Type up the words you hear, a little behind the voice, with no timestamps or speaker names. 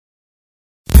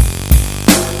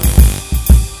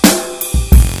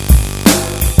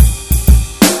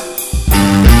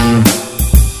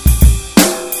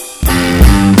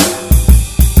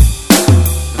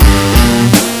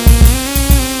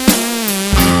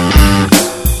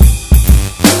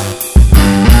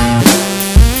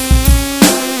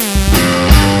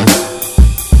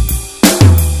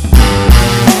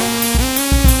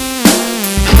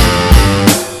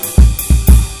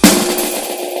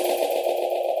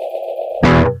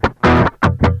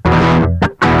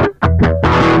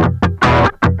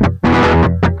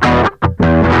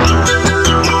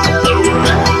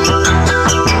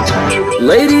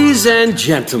Ladies and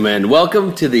gentlemen,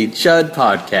 welcome to the CHUD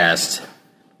podcast.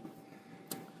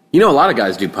 You know, a lot of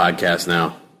guys do podcasts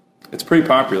now. It's pretty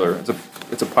popular.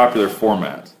 It's a popular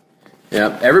format.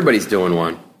 Yeah, everybody's doing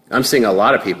one. I'm seeing a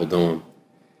lot of people doing them.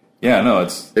 Yeah, no,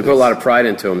 They put a lot of pride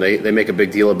into them. They make a big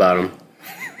deal about them.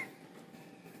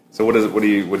 So what are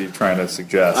you trying to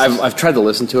suggest? I've tried to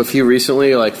listen to a few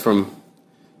recently, like from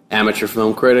amateur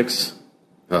film critics.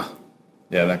 Ugh,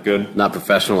 Yeah, that good? not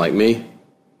professional like me.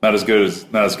 Not as good as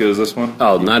this one?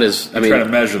 Oh, not as... I mean, Trying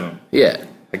to measure them yeah.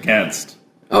 against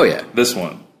Oh, yeah. this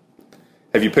one.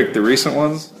 Have you picked the recent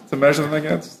ones to measure them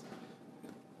against?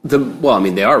 Well, I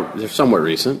mean, they're somewhat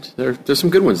recent. There's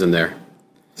some good ones in there.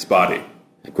 Spotty.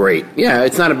 Great. Yeah,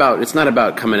 it's not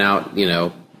about coming out, you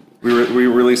know. We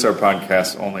release our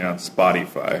podcast only on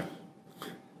Spotify.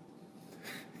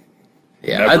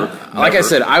 Yeah, Never. I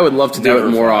said, I would love to do it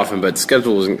more Never. often, but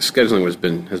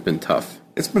scheduling has been tough.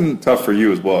 It's been tough for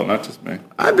you as well, not just me.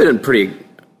 I've been pretty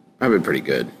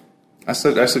good. I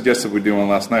suggested we do one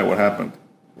last night. What happened?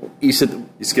 You said,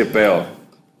 You skipped bail.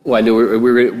 well, I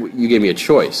knew you gave me a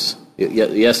choice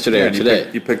yesterday or And today.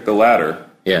 You picked the latter,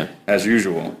 Yeah, as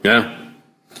usual. yeah.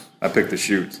 I picked the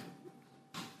shoot.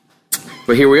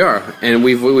 But here we are, and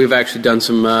we've actually done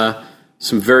some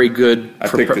very good I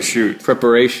picked the shoot.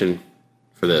 preparation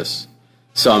for this.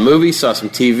 Saw a movie, saw some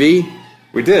TV.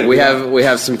 We did. We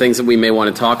have some things that we may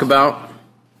want to talk about.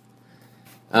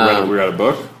 We read a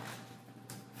book.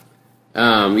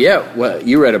 Yeah, well,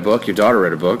 you read a book. Your daughter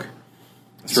read a book.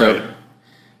 That's right.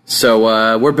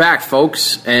 So we're back,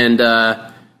 folks, and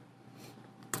I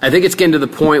think it's getting to the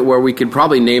point where we could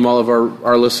probably name all of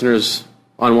our listeners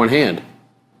on one hand.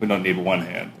 We don't need one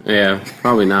hand. Yeah,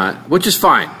 probably not, which is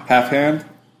fine. Half hand?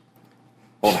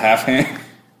 Old half hand?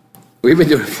 We've been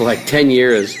doing it for like 10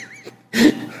 years.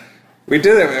 We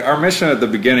did it. Our mission at the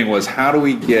beginning was how do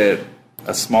we get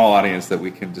a small audience that we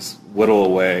can just whittle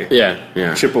away,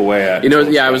 Yeah. chip away at. You know,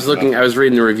 yeah, I was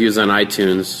reading the reviews on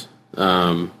iTunes.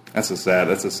 That's a sad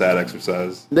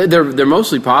exercise. They're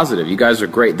mostly positive. You guys are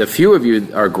great. The few of you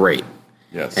are great.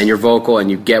 Yes. And you're vocal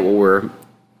and you get what we're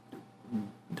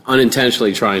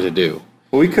unintentionally trying to do.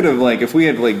 Well, we could have, if we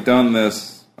had, done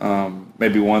this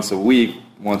maybe once a week,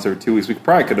 once every 2 weeks, we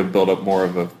probably could have built up more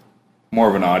of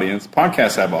an audience.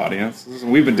 Podcasts have audiences.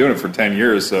 We've been doing it for 10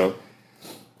 years, so...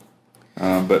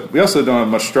 but we also don't have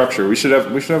much structure. We should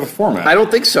have a format. I don't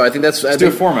think so. I think that's... Let's do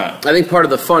a format. I think part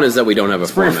of the fun is that we don't have a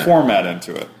format. Bring a format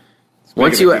into it.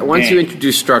 Once you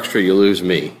introduce structure, you lose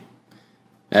me.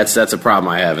 That's a problem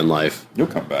I have in life. You'll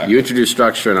come back. You introduce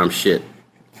structure and I'm shit.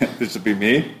 This would be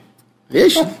me?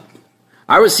 Ish.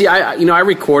 I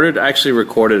actually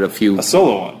recorded A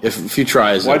solo one. a few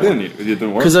tries. Why didn't you? It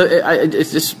didn't work? Because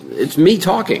it's me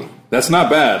talking. That's not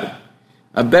bad.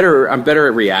 I'm better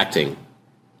at reacting.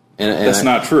 And That's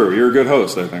not true. You're a good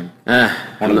host, I think.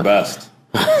 One of the best.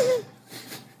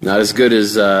 Not as good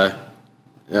as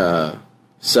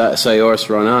Sayoris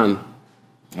Ronan.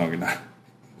 No, you're not.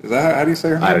 Is that how do you say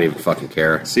her name? I don't even fucking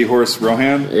care. Seahorse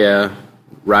Rohan? Yeah,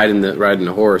 riding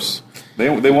the horse.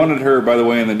 They wanted her, by the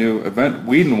way, in the new event.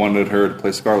 Whedon wanted her to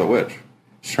play Scarlet Witch.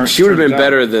 She would have been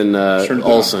better than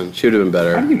Olsen. She would have been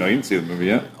better. How do you know? You didn't see the movie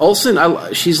yet.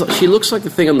 Olsen, she looks like the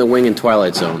thing on the wing in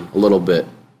Twilight Zone a little bit.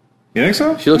 You think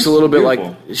so? She looks a little bit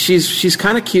Beautiful. like she's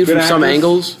kind of cute Good from some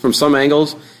actress.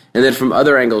 angles, and then from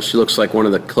other angles she looks like one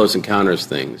of the Close Encounters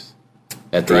things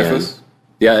at the Dreyfus? end.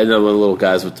 Yeah, the little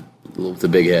guys with the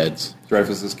big heads.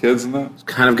 Dreyfus's kids and that?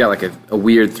 Kind of got like a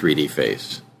weird 3D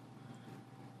face.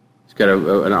 He's got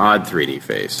an odd 3D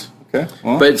face. Okay.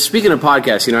 Well, But speaking of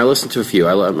podcasts, I listen to a few.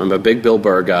 I'm a big Bill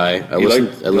Burr guy. I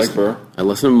like Burr? I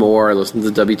listen to more. I listen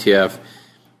to WTF.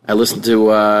 I listen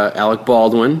to Alec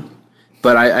Baldwin.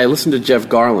 But I listened to Jeff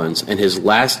Garland's, and his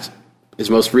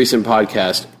most recent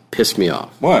podcast pissed me off.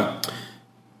 what?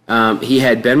 He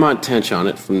had Benmont Tench on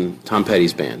it from Tom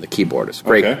Petty's band, the keyboardist.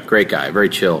 Great guy, very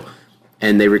chill.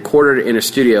 And they recorded it in a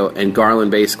studio, and Garland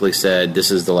basically said,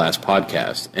 "This is the last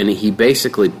podcast," and he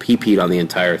basically pee-peed on the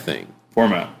entire thing.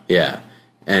 Format. Yeah,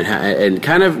 and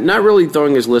kind of not really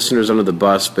throwing his listeners under the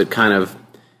bus, but kind of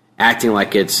acting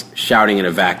like it's shouting in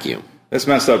a vacuum. That's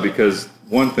messed up because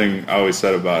one thing I always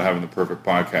said about having the perfect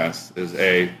podcast is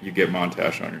you get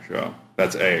Montage on your show.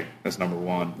 That's number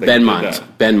one.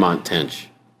 Benmont Tench.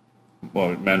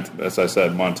 Well, it meant, as I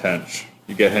said, Montench.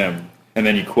 You get him, and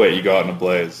then you quit. You go out in a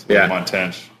blaze with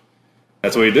Montench.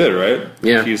 That's what he did, right?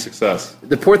 Yeah. Key to success.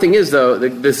 The poor thing is, though,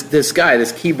 this guy,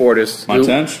 this keyboardist...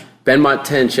 Montench? Benmont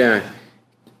Tench, yeah.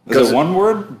 Is it one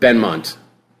word? Benmont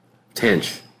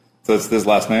Tench. So that's his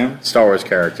last name? Star Wars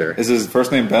character. Is his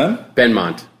first name Ben?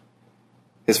 Benmont.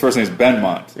 His first name's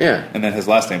Benmont. Yeah. And then his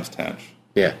last name's Tench.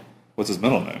 Yeah. What's his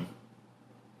middle name?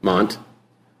 Mont.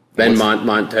 Benmont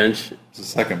Montench. It's his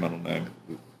second middle name.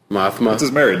 Mothma. What's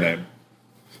his married name?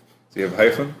 Does he have a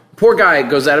hyphen? Poor guy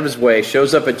goes out of his way,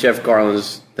 shows up at Jeff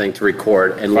Garland's thing to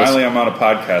record, and finally I'm on a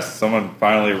podcast. Someone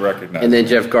finally recognized. And then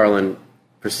Jeff Garland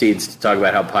proceeds to talk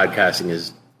about how podcasting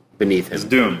is beneath him. It's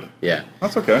doomed. Yeah.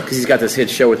 That's okay. Because he's got this hit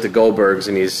show with the Goldbergs,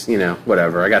 and he's,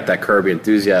 whatever. I got that Kirby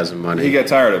Enthusiasm money. He got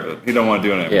tired of it. He don't want to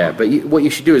do it anymore. Yeah, but what you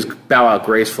should do is bow out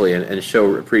gracefully and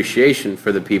show appreciation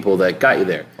for the people that got you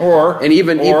there. Or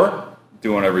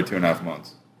do one every 2.5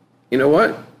 months. You know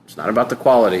what? It's not about the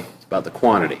quality. It's about the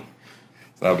quantity.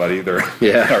 It's not about either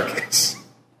in our case.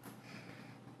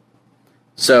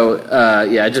 So,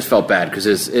 I just felt bad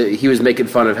because he was making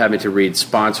fun of having to read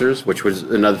sponsors, which was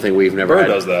another thing we've never had.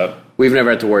 Bird does that. We've never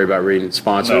had to worry about reading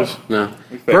sponsors. No.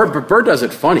 Bird does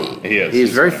it funny. He is.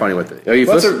 He's very funny with it. I've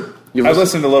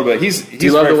listened a little bit. Do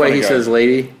you love the way he says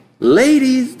lady?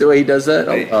 Ladies, the way he does that?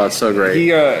 Oh, it's so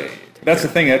great. That's the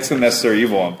thing. That's the necessary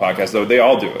evil on podcasts, though. They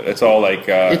all do it. It's all like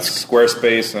it's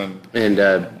Squarespace and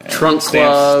Trunk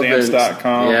Club.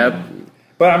 Stamps.com. Yep.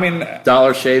 But, I mean...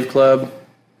 Dollar Shave Club.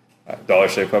 Dollar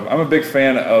Shave Club. I'm a big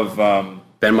fan of...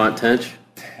 Benmont Tench.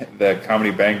 The Comedy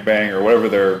Bang Bang, or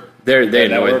whatever they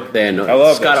annoy. I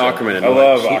love Scott Aukerman. I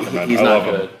love Aukerman. He's not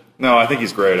good. No, I think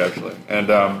he's great, actually.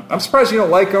 And I'm surprised you don't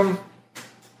like him.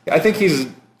 I think he's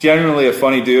genuinely a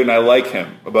funny dude, and I like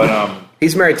him. But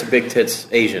he's married to Big Tits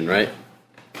Asian, right?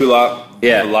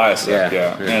 Elias.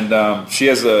 Yeah. And she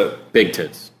has a... Big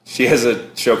Tits. She has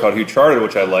a show called Who Charted,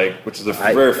 which I like, which is a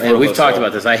very frivolous and we've talked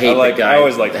about this. I hate the guy. I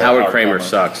always like Howard Kramer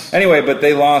sucks. Anyway, but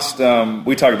they lost...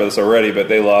 we talked about this already, but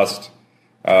they lost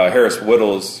Harris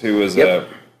Whittles, who was a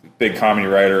big comedy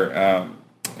writer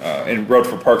and wrote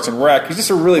for Parks and Rec. He's just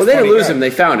a really funny guy. They didn't lose him.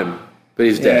 They found him, but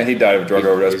he's dead. Yeah, he died of a drug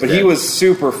overdose. But he was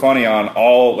super funny on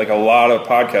a lot of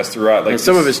podcasts throughout. And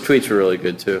some of his tweets were really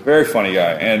good, too. Very funny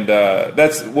guy. And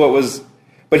that's what was...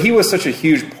 But he was such a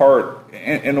huge part,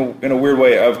 in a weird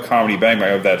way, of Comedy Bang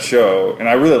Bang, of that show. And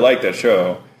I really liked that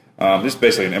show. Just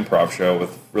basically an improv show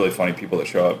with really funny people that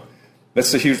show up.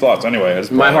 That's a huge loss. Anyway,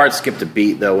 my heart skipped a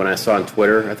beat, though, when I saw on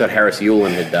Twitter. I thought Harris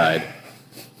Yulin had died.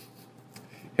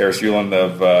 Harris Yulin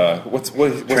of what's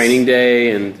Training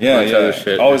Day and a bunch of other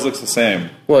shit. Always looks the same.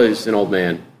 Well, he's an old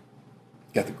man.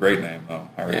 Got the great name though,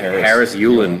 Harris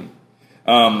Yulin.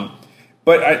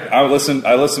 But I listen to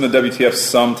WTF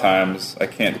sometimes. I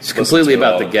can't. It's completely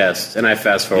about the guests, and I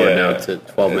fast forward now to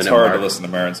 12-minute. It's hard to listen to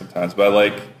Marin sometimes, but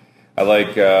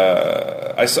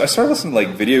I started listening to like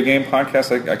video game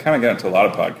podcasts. I kind of got into a lot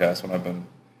of podcasts when I've been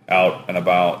out and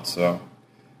about. So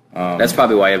that's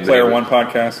probably why I've Player One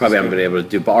podcast. Probably haven't been able to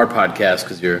do our podcast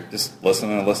because you're just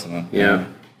listening and listening. Yeah.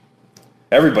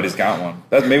 Everybody's got one.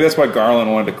 Maybe that's why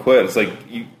Garland wanted to quit. It's like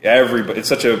everybody. It's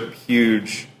such a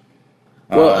huge.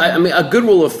 Well, I mean, a good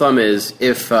rule of thumb is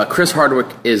if Chris Hardwick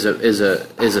is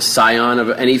a scion of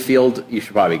any field, you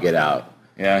should probably get out.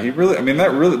 Yeah, he really. I mean,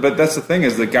 that really. But that's the thing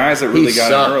is the guys that really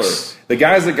got in early. The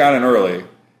guys that got in early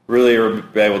really are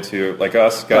able to they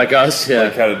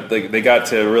got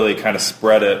to really kind of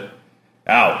spread it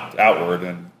outward,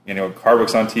 and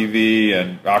Hardwick's on TV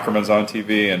and Ackerman's on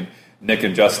TV, and Nick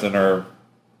and Justin are.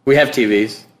 We have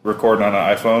TVs recording on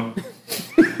an iPhone.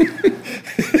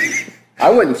 I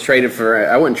wouldn't trade it.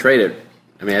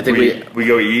 I mean, I think we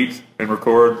go eat and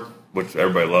record, which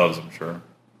everybody loves, I'm sure.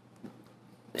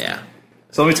 Yeah.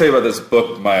 So let me tell you about this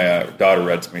book my daughter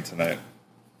read to me tonight.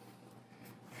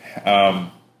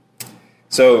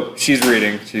 So she's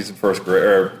reading. She's in first grade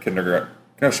or kindergarten.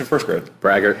 No, she's in first grade.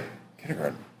 Braggart.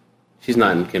 Kindergarten. She's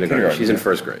not in kindergarten. She's in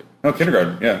first grade. No,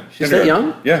 kindergarten. Yeah. She's that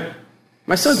young? Yeah.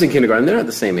 My son's in kindergarten. They're not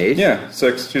the same age. Yeah,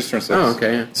 6. She's turned 6. Oh,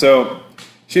 okay. Yeah. So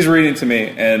she's reading to me,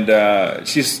 and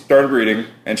she started reading,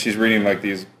 and she's reading like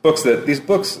these books. These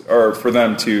books are for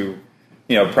them to,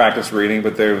 practice reading,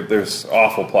 but there's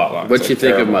awful plot lines. What'd you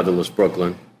think of Motherless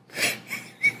Brooklyn?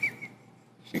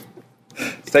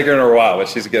 It's taken her a while, but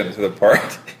she's getting to the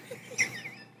part.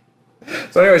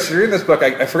 So anyway, she's reading this book.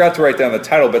 I forgot to write down the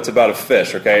title, but it's about a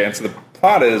fish, okay? And so the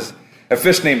plot is a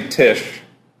fish named Tish.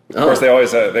 Of course, they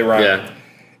always they rhyme. Yeah.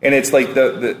 And it's like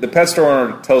the pet store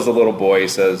owner tells the little boy, he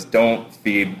says, don't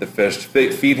feed the fish.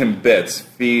 Feed him bits.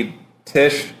 Feed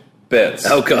Tish bits.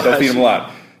 Oh, gosh. Don't feed him a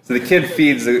lot. So the kid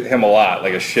feeds him a lot,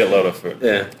 like a shitload of food.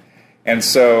 Yeah. And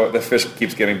so the fish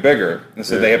keeps getting bigger. And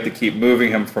so they have to keep moving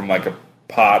him from like a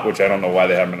pot, which I don't know why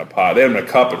they have him in a pot. They have him in a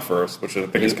cup at first, which I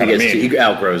think is kind of mean. He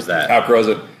outgrows that. Outgrows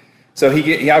it. So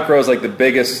he outgrows like the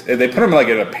biggest. They put him like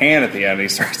in a pan at the end. And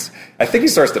he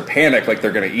starts to panic, like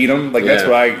they're going to eat him. Like that's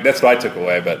what I took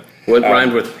away. But what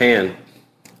rhymed with pan?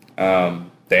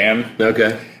 Dan.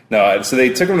 Okay. No. So they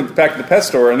took him back to the pet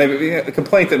store, and a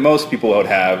complaint that most people would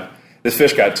have this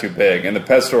fish got too big, and the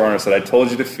pet store owner said, I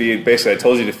told you to feed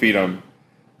him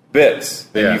bits,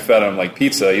 and you fed him like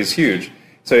pizza. He's huge.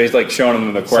 So he's like showing him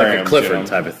in the aquarium. It's like a Clifford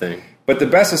type of thing. But the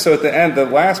best is, so at the end, the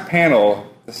last panel,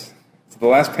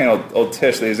 old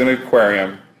Tish, he's in an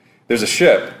aquarium. There's a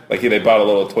ship. Like they bought a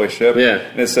little toy ship. Yeah.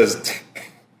 And it says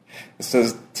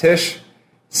Tish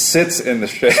sits in the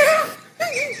ship.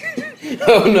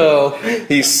 Oh, no.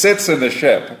 He sits in the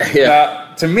ship. Yeah.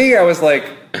 Now, to me, I was like,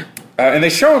 and they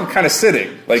show him kind of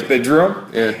sitting. Like they drew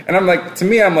him. Yeah. And I'm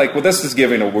like, well, this is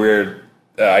giving a weird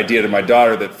idea to my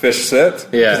daughter that fish sit.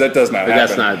 Yeah. Because that does not happen.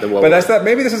 That's not the But that's not,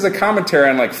 maybe this is a commentary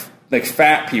on like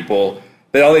fat people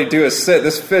that all they do is sit.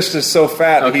 This fish is so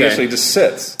fat that he actually just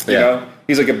sits. You know?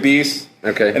 He's like a beast.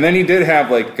 Okay. And then he did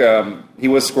have like, he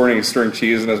was squirting string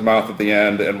cheese in his mouth at the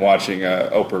end and watching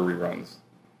Oprah reruns,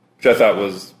 which I thought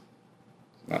was,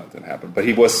 no, it didn't happen. But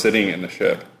he was sitting in the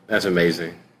ship. That's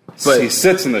amazing. But he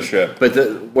sits in the ship. But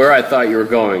where I thought you were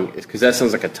going is because that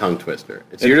sounds like a tongue twister.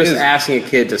 You're just asking a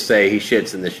kid to say he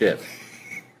shits in the ship.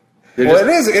 Well,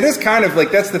 it is kind of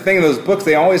like, that's the thing in those books.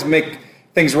 They always make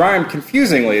things rhyme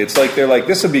confusingly. It's like they're like,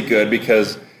 this would be good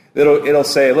because it'll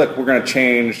say, look, we're going to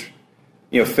change,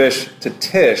 fish to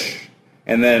Tish,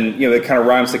 and then it kind of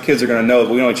rhymes. The kids are going to know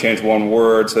that we only change one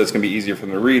word, so it's going to be easier for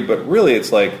them to read. But really,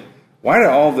 it's like, why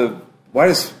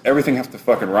does everything have to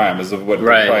fucking rhyme? Is what they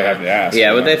probably have to ask.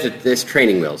 Yeah, but there's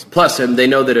training wheels. Plus, they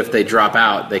know that if they drop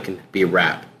out, they can be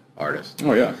rap artists.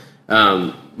 Oh yeah.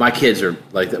 My kids are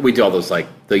like, we do all those like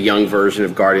the young version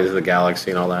of Guardians of the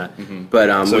Galaxy and all that. Mm-hmm. But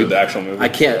the actual movie. I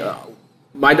can't.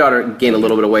 My daughter gained a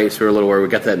little bit of weight, so we're a little worried. We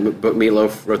got that book.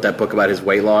 Meatloaf wrote that book about his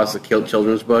weight loss, the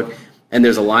children's book, and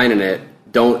there's a line in it: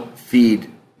 "Don't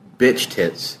feed bitch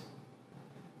tits."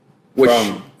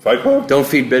 From Fight Club? Don't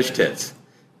feed bitch tits.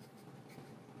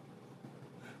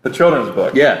 The children's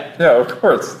book. Yeah. Yeah, of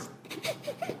course.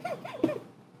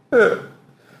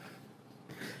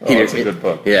 It's a good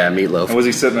book. Yeah, Meatloaf. And was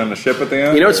he sitting on the ship at the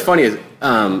end? You know what's funny is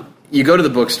you go to the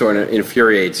bookstore and it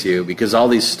infuriates you because all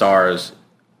these stars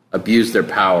abuse their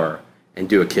power and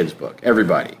do a kid's book.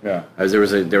 Everybody. Yeah. There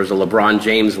was a LeBron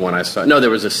James one I saw. No, there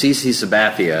was a CC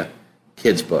Sabathia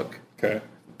kid's book. Okay.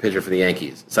 Pitcher for the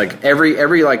Yankees. It's like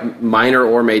every like minor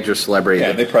or major celebrity.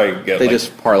 Yeah, they probably get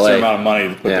just parlay some amount of money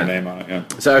to put their name on it. Yeah.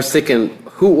 So I was thinking,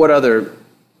 what other,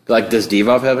 like, does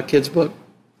Divoff have a kid's book?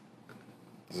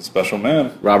 He's a special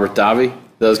man. Robert Davi?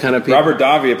 Those kind of people? Robert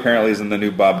Davi apparently is in the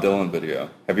new Bob Dylan video.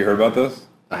 Have you heard about this?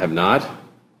 I have not.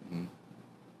 Mm-hmm.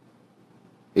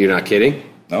 You're not kidding?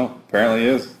 No, apparently he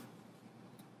is.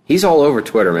 He's all over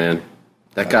Twitter, man.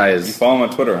 That guy is... You follow him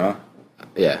on Twitter, huh?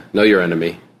 Yeah, know your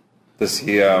enemy. Does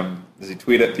he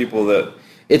tweet at people that...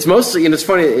 It's mostly, and it's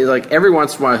funny, like, every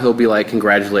once in a while he'll be, like,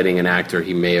 congratulating an actor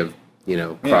he may have,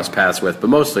 crossed paths with, but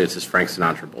mostly it's just Frank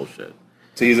Sinatra bullshit.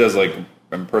 So he does, like,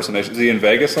 impersonations. Is he in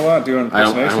Vegas a lot doing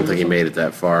impersonations? I don't think he made it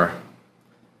that far.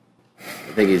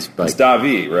 I think he's, like... It's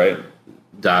Davi, right?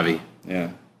 Davi. Yeah.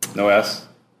 No S?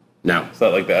 No. It's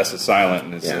not like the S is silent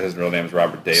and his real name is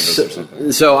Robert Davis or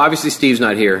something. So, obviously, Steve's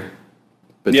not here.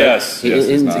 But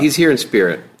he's here in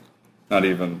spirit. Not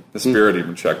even the spirit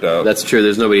even checked out. That's true.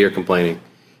 There's nobody here complaining,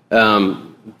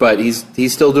 but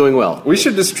he's still doing well. We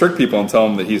should just trick people and tell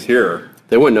them that he's here.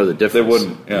 They wouldn't know the difference. They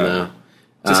wouldn't. Yeah. No.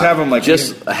 Just have him like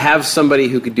have somebody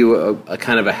who could do a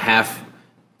kind of a half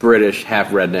British, half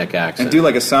redneck accent, and do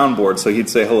like a soundboard. So he'd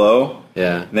say hello.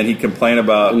 Yeah. And then he'd complain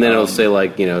about, and then it'll say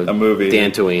like a movie,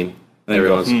 Dantooine.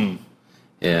 And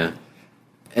yeah.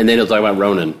 And then he'll talk about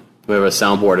Ronan. We have a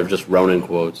soundboard of just Ronan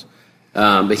quotes.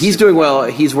 But he's doing well.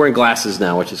 He's wearing glasses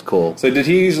now, which is cool. So did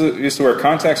he used to wear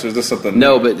contacts, or is this something?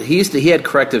 No, but he had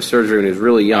corrective surgery when he was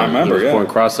really young. I remember, he was born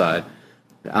cross-eyed.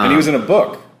 And he was in a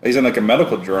book. He's in like a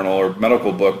medical journal or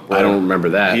medical book. I don't remember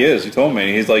that. He is. He told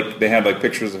me. He's like, they had like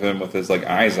pictures of him with his like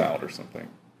eyes out or something.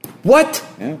 What?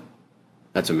 Yeah.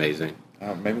 That's amazing.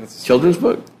 Maybe that's a children's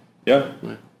book. Yeah.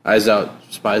 Eyes out,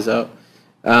 spies out.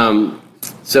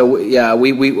 So yeah,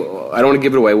 we I don't want to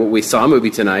give it away. We saw a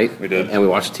movie tonight. We did, and we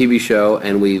watched a TV show,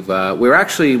 and we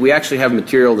actually have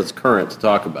material that's current to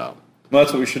talk about. Well,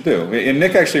 that's what we should do. And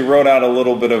Nick actually wrote out a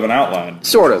little bit of an outline.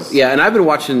 Sort of, yeah. And I've been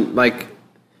watching. Like,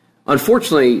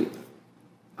 unfortunately,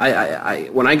 I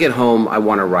when I get home, I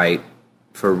want to write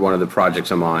for one of the projects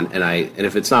I'm on, and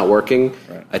if it's not working,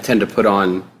 right, I tend to put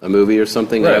on a movie or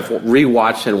something. Right. I've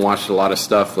rewatched and watched a lot of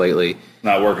stuff lately.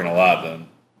 Not working a lot, then.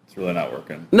 It's really not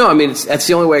working. No, I mean, that's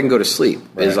the only way I can go to sleep,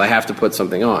 is I have to put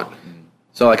something on. Mm-hmm.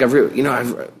 So, like,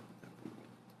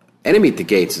 Enemy at the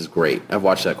Gates is great. I've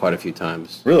watched that quite a few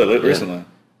times. Really? Recently?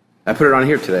 I put it on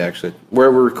here today, actually.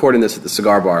 We're recording this at the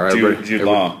Cigar Bar. Jude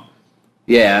Law.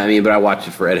 Yeah, I mean, but I watched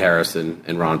it for Ed Harris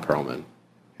and Ron Perlman.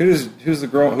 Who's the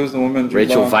girl? Who's the woman?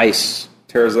 Rachel Weisz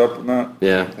Tears up and that?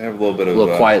 Yeah. They have a little bit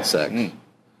of... quiet sex.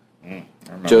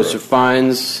 Joseph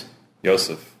Fiennes.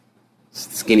 Joseph.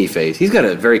 Skinny face. He's got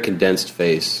a very condensed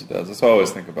face. He does. That's what I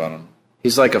always think about him.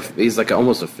 He's like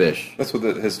almost a fish. That's what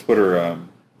his Twitter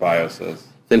bio says.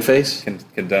 Thin face?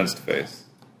 Condensed face.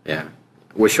 Yeah.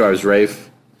 Wish I was Rafe.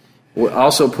 We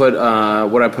also put,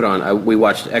 what I put on, we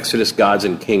watched Exodus, Gods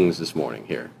and Kings this morning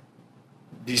here.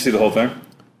 Did you see the whole thing?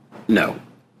 No.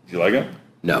 Did you like it?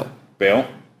 No. Bail?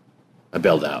 I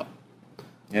bailed out.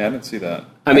 Yeah, I didn't see that.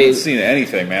 I mean, haven't seen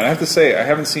anything, man. I have to say, I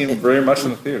haven't seen very much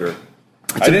in the theater.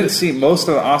 I didn't see most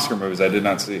of the Oscar movies. I did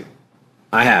not see.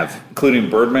 I have. Including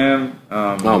Birdman.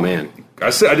 Oh, man.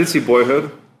 I did see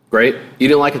Boyhood. Great. You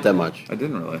didn't like it that much. I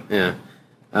didn't really. Yeah.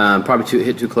 Probably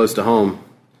hit too close to home.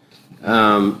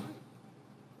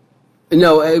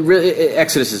 No,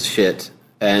 Exodus is shit.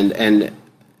 And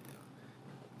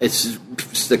it's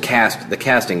the cast. The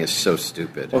casting is so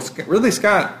stupid. Well, Ridley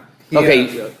Scott,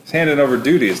 he's handed over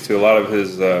duties to a lot of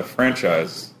his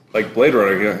franchise. Like Blade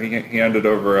Runner, he handed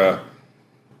over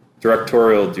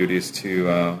directorial duties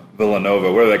to Villeneuve.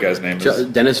 Whatever that guy's name is.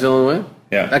 Denis Villeneuve?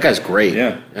 Yeah. That guy's great.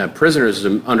 Yeah. Prisoners is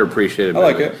an underappreciated movie.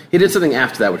 I like it. He did something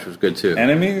after that which was good, too.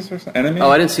 Enemies or something? Enemies? Oh,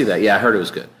 I didn't see that. Yeah, I heard it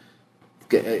was good.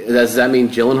 Does that mean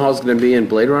Gyllenhaal's going to be in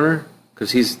Blade Runner?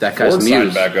 Because he's that guy's Ford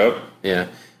muse. signed back up. Yeah.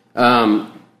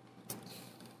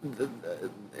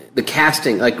 The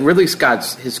casting, like Ridley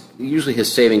Scott's, usually his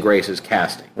saving grace is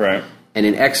casting. Right. And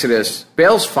in Exodus,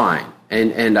 Bale's fine.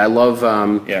 And I love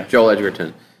Joel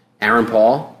Edgerton. Aaron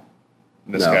Paul.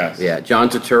 Miscast. Yeah. John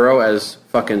Turturro as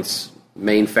fucking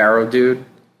main Pharaoh dude.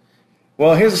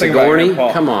 Well, here's the thing about Aaron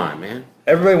Paul. Come on, man.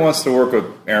 Everybody wants to work with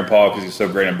Aaron Paul because he's so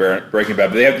great in Breaking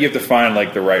Bad, but you have to find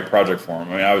like the right project for him.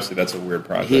 I mean, obviously that's a weird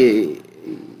project.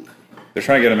 They're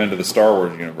trying to get him into the Star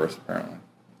Wars universe, apparently.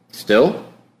 Still?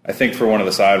 I think for one of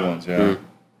the side ones, yeah.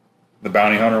 The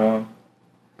Bounty Hunter one.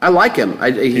 I like him.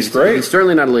 He's great. He's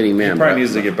certainly not a leading man. He probably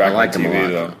needs to get back on TV,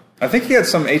 him though. I think he had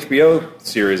some HBO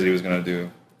series that he was going to do.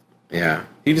 Yeah.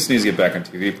 He just needs to get back on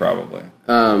TV, probably.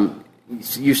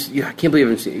 I can't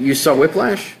believe you saw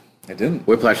Whiplash? I didn't.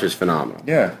 Whiplash is phenomenal.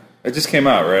 Yeah. It just came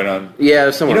out, right?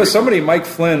 Mike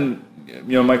Flynn.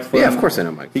 Yeah, of course I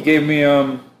know Mike Flynn. He gave me,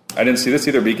 I didn't see this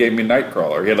either, but he gave me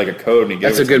Nightcrawler. He had like a code and he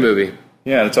gave it to me. That's a good movie.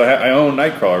 Yeah, so I own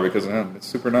Nightcrawler because it's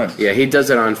super nice. Yeah, he does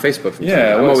it on Facebook.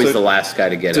 I'm always the last guy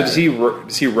to get it. So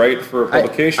does he write for a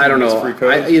publication? I don't know. Free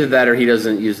code? Either that or he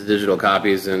doesn't use the digital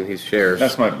copies and he shares.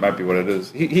 That might be what it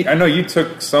is. I know you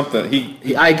took something.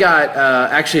 I got,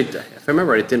 actually, if I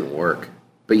remember right, it didn't work.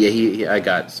 But yeah, I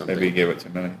got something. Maybe he gave it too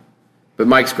many. But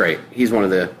Mike's great. He's one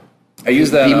of the I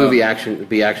used that B action movie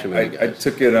guys. I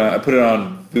took it. I put it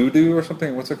on Vudu or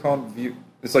something. What's it called?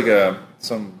 It's like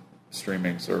some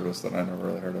streaming service that I never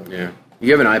really heard of. Yeah,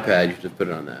 you have an iPad. You should just put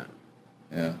it on that.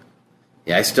 Yeah.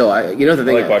 Yeah, the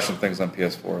thing. I like watching things on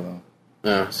PS4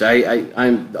 though. So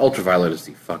I'm Ultraviolet is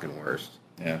the fucking worst.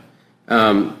 Yeah.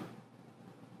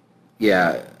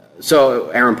 Yeah. So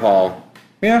Aaron Paul.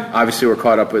 Yeah. Obviously, we're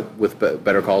caught up with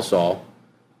Better Call Saul.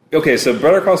 Okay, so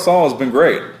Better Call Saul has been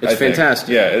great. It's fantastic.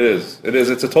 Yeah, it is. It is.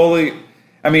 It's a totally.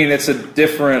 I mean, it's a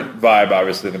different vibe,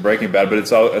 obviously, than Breaking Bad, but it's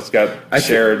got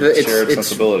shared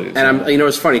sensibilities. And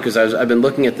it's funny because I've been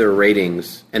looking at their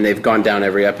ratings, and they've gone down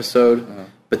every episode. Uh-huh.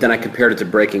 But then I compared it to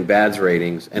Breaking Bad's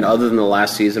ratings, and other than the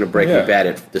last season of Breaking Bad,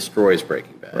 it destroys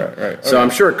Breaking Bad. Right. So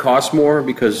I'm sure it costs more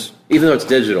because even though it's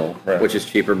digital, which is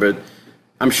cheaper, but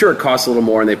I'm sure it costs a little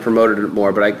more, and they promoted it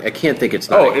more. But I can't think it's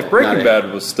not. If Breaking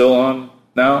Bad was still on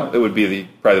now, it would be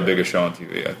probably the biggest show on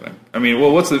TV, I think. I mean,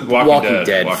 what's the Walking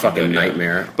Dead? Fucking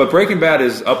nightmare. But Breaking Bad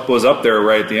was up there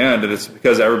right at the end, and it's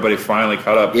because everybody finally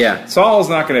caught up. Yeah. Saul's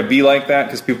not going to be like that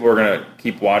because people are going to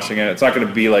keep watching it. It's not going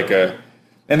to be like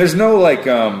and there's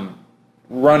no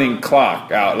running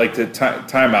clock out, like the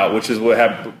timeout, which is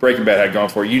what Breaking Bad had going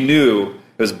for it. You knew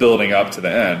it was building up to the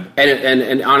end.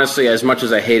 And honestly, as much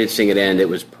as I hated seeing it end, it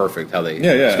was perfect how they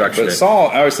structured it. But Saul,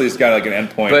 obviously, has got like an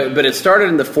end point. But it started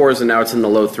in the 4s and now it's in the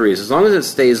low 3s. As long as it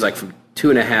stays like from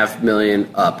 2.5 million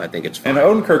up, I think it's fine.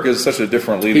 And Odenkirk is such a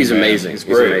different leading He's man. amazing. He's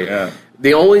great. Amazing.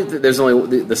 Yeah. There's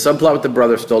only the subplot with the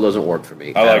brother still doesn't work for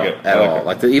me. I like it at all.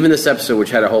 Like even this episode,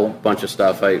 which had a whole bunch of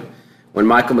stuff, when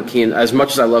Michael McKean, as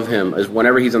much as I love him, as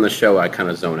whenever he's on the show, I kind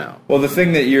of zone out. Well, the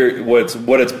thing that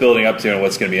what it's building up to and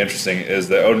what's going to be interesting is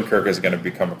that Odenkirk is going to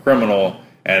become a criminal,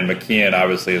 and McKean,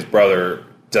 obviously his brother,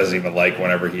 doesn't even like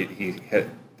whenever he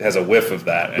has a whiff of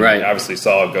that. And obviously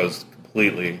Saul goes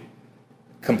completely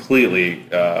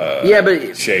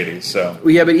shady. So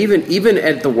but even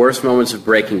at the worst moments of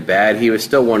Breaking Bad, he was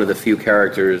still one of the few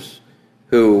characters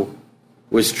who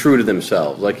was true to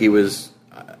themselves. Like he was.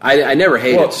 I never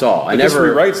hated Saul. This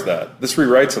rewrites that. This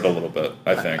rewrites it a little bit.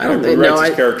 I think. It rewrites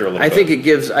his character a little bit. I think it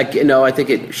gives. I think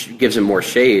it gives him more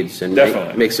shades and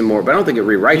makes him more. But I don't think it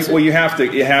rewrites it. Well, you have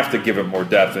to give it more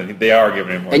depth, and they are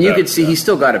giving him more. And depth, you could see he's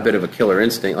still got a bit of a killer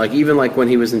instinct. Like even like when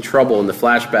he was in trouble in the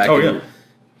flashback. Oh yeah.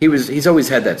 He's always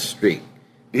had that streak.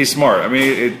 He's smart. I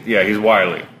mean, he's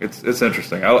wily. It's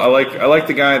interesting. I like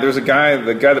the guy. There's the guy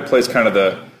that plays kind of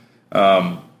the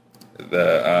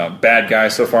bad guy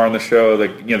so far on the show. The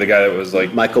guy that was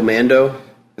like Michael Mando.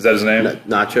 Is that his name?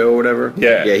 Nacho or whatever.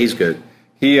 Yeah, he's good.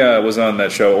 He was on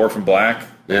that show Orphan Black.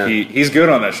 Yeah. He's good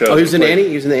on that show. Oh, he was in Annie.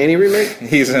 He was in the Annie remake.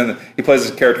 He plays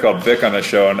this character called Vic on that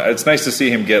show, and it's nice to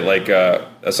see him get like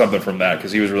something from that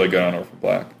because he was really good on Orphan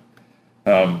Black.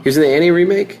 He was in the Annie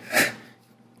remake.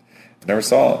 Never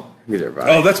saw it. Neither have I.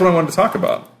 Oh, that's what I wanted to talk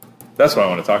about.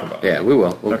 Yeah, we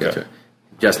will. We'll get to it.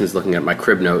 Justin's looking at my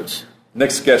crib notes. Nick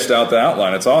sketched out the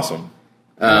outline. It's awesome.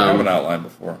 I didn't have an outline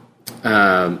before.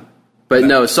 But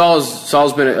no,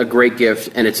 Saul's been a great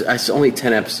gift, and it's only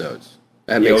 10 episodes.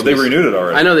 They renewed it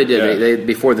already. I know they did. Yeah. They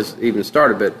before this even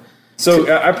started, but so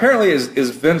apparently is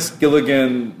Vince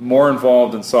Gilligan more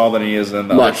involved in Saul than he is in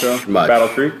the other show, Battle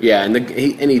Creek? Yeah, and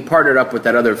he partnered up with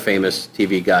that other famous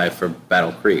TV guy for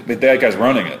Battle Creek. But that guy's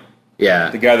running it. Yeah,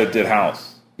 the guy that did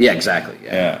House. Yeah, exactly.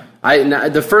 Yeah.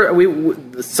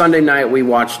 The Sunday night we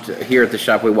watched here at the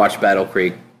shop. We watched Battle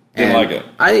Creek. Didn't like it.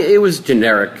 It was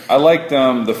generic. I liked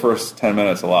the first 10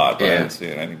 minutes a lot, but I didn't see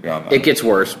anything beyond that. It gets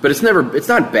worse, but it's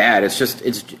not bad. It's just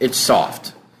it's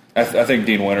soft. I think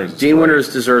Dean Winters.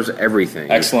 Winters deserves everything.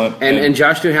 Excellent, and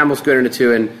Josh Duhamel's good in it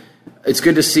too. And it's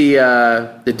good to see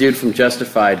the dude from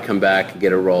Justified come back and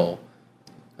get a role.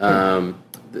 The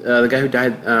guy who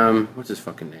died. What's his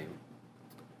fucking name?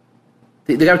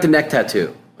 The guy with the neck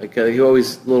tattoo. Like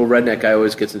little redneck guy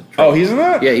always gets in trouble. Oh, he's in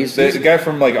that? Yeah, he's the guy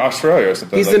from like Australia or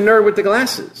something. He's the nerd with the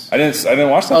glasses. I didn't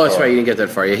watch that. Oh, that's right. You didn't get that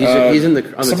far. Yeah, he's in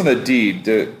the some of the D.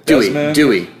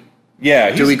 Dewey.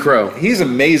 Yeah, Dewey Crow. He's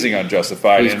amazing on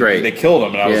Justified. He's great. They killed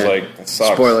him, and I was like, that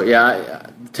sucks. Spoiler. Yeah,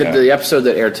 the episode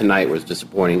that aired tonight was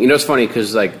disappointing. You know, it's funny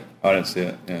because like I didn't see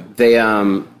it. Yeah,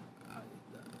 they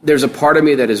there's a part of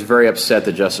me that is very upset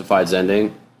that Justified's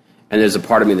ending. And there's a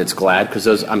part of me that's glad because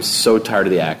I'm so tired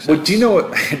of the accents. Well, do you know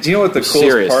what the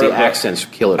coolest part of the accents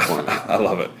kill it for me. I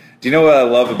love it. Do you know what I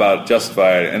love about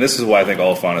Justified? And this is why I think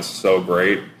Oliphant is so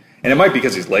great. And it might be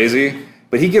because he's lazy,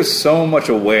 but he gives so much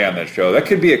away on that show. That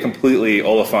could be a completely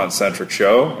Oliphant-centric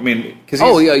show. I mean, because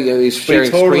he's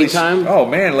sharing screen time. Oh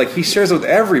man, like he shares it with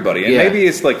everybody, and maybe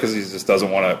it's like because he just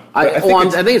doesn't want to. I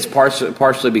think it's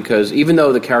partially because even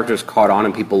though the character's caught on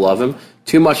and people love him,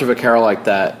 too much of a character like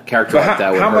that.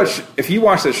 How much? If you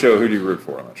watch that show, who do you root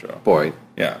for on that show? Boyd.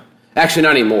 Yeah. Actually,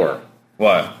 not anymore.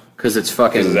 Why? Because it's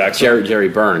fucking Jerry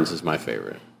Burns is my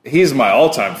favorite. He's my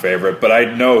all-time favorite, but I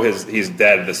know he's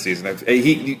dead this season.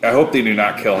 I hope they do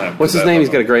not kill him. What's his name? He's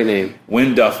got a great name.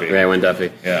 Wynn Duffy. Yeah, Wynn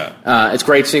Duffy. Yeah. It's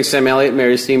great seeing Sam Elliott,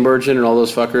 Mary Steenburgen, and all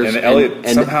those fuckers. And Elliott,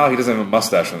 somehow he doesn't have a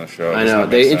mustache on the show. I know.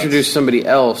 They introduced somebody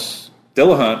else.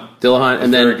 Dillahunt.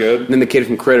 And very good. And then the kid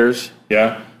from Critters.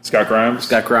 Yeah. Scott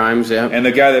Grimes, yeah. And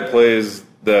the guy that plays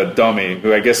the dummy,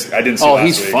 who I guess I didn't see last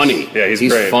week. He's funny. Yeah, he's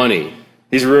great. He's funny.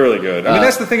 He's really good. I mean,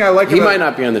 that's the thing I like about... He might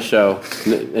not be on the show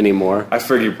anymore. I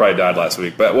figured he probably died last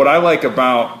week. But what I like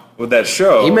with that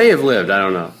show... He may have lived. I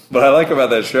don't know. What I like about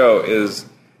that show is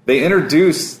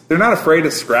they're not afraid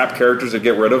to scrap characters or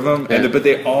get rid of them, but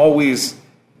they always,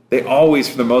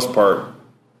 for the most part,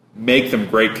 make them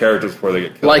great characters before they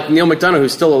get killed. Like Neil McDonough,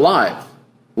 who's still alive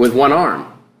with one arm.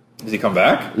 Does he come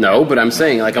back? No, but I'm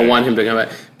saying I want him to come back.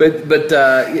 But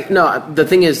no, the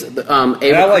thing is,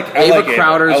 Ava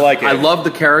Crowder's. I love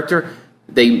the character.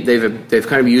 They've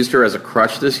kind of used her as a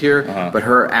crutch this year, but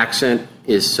her accent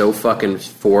is so fucking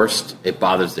forced it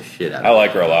bothers the shit out of me. I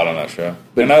like her a lot on that show.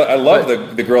 And I love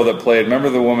the girl that played. Remember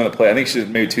the woman that played? I think she was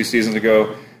maybe 2 seasons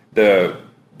ago.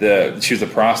 She was a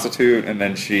prostitute, and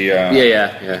then she.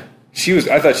 Yeah. She was.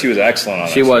 I thought she was excellent on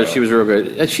that show. She was real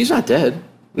good. She's not dead.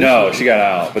 No, she got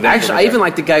out. But actually, I even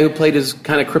like the guy who played his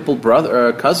kind of crippled brother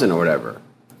or cousin or whatever.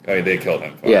 Oh, they killed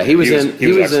him. Yeah, he was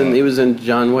in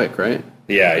John Wick, right?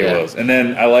 Yeah, he was. And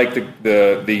then I like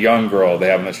the young girl they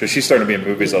have on the show. She's starting to be in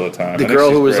movies all the time. The girl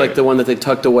who was like the one that they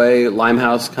tucked away,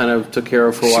 Limehouse kind of took care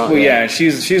of for a while. Well, yeah,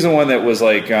 she's the one that was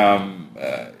like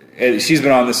she's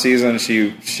been on this season.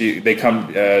 They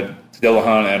come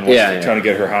Dillahunt and was trying to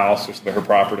get her house or her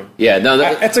property. Yeah, no,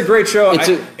 it's a great show.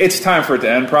 It's time for it to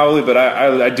end probably, but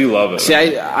I do love it. See,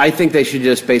 I think they should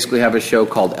just basically have a show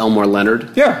called Elmore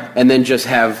Leonard. Yeah, and then just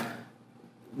have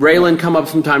Raylan come up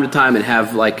from time to time and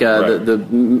have like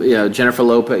the Jennifer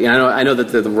Lopez. I know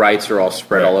that the rights are all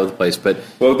spread all over the place, but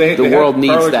the world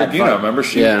needs Carly that. Gugino, remember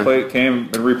she came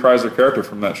and reprised her character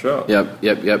from that show.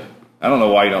 Yep. I don't know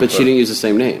why you don't. But she didn't use the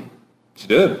same name. She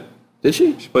did. Did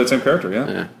she? She played the same character.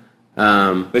 Yeah.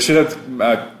 They should have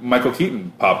Michael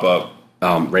Keaton pop up.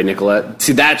 Ray Nicolette.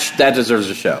 See, that deserves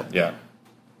a show. Yeah.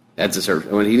 That deserves.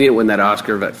 When he didn't win that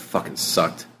Oscar, that fucking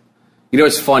sucked. You know,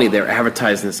 it's funny. They're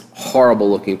advertising this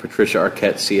horrible-looking Patricia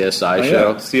Arquette CSI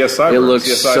show. CSI. It looks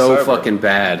CSI so Cyber. fucking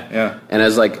bad. Yeah. And I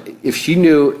was like, if she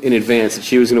knew in advance that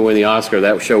she was going to win the Oscar,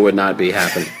 that show would not be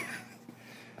happening.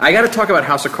 I got to talk about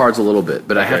House of Cards a little bit,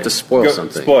 but I have to spoil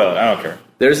something. Spoil it. I don't care.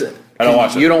 I don't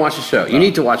watch it. You don't watch the show. No. You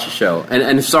need to watch the show.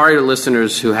 And sorry to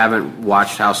listeners who haven't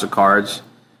watched House of Cards.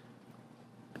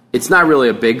 It's not really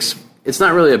a big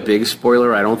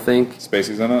spoiler, I don't think.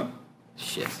 Spacey's in it?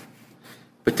 Shit.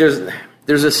 But there's a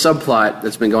subplot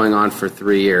that's been going on for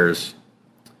 3 years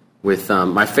with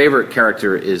my favorite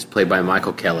character is played by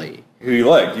Michael Kelly. Who do you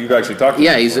like? You've actually talked to him.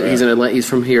 Yeah, he's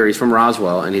from here. He's from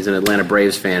Roswell, and he's an Atlanta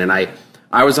Braves fan. And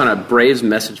I was on a Braves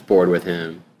message board with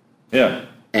him. Yeah.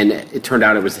 And it turned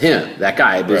out it was him, that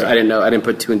guy. I didn't know. I didn't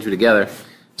put two and two together.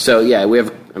 So, yeah,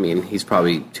 he's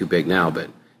probably too big now, but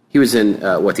he was in,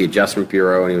 the Adjustment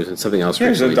Bureau, and he was in something else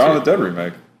recently. He's in Dawn of the Dead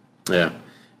remake. Yeah.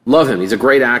 Love him. He's a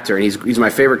great actor, and he's my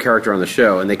favorite character on the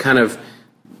show. And they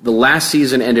the last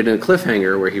season ended in a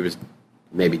cliffhanger where he was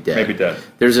maybe dead.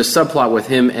 There's a subplot with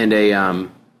him and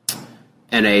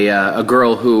a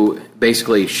girl who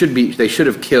basically they should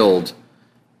have killed,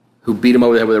 who beat him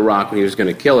over the head with a rock when he was going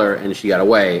to kill her, and she got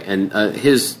away. And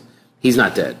he's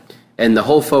not dead. And the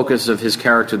whole focus of his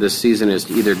character this season is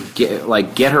to either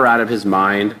get her out of his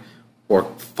mind or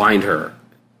find her.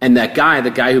 And that guy, the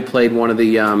guy who played one of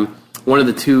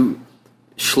the two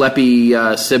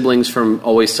schleppy siblings from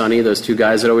Always Sunny, those two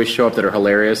guys that always show up that are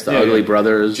hilarious, the ugly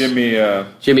brothers. Jimmy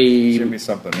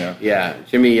something, yeah. Yeah,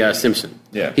 Jimmy Simpson.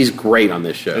 Yeah. He's great on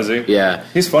this show. Is he? Yeah.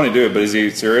 He's funny, dude, but is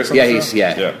he serious on the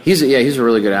show? He's a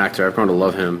really good actor. I've grown to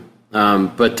love him.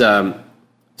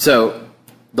 So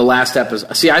the last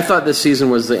episode... See, I thought this season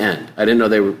was the end. I didn't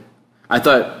know I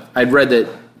thought... I'd read that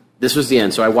this was the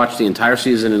end, so I watched the entire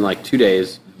season in 2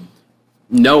 days,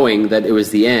 knowing that it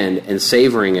was the end and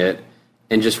savoring it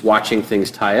and just watching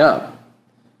things tie up.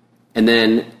 And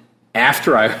then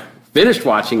after I finished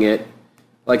watching it,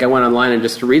 I went online and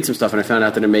just to read some stuff, and I found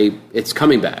out that it's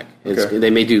coming back. They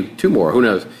may do 2 more, who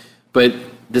knows. But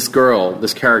this girl,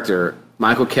 this character,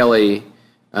 Michael Kelly,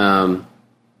 finds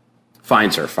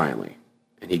her finally.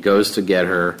 And he goes to get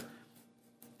her,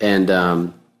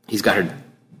 and he's got her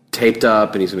taped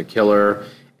up, and he's going to kill her.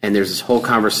 And there's this whole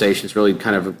conversation. It's really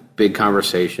kind of a big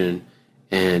conversation,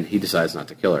 and he decides not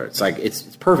to kill her. It's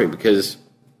it's perfect because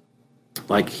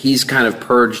he's kind of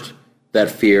purged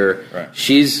that fear. Right.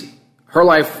 Her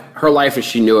life as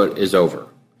she knew it is over.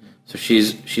 So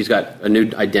she's got a new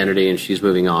identity, and she's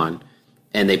moving on,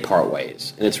 and they part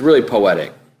ways. And it's really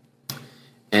poetic,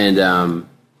 and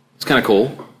it's kind of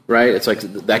cool, right? It's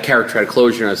that character had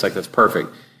closure, and it's that's perfect.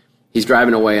 He's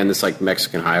driving away on this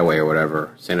Mexican highway or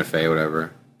whatever, Santa Fe or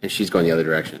whatever, and she's going the other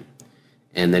direction.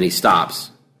 And then he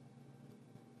stops,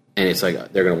 and it's they're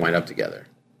going to wind up together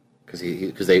because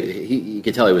he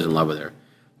could tell he was in love with her.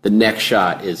 The next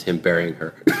shot is him burying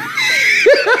her.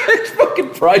 It's fucking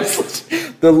priceless.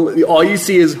 All you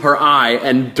see is her eye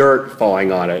and dirt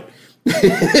falling on it.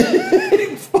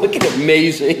 It's fucking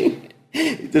amazing.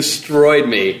 It destroyed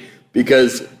me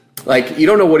because you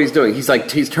don't know what he's doing. He's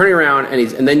turning around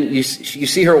and then you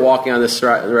see her walking on this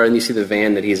road and you see the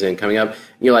van that he's in coming up. And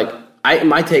you're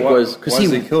my take was because why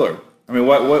does he kill her? I mean,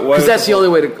 what? Because that's the only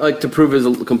way to prove is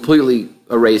completely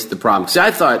erase the problem. See, I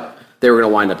thought they were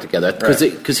going to wind up together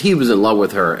because he was in love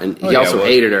with her and he also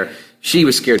hated her. She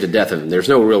was scared to death of him. There's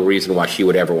no real reason why she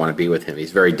would ever want to be with him.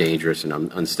 He's very dangerous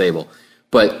and unstable.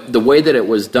 But the way that it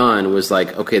was done was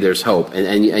okay, there's hope.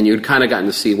 And you'd kind of gotten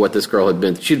to see what this girl had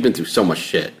been. She'd been through so much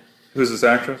shit. Who's this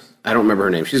actress? I don't remember her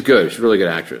name. She's good. She's a really good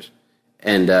actress.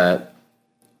 And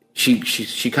she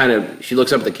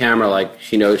looks up at the camera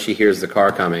she knows she hears the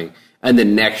car coming. And the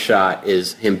next shot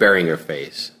is him burying her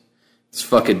face. It's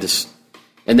fucking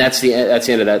and that's the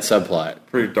end of that subplot.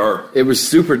 Pretty dark. It was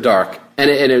super dark. And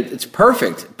it's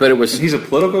perfect, but it was... And he's a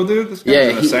political dude? This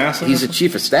guy's an assassin? He's a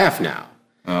chief of staff now.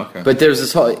 Oh, okay. But there's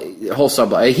this whole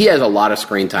subplot. He has a lot of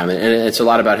screen time, and it's a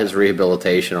lot about his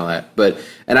rehabilitation and all that.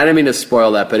 And I didn't mean to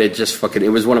spoil that, but it just fucking... It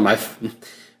was one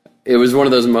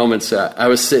of those moments. I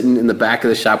was sitting in the back of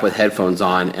the shop with headphones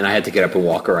on, and I had to get up and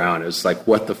walk around. It was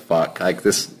what the fuck?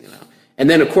 This, And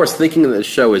then, of course, thinking that the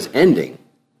show is ending,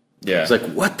 Yeah. It's like,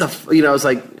 what the... it's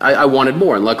like, I wanted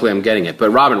more, and luckily I'm getting it.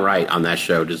 But Robin Wright on that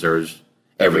show deserves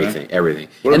everything.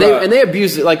 And they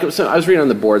abuse it. Like, so I was reading on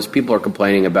the boards, people are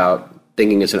complaining about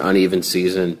thinking it's an uneven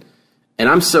season. And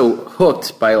I'm so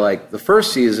hooked by, like, the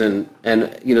first season, and,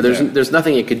 there's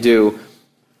nothing it could do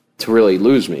to really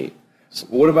lose me.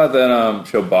 What about that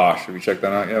show Bosch? Have you checked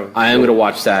that out yet? I am going to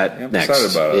watch that I'm next.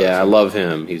 excited about it. Yeah, I love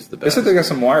him. He's the best. They said they got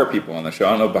some Wire people on the show. I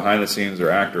don't know behind the scenes or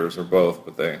actors or both,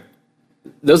 but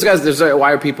those guys. There's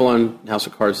Wire people on House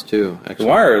of Cards too. Actually,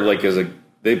 Wire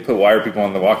they put Wire people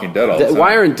on The Walking Dead all the time.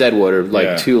 Wire and Deadwood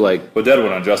are two But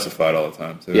Deadwood on Justified all the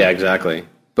time too. Yeah, exactly.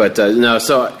 But no,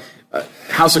 so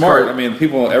House of Cards. I mean,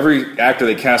 every actor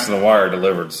they cast in The Wire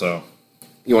delivered. So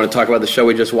you want to talk about the show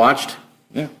we just watched?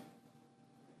 Yeah.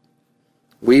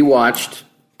 We watched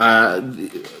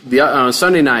on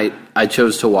Sunday night. I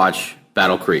chose to watch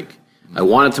Battle Creek. I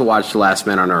wanted to watch The Last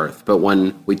Man on Earth, but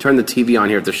when we turned the TV on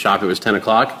here at the shop, it was 10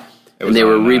 o'clock, and they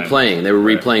were replaying. They were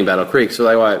replaying Battle Creek, so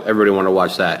everybody wanted to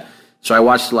watch that. So I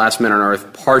watched The Last Man on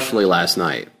Earth partially last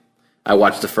night. I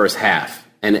watched the first half,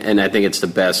 and I think it's the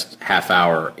best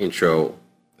half-hour intro.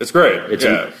 It's great. It's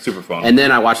super fun. And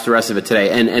then I watched the rest of it today,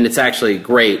 and it's actually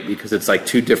great because it's like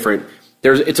two different...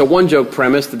 It's a one-joke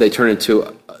premise that they turn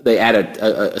into... They add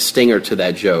a stinger to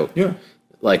that joke. Yeah.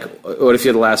 Like, what if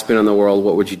you're the last man in the world?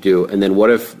 What would you do? And then what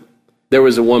if there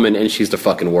was a woman and she's the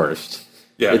fucking worst?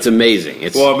 Yeah. It's amazing.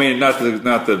 Well, I mean, not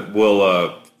that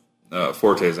Will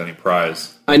Forte has any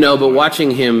prize. I know, but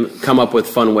watching him come up with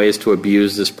fun ways to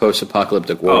abuse this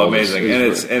post-apocalyptic world... Oh, amazing.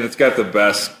 It's got the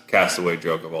best Castaway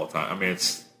joke of all time. I mean,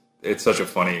 it's such a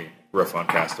funny riff on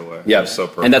Castaway. Yeah. So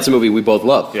perfect. And that's a movie we both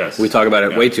love. Yes. We talk about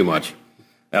it way too much.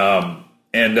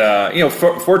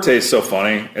 Forte is so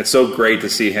funny. It's so great to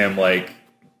see him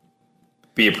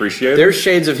be appreciated. There's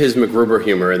shades of his MacGruber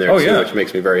humor in there too, which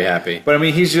makes me very happy. But I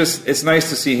mean, it's nice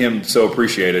to see him so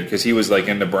appreciated because he was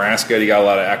in Nebraska. He got a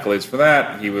lot of accolades for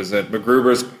that. He was at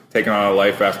MacGruber's, taking on a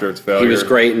life after its failure. He was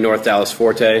great in North Dallas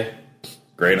Forte.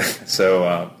 Great.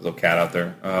 So little cat out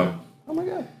there. Oh my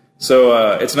god.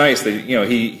 So it's nice that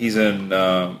he's in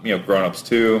Grown Ups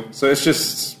too. So it's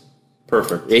just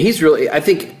perfect. Yeah, he's really. I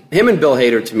think him and Bill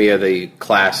Hader to me are the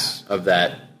class of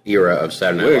that era of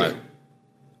Saturday Night Live.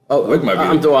 Oh, Wig might be.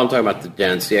 I'm talking about the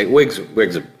gents. Yeah, Wig's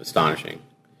astonishing.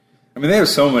 I mean, they have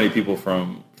so many people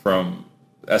from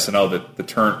SNL that the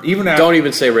turn even after. Don't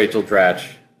even say Rachel Dratch.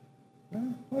 I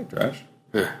like Dratch.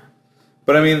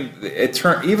 But I mean,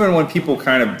 even when people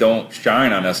kind of don't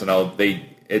shine on SNL,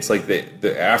 it's like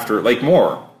the after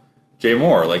Jay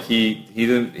Moore, he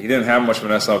didn't have much of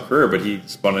an SNL career, but he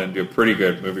spun it into a pretty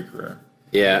good movie career.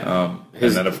 Yeah,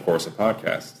 and then of course a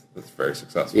podcast that's very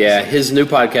successful. Yeah, his new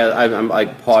podcast. I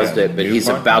paused it, but he's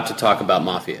about to talk about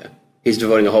Mafia. He's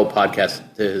devoting a whole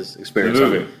podcast to his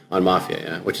experience on Mafia.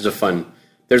 Yeah, which is a fun.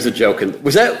 There's a joke, and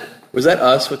was that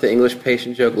us with the English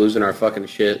patient joke, losing our fucking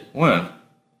shit? When?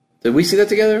 Did we see that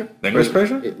together? The English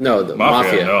patient? No, the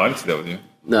Mafia. No, I didn't see that with you.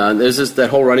 No, there's that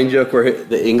whole running joke where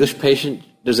the English patient.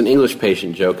 There's an English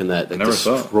patient joke in that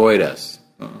destroyed us.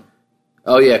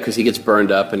 Oh yeah, because he gets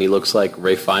burned up and he looks like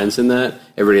Ray Fiennes in that.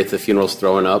 Everybody at the funeral's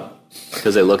throwing up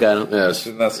because they look at him. Yeah,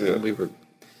 that's it.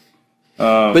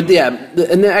 But yeah,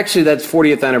 and actually that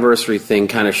 40th anniversary thing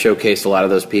kind of showcased a lot of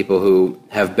those people who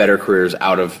have better careers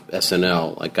out of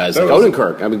SNL, like guys like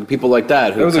Odenkirk. I mean, people like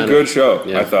that. It was a good show,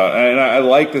 I thought. And I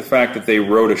like the fact that they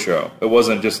wrote a show. It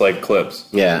wasn't just like clips.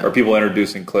 Yeah. Or people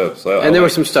introducing clips. And there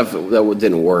was some stuff that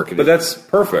didn't work. But that's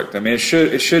perfect. I mean, it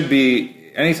should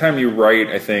be, anytime you write,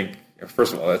 I think,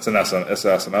 first of all, it's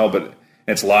SNL, but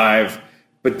it's live.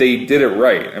 But they did it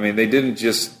right. I mean, they didn't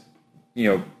just,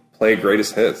 play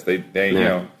greatest hits. They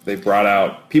brought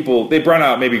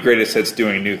out maybe greatest hits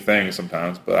doing new things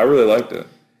sometimes, but I really liked it.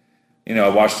 I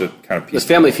watched it kind of. The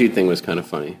Family Feud thing was kind of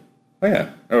funny. Oh yeah.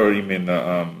 Oh, you mean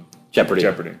the Jeopardy?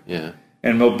 Jeopardy. Yeah.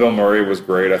 And Bill Murray was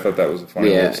great. I thought that was a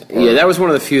funny. Yeah, that was one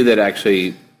of the few that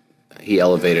actually he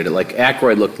elevated it. Like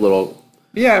Aykroyd looked a little.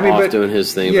 Yeah, off doing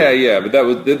his thing. Yeah, but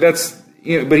that's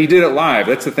but he did it live.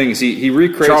 That's the thing is he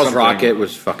recreated. Charles Rocket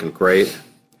was fucking great.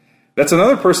 That's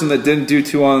another person that didn't do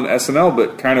too on SNL,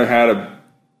 but kind of had a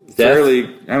fairly,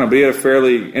 but he had a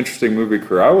fairly interesting movie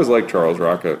career. I always liked Charles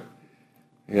Rocket.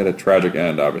 He had a tragic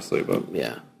end, obviously, but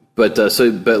yeah. But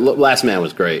Last Man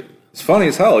was great. It's funny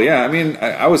as hell. Yeah, I mean,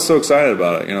 I was so excited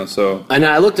about it. So. And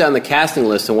I looked down the casting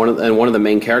list, and one of the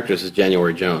main characters is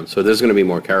January Jones. So there's going to be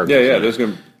more characters. Yeah, there's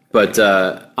going to. But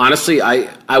honestly,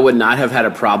 I would not have had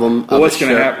a problem. Well, what's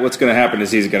going to happen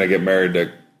is he's going to get married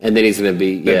to. And then he's going to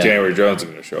be... Then January Jones is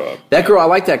going to show up. That girl, I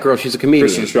like that girl. She's a comedian.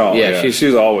 Kristen Shaw. Yeah.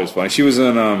 She's always funny. She was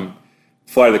in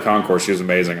Flight of the Conchords. She was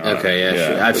amazing on it. Okay,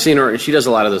 yeah. I've seen her. She does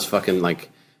a lot of those fucking,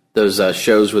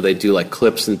 shows where they do like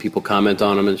clips and people comment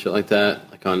on them and shit like that?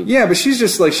 Like on but she's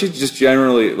just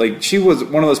generally like she was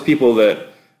one of those people that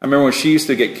I remember when she used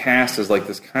to get cast as like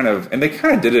this kind of, and they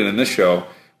kind of did it in this show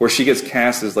where she gets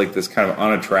cast as like this kind of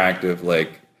unattractive really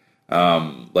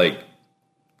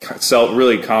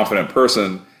confident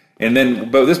person. And then,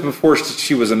 but this before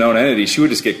she was a known entity, she would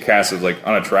just get cast as like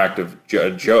unattractive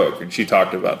joke, and she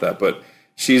talked about that. But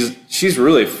she's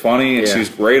really funny, and she's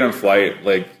great on Flight.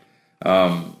 Like,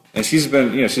 and she's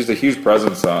been, she's a huge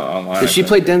presence online. Did she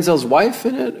play Denzel's wife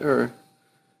in it, or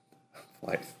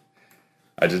Flight?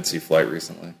 I did see Flight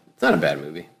recently. It's not a bad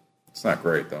movie. It's not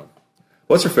great though.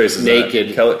 What's her face? Is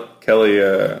naked.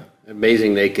 Kelly.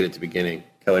 Amazing naked at the beginning.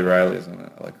 Kelly Riley, isn't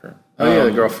it? I like her. Oh yeah,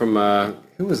 the girl from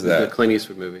who was that? The Clint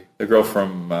Eastwood movie. The girl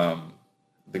from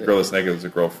the girl that's naked was the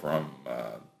girl from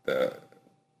the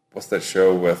what's that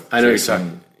show with? I know you're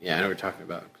talking. Yeah, I know what you're talking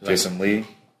about. Jason Lee,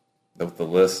 with the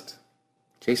list.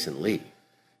 Jason Lee.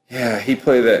 Yeah, he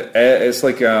played that. It's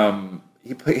like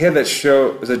he had that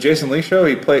show. Was it Jason Lee show?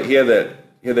 He had that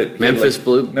Memphis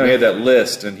Blue. No, he had that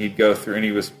list, and he'd go through, and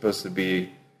he was supposed to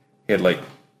be.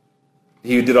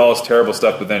 He did all this terrible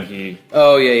stuff, but then he.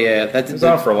 Oh yeah. It was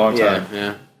on for a long time.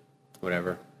 Yeah.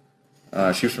 Whatever.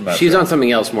 She was from that. She's on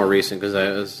something else more recent because I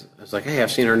was like, hey,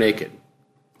 I've seen her naked.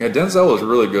 Yeah, Denzel was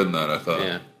really good in that. I thought.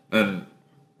 Yeah. And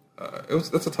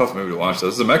that's a tough movie to watch. Though.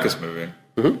 This is a Mekas movie.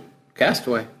 Mm-hmm.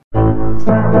 Castaway.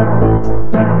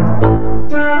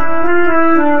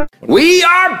 We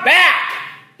are back.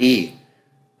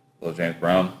 Little James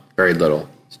Brown. Very little.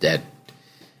 He's dead.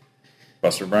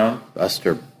 Buster Brown.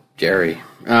 Jerry.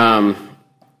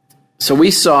 So we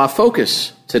saw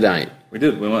Focus tonight. We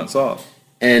did. We went and saw it.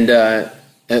 And a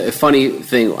funny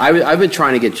thing, I've been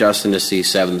trying to get Justin to see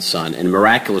Seventh Son, and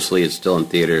miraculously it's still in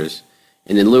theaters.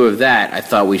 And in lieu of that, I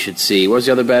thought we should see, what was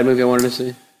the other bad movie I wanted to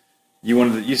see?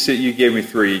 You gave me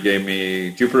 3. You gave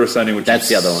me Jupiter Ascending, that's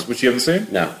the other one, which you haven't seen.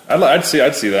 No, I'd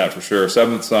see that for sure.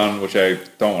 Seventh Son, which I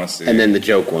don't want to see, and then the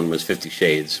joke one was 50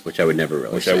 Shades, which I would never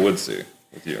really see. I would see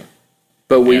with you.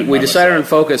 But we decided on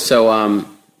Focus. So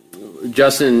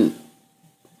Justin,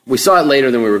 we saw it later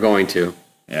than we were going to.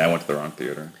 Yeah, I went to the wrong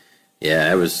theater.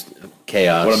 Yeah, it was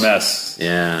chaos. What a mess.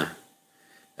 Yeah,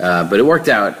 but it worked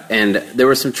out, and there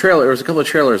was a couple of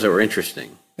trailers that were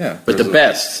interesting. Yeah, but the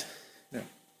best.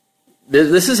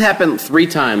 This has happened 3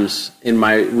 times in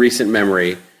my recent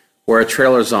memory where a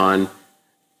trailer's on,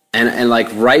 and like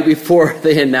right before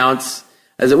they announce,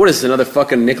 what is this, another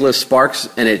fucking Nicholas Sparks?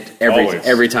 And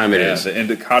every time it is.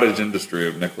 The cottage industry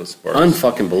of Nicholas Sparks.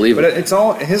 Unfucking believable. But it's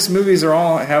all, his movies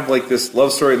have like this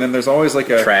love story, and then there's always like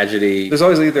a tragedy. There's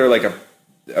always either like a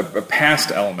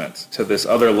past element to this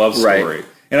other love story. Right.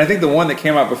 And I think the one that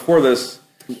came out before this,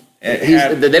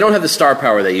 they don't have the star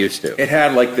power they used to. It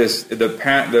had like this, it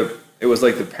was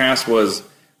like the past was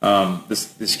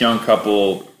this young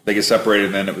couple, they get separated,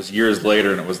 and then it was years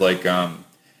later, and it was like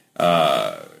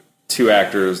 2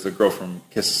 actors, the girl from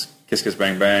Kiss Kiss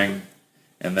Bang Bang,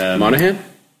 and then Monaghan?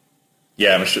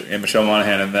 Yeah, Michelle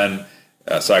Monaghan, and then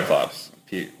Cyclops.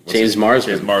 James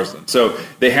Marsden. So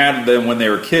they had them when they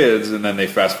were kids, and then they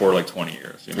fast forward like 20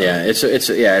 years. You know? Yeah, it's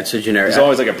a generic. There's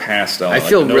always like a past element. I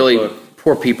feel really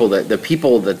poor people the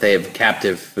people that they have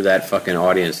captive for that fucking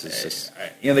audience. Is just,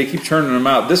 they keep churning them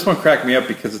out. This one cracked me up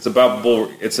because it's about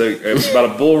It's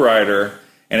about a bull rider,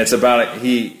 and it's about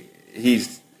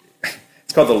he's.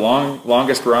 It's called The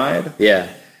Longest Ride. Yeah.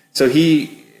 So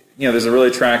there's a really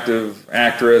attractive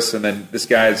actress, and then this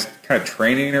guy's kind of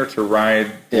training her to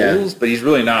ride bulls, but he's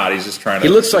really not. He's just trying to.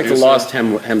 He looks like the lost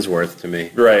Hemsworth to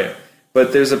me. Right.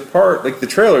 But there's a part, like the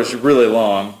trailer is really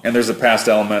long, and there's a past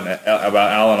element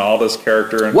about Alan Alda's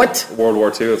character in World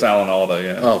War II. It's Alan Alda,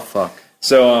 yeah. Oh, fuck.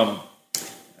 So,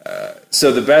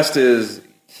 so the best is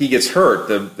he gets hurt,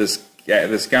 this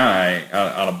guy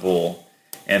on a bull,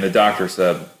 and the doctor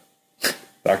says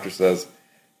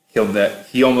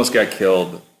he almost got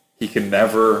killed. He can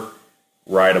never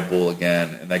ride a bull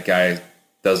again, and that guy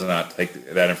does not take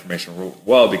that information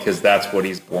well because that's what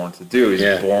he's born to do.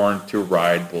 He's born to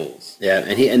ride bulls. Yeah,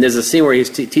 and there's a scene where he's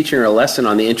teaching her a lesson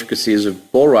on the intricacies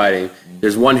of bull riding. Mm-hmm.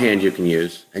 There's one hand you can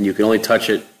use, and you can only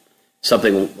touch it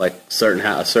something like a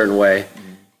certain way.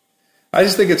 Mm-hmm. I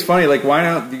just think it's funny. Like, why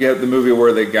not you get the movie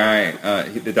where the guy,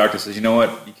 the doctor says, you know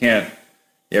what, you can't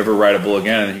ever ride a bull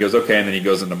again, and he goes, okay, and then he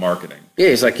goes into marketing. Yeah,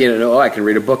 he's like, I can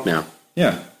read a book now.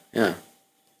 Yeah. Yeah.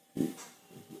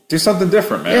 Do something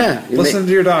different, man. Yeah. Listen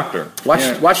to your doctor.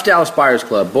 Watch Dallas Buyers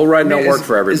Club. Bull riding don't work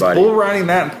for everybody. Is bull riding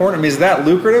that important? I mean, is that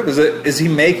lucrative? Is he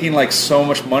making like so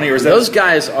much money, or is that those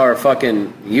guys are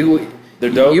fucking They're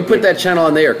dope. You put that channel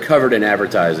on, they are covered in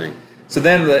advertising. So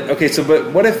then,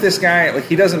 but what if this guy, like,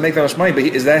 he doesn't make that much money, but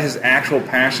is that his actual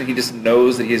passion? He just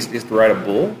knows that he has to ride a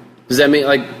bull? Does that mean,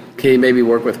 like, can he maybe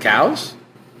work with cows?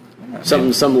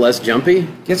 Something less jumpy?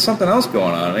 Get something else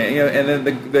going on. I mean, and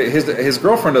then his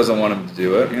girlfriend doesn't want him to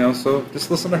do it, so just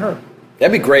listen to her.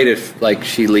 That'd be great if, like,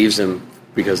 she leaves him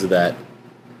because of that.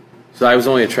 So I was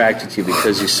only attracted to you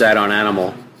because you sat on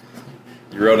Animal.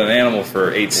 You rode an animal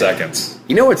for 8 seconds.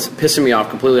 You know what's pissing me off,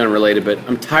 completely unrelated, but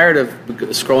I'm tired of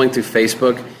scrolling through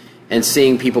Facebook and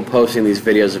seeing people posting these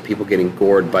videos of people getting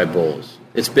gored by bulls.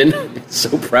 It's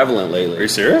so prevalent lately. Are you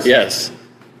serious? Yes.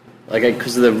 Like,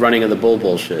 because of the running of the bull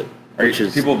bullshit.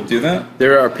 People do that?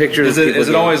 There are pictures of people. Is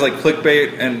it always like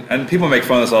clickbait? And people make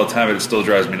fun of this all the time, but it still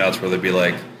drives me nuts where they'd be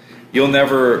like, it'll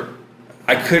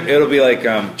be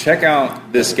like, check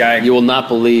out this guy. You will not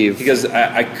believe. Because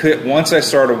once I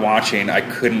started watching, I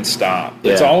couldn't stop.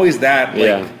 Yeah. It's always that,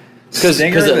 like, because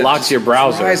it locks your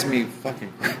browser. It drives me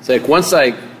fucking crazy. It's like, once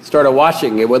I started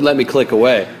watching, it wouldn't let me click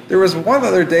away. There was one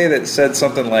other day that said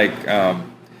something like,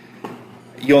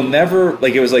 you'll never,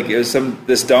 like, it was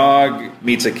this dog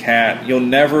meets a cat. You'll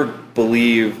never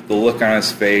believe the look on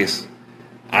his face.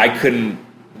 I couldn't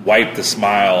wipe the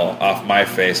smile off my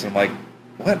face. And I'm like,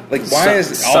 what? Like, why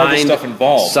is all this stuff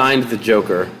involved? Signed the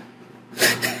Joker.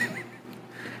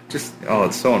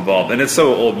 It's so involved, and it's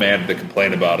so old man to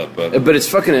complain about it, but it's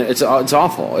fucking, it's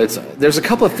awful. There's a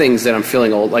couple of things that I'm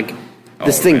feeling old, like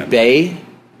this thing, man. Bae.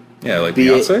 Yeah, like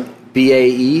Beyonce.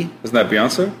 BAE. Isn't that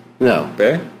Beyonce? No.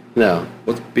 Bae. No.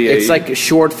 What's BAE? It's like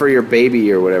short for your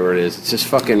baby or whatever it is. It's just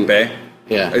fucking Bae.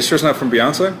 Yeah. Are you sure it's not from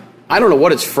Beyonce? I don't know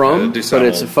what it's from, but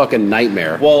it's a fucking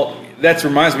nightmare. Well, that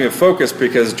reminds me of Focus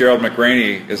because Gerald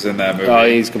McRaney is in that movie. Oh,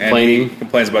 he's complaining. And he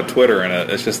complains about Twitter in it.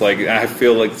 It's just like, I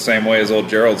feel like the same way as old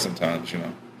Gerald sometimes,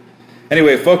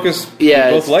 Anyway, Focus,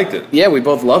 yeah, we both liked it. Yeah, we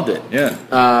both loved it. Yeah.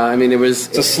 I mean,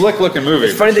 it's a slick-looking movie.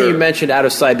 It's funny that you mentioned Out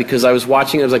of Sight because I was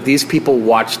watching, it was like these people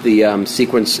watched the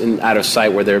sequence in Out of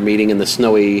Sight where they're meeting in the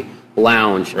snowy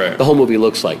lounge. Right. The whole movie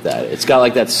looks like that. It's got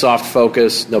like that soft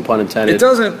focus, no pun intended. It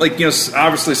doesn't, like,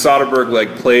 obviously Soderbergh,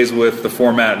 like, plays with the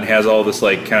format and has all this,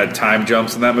 like, kind of time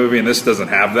jumps in that movie, and this doesn't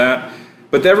have that.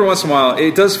 But every once in a while,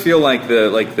 it does feel like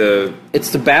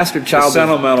it's the bastard child, the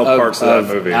sentimental parts of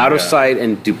that movie. Out of Sight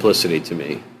and Duplicity to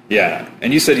me. Yeah,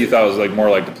 and you said you thought it was like more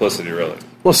like Duplicity, really.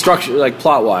 Well, structure, like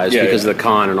plot wise, because of the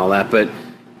con and all that. But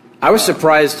I was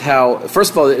surprised how.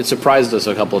 First of all, it surprised us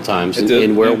a couple of times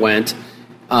in where it went.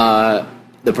 The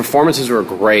performances were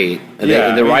great, and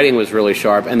the writing was really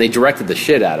sharp, and they directed the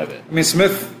shit out of it. I mean,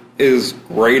 Smith is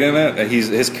great in it.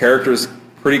 His character is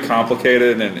pretty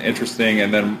complicated and interesting,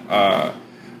 and then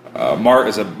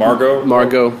Margot?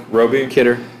 Margot Robbie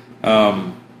Kidder.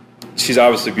 She's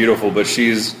obviously beautiful, but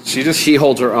she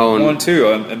holds her own. One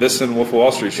too, and this in Wolf of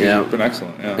Wall Street, she's been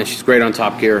excellent. Yeah, and she's great on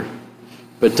Top Gear.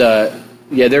 But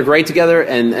they're great together,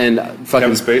 and fucking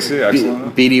Kevin Spacey,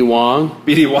 excellent. B.D. Wong.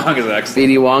 B.D. Wong is excellent.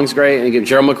 B.D. Wong's great, and you get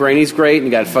Gerald McRaney's great, and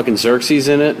you got fucking Xerxes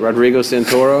in it, Rodrigo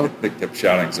Santoro. They kept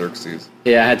shouting Xerxes.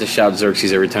 Yeah, I had to shout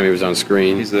Xerxes every time he was on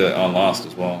screen. He's on Lost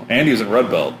as well, and he was in Red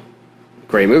Belt.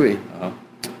 Great movie.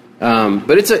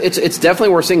 But it's definitely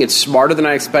worth seeing. It's smarter than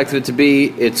I expected it to be.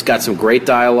 It's got some great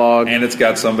dialogue, and it's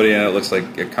got somebody in it. Looks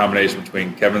like a combination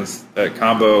between Kevin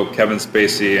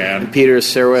Spacey and Peter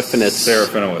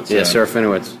Serafinowicz. Yeah,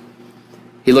 Serafinowicz.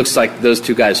 He looks like those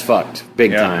two guys fucked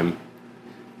big time.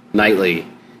 Nightly. And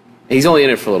he's only in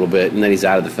it for a little bit, and then he's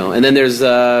out of the film. And then there's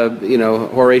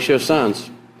Horatio Sanz.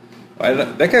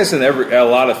 That guy's in a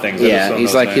lot of things. Yeah,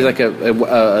 he's like he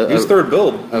was third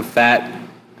build, a fat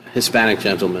Hispanic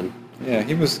gentleman. Yeah,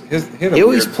 he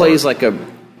always plays like a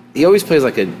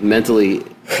mentally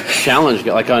challenged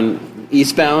guy, like on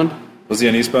Eastbound. Was he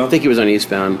on Eastbound? I think he was on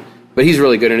Eastbound, but he's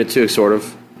really good in it too, sort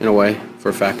of in a way for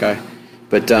a fat guy.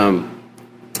 But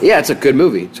it's a good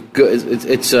movie. It's good.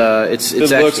 It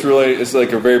looks really. It's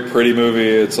like a very pretty movie.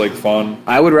 It's like fun.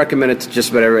 I would recommend it to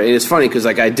just about everybody. And it's funny because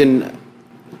like I didn't.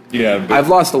 Yeah, I've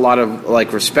lost a lot of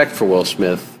like respect for Will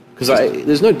Smith. Because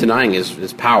there's no denying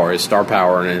his power, his star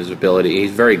power, and his ability.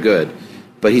 He's very good,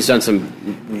 but he's done some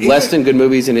less than good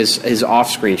movies, and his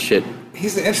off-screen shit.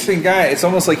 He's an interesting guy. It's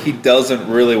almost like he doesn't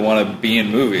really want to be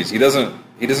in movies. He doesn't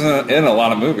in a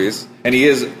lot of movies, and he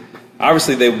is.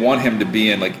 Obviously, they want him to be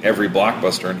in like every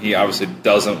blockbuster, and he obviously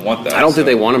doesn't want that. I don't think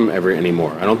they want him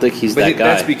anymore. I don't think he's that guy.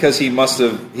 That's because he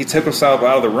took himself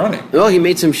out of the running. Well, he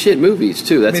made some shit movies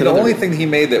too. That's the only thing he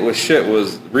made that was shit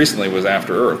was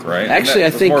After Earth, right? Actually,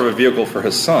 I think more of a vehicle for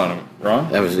his son.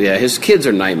 Wrong? That was his kids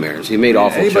are nightmares. He made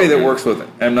awful. Anybody children. that works with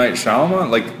M. Night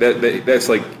Shyamalan, like that's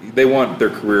like they want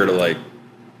their career to like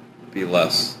be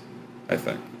less. I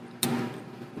think.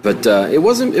 But it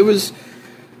wasn't. It was.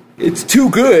 It's too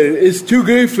good. It's too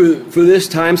good for this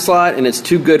time slot, and it's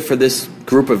too good for this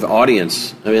group of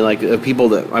audience. I mean, like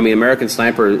American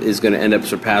Sniper is going to end up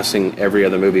surpassing every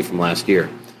other movie from last year.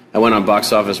 I went on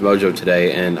Box Office Mojo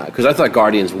today, and because I thought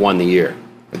Guardians won the year.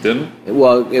 It didn't?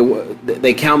 Well,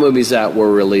 they count movies that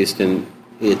were released at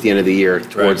the end of the year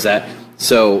towards that.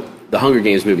 So the Hunger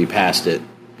Games movie passed it,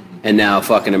 and now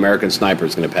fucking American Sniper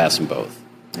is going to pass them both.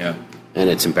 Yeah. And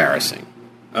it's embarrassing.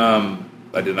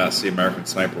 I did not see American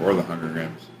Sniper or The Hunger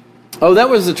Games. Oh, that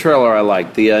was the trailer I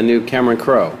liked, the new Cameron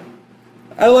Crowe.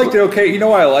 I liked it okay. You know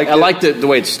why I liked it? I liked it the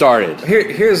way it started. He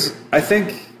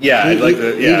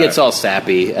gets all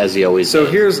sappy, as he always does.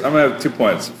 So I'm going to have 2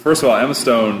 points. First of all, Emma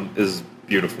Stone is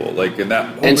beautiful. Like in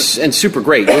that and super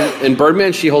great. In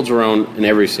Birdman, she holds her own in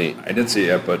every scene. I didn't see it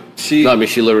yet, but she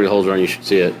literally holds her own. You should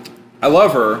see it. I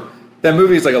love her. That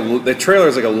movie is the trailer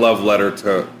is like a love letter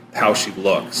to how she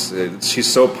looks.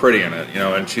 She's so pretty in it,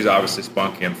 and she's obviously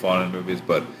spunky and fun in movies.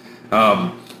 But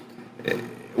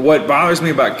what bothers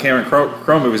me about Cameron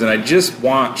Crowe movies, and I just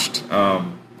watched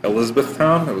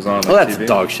Elizabethtown. It was on that's TV. A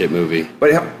dog shit movie.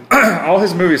 But all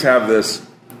his movies have this.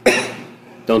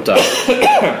 Don't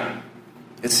die.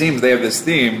 It seems they have this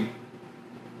theme.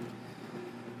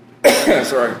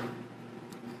 Sorry.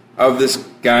 Of this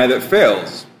guy that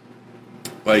fails.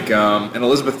 Like in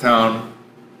Elizabethtown,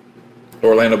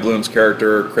 Orlando Bloom's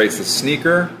character creates this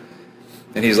sneaker,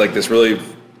 and he's like this really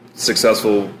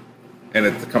successful, and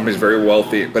the company's very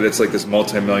wealthy, but it's like this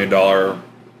multi-million-dollar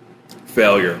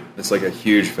failure. It's like a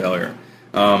huge failure.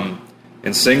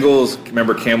 In Singles,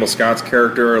 remember Campbell Scott's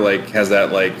character has that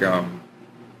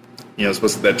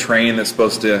supposed to, that train that's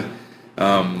supposed to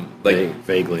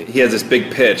vaguely. He has this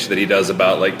big pitch that he does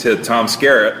about to Tom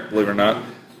Skerritt, believe it or not,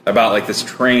 about this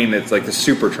train that's like the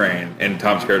super train, and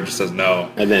Tom Skerritt just says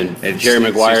no. And then Jerry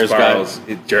Maguire's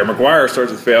Jerry Maguire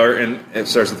starts with failure, and it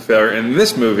starts with failure. In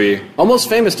this movie, Almost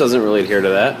Famous doesn't really adhere to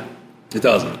that. It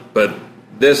doesn't. But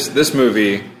this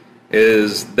movie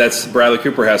that's Bradley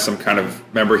Cooper has some kind of,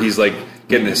 remember, he's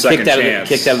getting his second chance.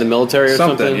 Kicked out of the military or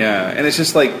something? Yeah. And it's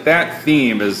just that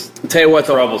theme is I'll tell you what,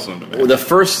 troublesome to me. The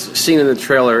first scene in the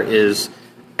trailer is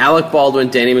Alec Baldwin,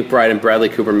 Danny McBride, and Bradley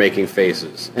Cooper making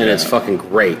faces. And it's fucking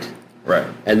great. Right.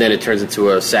 And then it turns into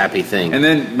a sappy thing. And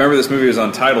then, remember, this movie was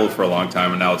untitled for a long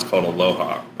time, and now it's called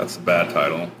Aloha. That's a bad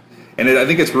title. And I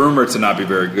think it's rumored to not be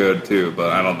very good, too,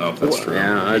 but I don't know if that's true.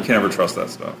 Yeah, you can never trust that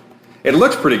stuff. It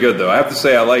looks pretty good, though. I have to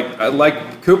say, I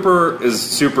like Cooper is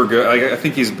super good. I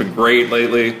think he's been great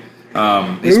lately.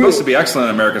 He's supposed to be excellent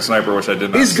in American Sniper, which I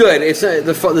did not He's see. good. It's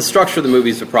the structure of the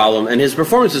movie is the problem, and his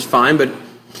performance is fine, but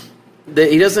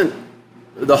he doesn't.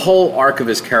 The whole arc of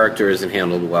his character isn't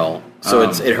handled well, so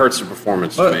it hurts the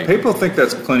performance to me. People think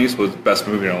that's Clint Eastwood's best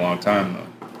movie in a long time, though.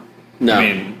 No,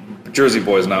 I mean, Jersey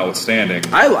Boys notwithstanding.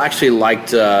 I actually liked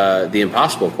the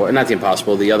Impossible, not the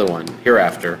Impossible, the other one,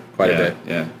 Hereafter, quite a bit.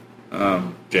 Yeah.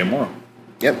 Jay Moore.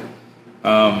 Yep.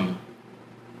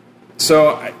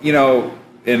 So,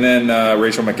 and then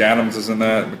Rachel McAdams is in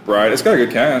that, McBride. It's got a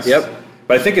good cast. Yep.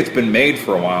 But I think it's been made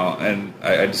for a while, and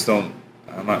I just don't,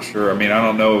 I'm not sure. I mean, I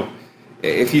don't know.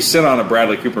 If you sit on a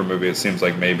Bradley Cooper movie, it seems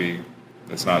like maybe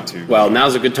it's not too... Well,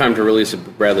 now's a good time to release a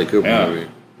Bradley Cooper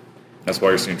movie. That's why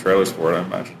you're seeing trailers for it, I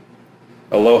imagine.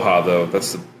 Aloha, though,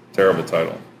 that's a terrible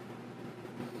title.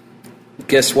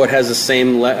 Guess what has the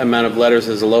same amount of letters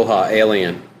as Aloha?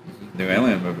 Alien. New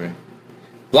Alien movie.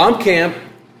 Blomkamp.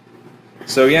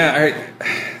 So,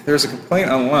 there's a complaint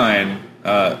online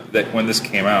that when this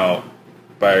came out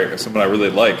by someone I really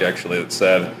like, actually, that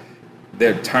said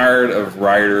they're tired of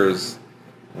writers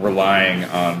relying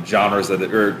on genres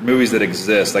or movies that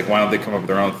exist. Why don't they come up with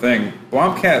their own thing?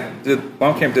 Blomkamp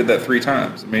did that 3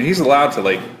 times. I mean, he's allowed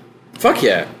to fuck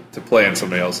yeah, to play in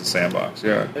somebody else's sandbox.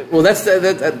 Yeah. Well,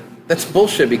 that's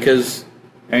bullshit because.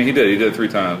 And he did it 3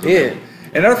 times. Yeah.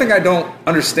 And another thing I don't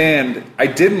understand, I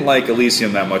didn't like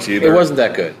Elysium that much either. It wasn't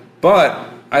that good. But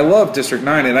I love District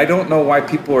 9, and I don't know why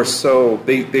people are so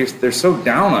they're so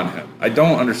down on him. I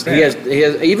don't understand. He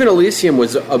has even Elysium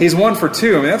was he's 1 for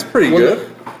 2. I mean, that's pretty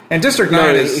good. And District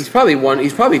 9 is he's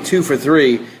probably 2 for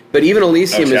 3. But even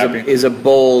Elysium is a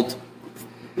bold,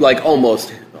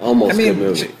 almost good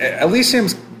movie.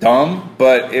 Elysium's dumb,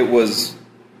 but it was.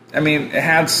 I mean, it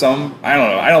had some. I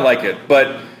don't know. I don't like it,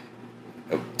 but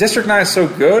District 9 is so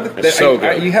good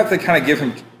that you have to kind of give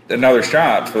him another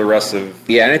shot for the rest of...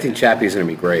 Yeah, and I think Chappie's going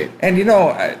to be great. And,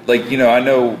 I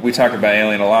know we talk about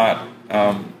Alien a lot.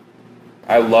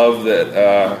 I love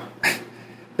that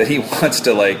that he wants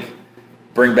to,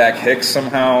 bring back Hicks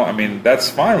somehow. I mean, that's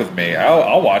fine with me.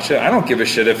 I'll watch it. I don't give a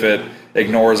shit if it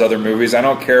ignores other movies. I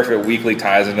don't care if it weekly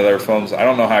ties into their films. I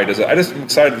don't know how he does it. I just am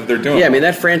excited that they're doing it. Yeah, I mean,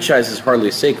 that franchise is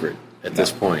hardly sacred. at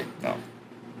this point. No.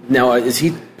 Now, is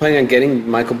he planning on getting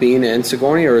Michael Biehn and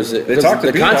Sigourney, or is it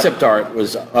the concept art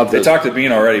was of They talked to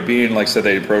Biehn already. Biehn said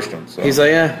they approached him. So. He's like,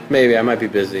 yeah, maybe I might be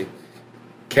busy.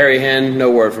 Carrie Henn,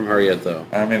 no word from her yet, though.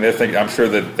 I mean, I'm sure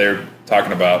that they're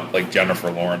talking about like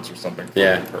Jennifer Lawrence or something. For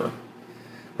her.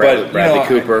 Bradley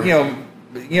Cooper.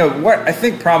 What I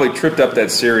think probably tripped up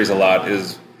that series a lot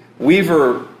is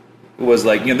Weaver was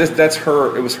like, that's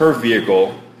her. It was her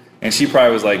vehicle. And she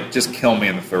probably was like, "Just kill me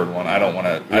in the third one. I don't want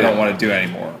to. I don't want to do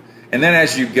anymore." And then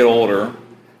as you get older,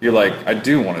 you're like, "I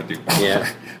do want to do more." Yeah.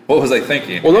 What was I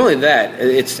thinking? Well, not only that,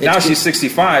 it's now she's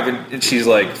 65 and she's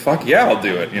like, "Fuck yeah, I'll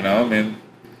do it." I mean,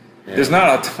 there's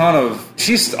not a ton of.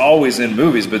 She's always in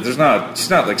movies, but she's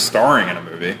not like starring in a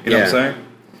movie. You know what I'm saying?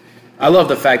 I love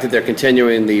the fact that they're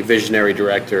continuing the visionary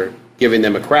director, giving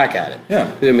them a crack at it.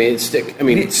 Yeah. I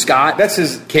mean, Scott. That's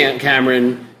his.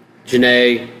 Cameron,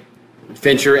 Janae.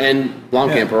 Fincher and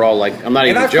Blomkamp are all like, I'm not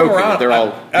even joking. They're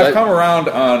all. I've come around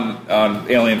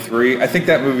on Alien 3. I think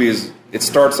that movie it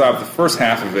starts off, the first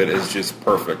half of it is just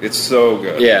perfect. It's so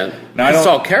good. Yeah. Now, it's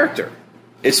all character.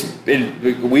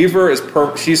 Weaver is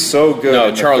perfect. She's so good.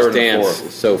 No, Charles Dance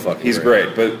is so fucking He's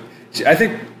great. But I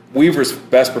think Weaver's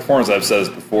best performance, I've said this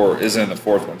before, is in the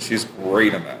fourth one. She's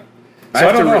great in that. So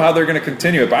I don't know how they're going to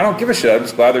continue it, but I don't give a shit. I'm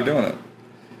just glad they're doing it.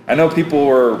 I know people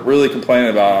were really complaining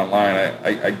about it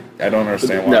online. I don't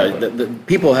understand why. No, the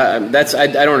people have I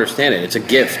don't understand it. It's a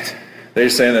gift. They're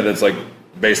saying that it's like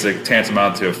basic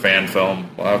tantamount to a fan film.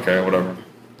 Well, okay, whatever.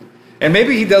 And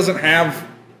maybe he doesn't have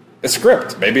a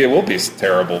script. Maybe it will be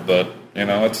terrible, but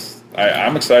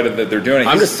I'm excited that they're doing it.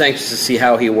 I'm just anxious to see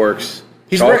how he works.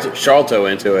 Charlton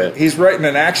into it. He's writing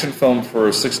an action film for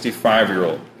a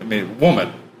 65-year-old. I mean,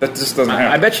 woman. That just doesn't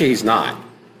happen. I bet you he's not.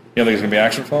 You don't think it's going to be an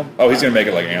action film? Oh, he's going to make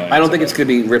it like Alien. I don't think it's going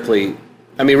to be Ripley.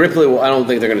 I mean, Ripley, I don't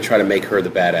think they're going to try to make her the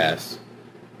badass.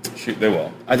 Shoot, they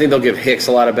will. I think they'll give Hicks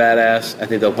a lot of badass. I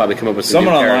think they'll probably come up with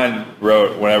someone online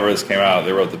wrote, whenever this came out,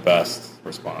 they wrote the best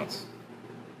response.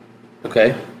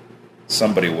 Okay.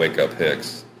 Somebody wake up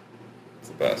Hicks. It's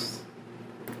the best.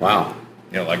 Wow.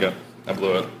 You don't like it? I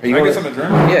blew it. Can I get something to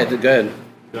drink? Yeah, good.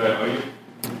 Good.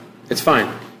 It's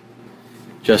fine.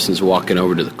 Justin's walking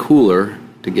over to the cooler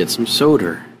to get some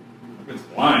soda. It's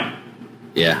wine.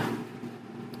 Yeah.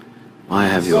 Why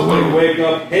have you alone? Somebody wake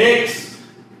up Hicks.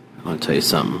 I want to tell you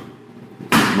something.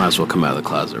 Might as well come out of the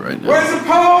closet right now. Where's the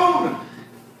phone?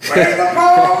 Where's the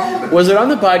phone? Was it on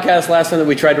the podcast last time that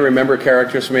we tried to remember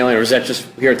characters from Alien, or was that just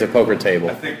here at the poker table?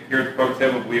 I think here at the poker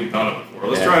table we've done it before.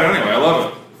 Let's try it anyway. I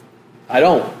love it. I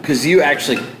don't, because you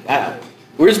actually...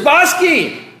 where's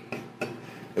Bosky?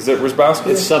 Is it Rizbowski?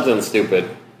 It's something stupid.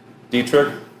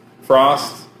 Dietrich?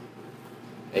 Frost?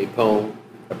 Apone.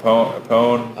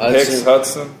 Hicks,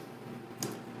 Hudson.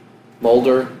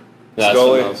 Mulder.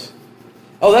 Scully.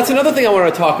 Oh, that's another thing I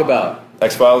wanted to talk about.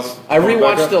 X-Files? I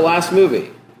rewatched the last movie.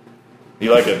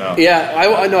 You like it now? Yeah,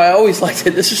 I know. I always liked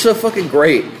it. This is so fucking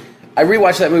great. I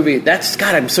rewatched that movie.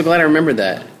 God, I'm so glad I remembered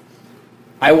that.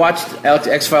 I watched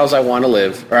X-Files I Want to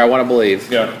Live, or I Want to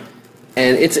Believe. Yeah.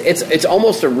 And it's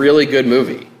almost a really good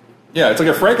movie. Yeah, it's like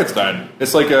a Frankenstein.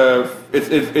 It's like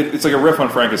it's like a riff on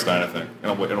Frankenstein, I think, in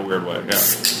a weird way. Yeah.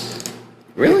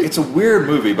 Really? It's a weird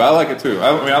movie, but I like it too.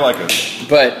 I mean, I like it.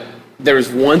 But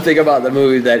there's one thing about the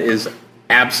movie that is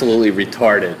absolutely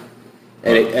retarded,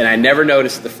 and I never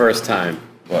noticed it the first time.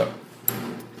 What?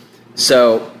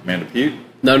 So Amanda Peet?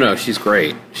 No, she's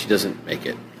great. She doesn't make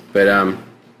it, but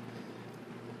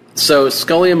So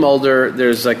Scully and Mulder,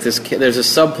 there's a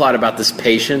subplot about this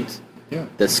patient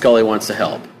that Scully wants to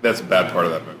help. That's a bad part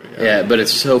of that movie. Yeah, but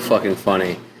it's so fucking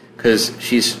funny because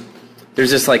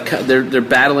there's this they're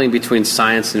battling between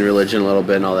science and religion a little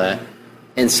bit and all that,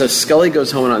 and so Scully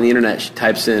goes home and on the internet she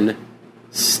types in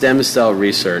stem cell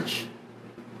research.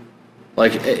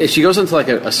 Like she goes into like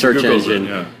a search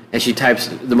engine and she types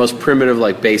the most primitive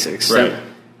basics,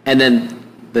 and then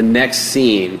the next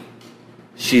scene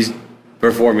she's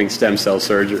performing stem cell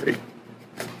surgery.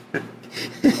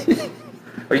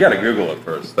 You got to Google it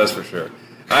first. That's for sure.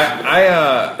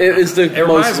 It is the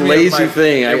most lazy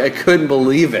thing. I couldn't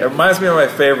believe it. It reminds me of my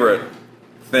favorite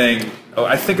thing.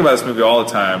 I think about this movie all the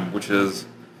time, which is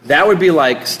that would be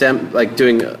like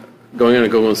going on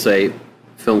Google and say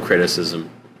film criticism,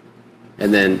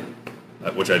 and then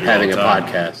which I do having all the a time,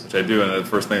 podcast, which I do, and the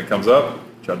first thing that comes up,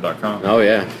 CHUD.com. Oh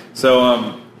yeah.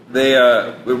 So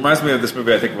it reminds me of this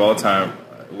movie I think of all the time,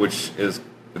 which is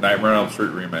the Nightmare on Elm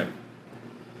Street remake.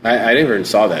 I never even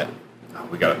saw that.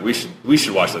 We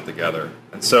should watch that together.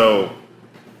 And so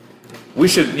we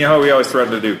should. You know how we always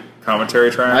threaten to do commentary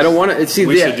tracks. I don't want to. See,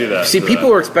 we should do that. See, people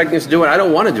were expecting us to do it. I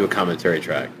don't want to do a commentary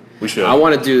track. We should. I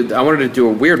wanted to do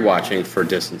a weird watching for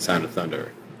Distant Sound of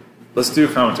Thunder. Let's do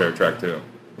a commentary track too.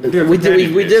 We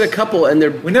did a couple,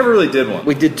 and we never really did one.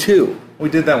 We did two. We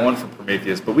did that one for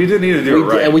Prometheus, but we didn't need to do it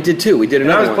right. And we did two. We did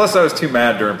another one. Plus, I was too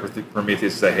mad during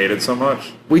Prometheus because I hated it so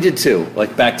much. We did two,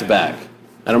 like back to back.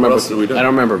 I don't remember. I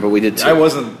don't remember, but we did two. I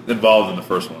wasn't involved in the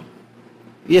first one.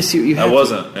 Yes, you. I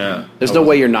wasn't. Yeah. There's no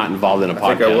way you're not involved in a podcast.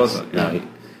 I think I wasn't. Yeah. No.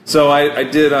 So I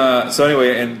did. So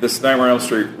anyway, in this Nightmare on Elm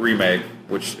Street remake,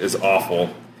 which is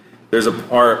awful, there's a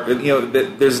part.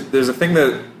 There's a thing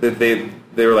that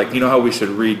they were like, you know how we should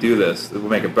redo this? It will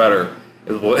make it better.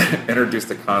 It will introduce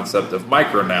the concept of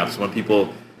micro naps when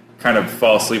people kind of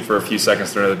fall asleep for a few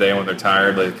seconds during the day when they're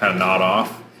tired. They kind of nod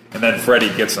off, and then Freddy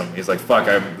gets them. He's like, "Fuck!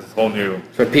 I have this whole new."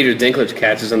 That's what Peter Dinklage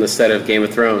catches on the set of Game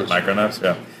of Thrones. Micro naps,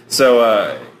 yeah.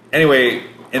 So anyway,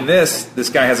 in this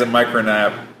guy has a micro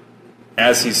nap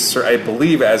as he's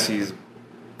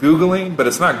Googling, but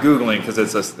it's not Googling because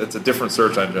it's a different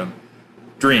search engine.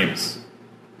 Dreams.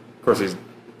 Of course, he's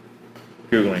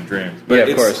Googling dreams. But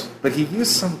of course. But he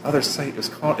used some other site. It's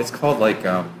called like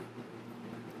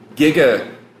Giga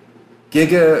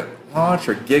Launch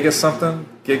or Giga something.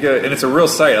 And it's a real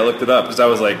site. I looked it up because I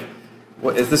was like,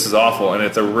 this is awful. And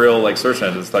it's a real like search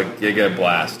engine. It's like Giga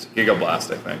Blast,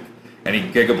 I think. And he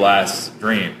Giga Blasts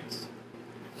dreams.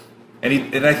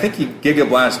 And I think he Giga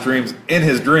Blasts dreams in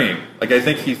his dream. Like I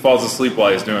think he falls asleep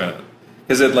while he's doing it.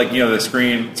 Because it the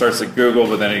screen starts to Google,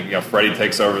 but then Freddy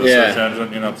takes over the search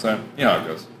engine. You know what I'm saying? You know how it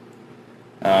goes.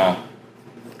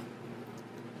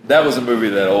 That was a movie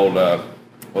that old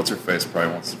what's her face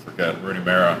probably wants to forget. Rooney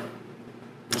Mara.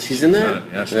 She's in there.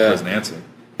 Yeah, she plays Nancy.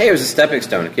 Hey, it was a stepping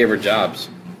stone. It gave her jobs.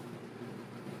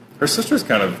 Her sister's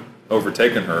kind of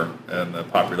overtaken her in the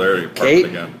popularity department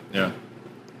again. Yeah.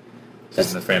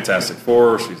 She's in the Fantastic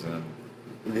Four. She's in.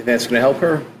 You think that's going to help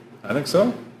her? I think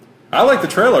so. I like the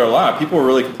trailer a lot. People were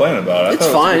really complaining about it. It's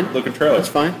fine. It was a good-looking trailer. It's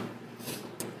fine.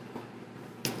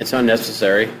 It's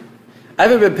unnecessary. I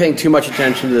haven't been paying too much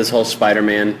attention to this whole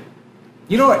Spider-Man.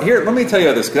 You know what? Here, let me tell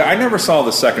you this. Because I never saw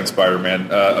the second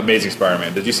Spider-Man, Amazing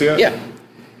Spider-Man. Did you see it? Yeah.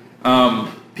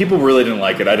 People really didn't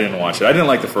like it. I didn't watch it. I didn't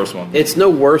like the first one. It's no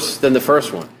worse than the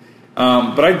first one.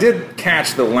 But I did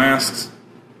catch the last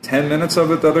 10 minutes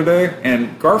of it the other day,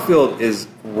 and Garfield is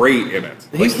great in it.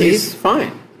 He's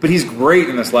fine. But he's great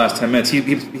in this last 10 minutes.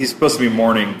 He's supposed to be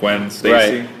mourning Gwen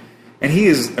Stacy. Right. And he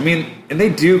is, and they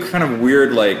do kind of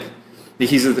weird, like,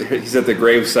 he's at the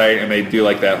gravesite, and they do,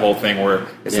 like, that whole thing where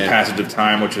it's the passage of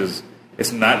time, which is,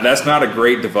 that's not a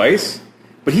great device.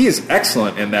 But he is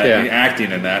excellent in that,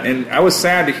 acting in that. And I was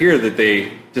sad to hear that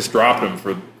they just dropped him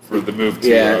for the move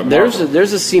to Marvel.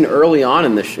 There's a scene early on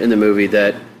in the movie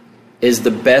that is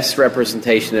the best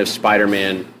representation of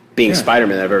Spider-Man being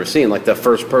Spider-Man that I've ever seen. Like the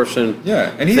first person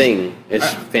thing.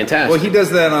 It's fantastic. Well, he does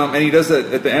that, and he does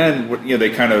that at the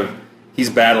end. He's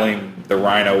battling the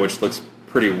Rhino, which looks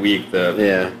pretty weak. But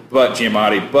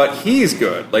Giamatti, but he's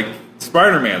good. Like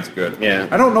Spider-Man's good. Yeah.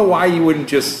 I don't know why you wouldn't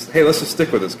just let's just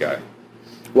stick with this guy.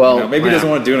 Well, maybe he doesn't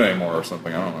want to do it anymore or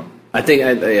something. I don't know. I think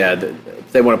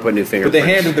they want to put new fingerprints. But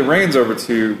they handed the reins over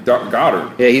to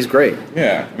Goddard. Yeah, he's great.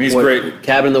 Yeah, he's great.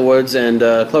 Cabin in the Woods and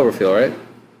Cloverfield, right?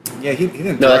 Yeah, he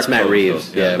didn't. No, that's Matt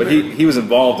Reeves. Yeah, but he was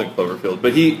involved in Cloverfield.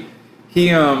 But he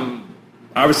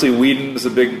obviously Whedon was a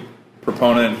big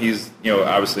proponent. He's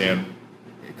obviously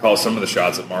he calls some of the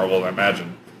shots at Marvel. I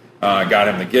imagine got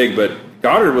him the gig. But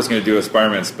Goddard was going to do a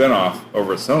Spider-Man spinoff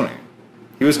over at Sony.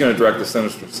 He was going to direct the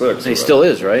Sinister Six. He still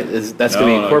is, right? That's going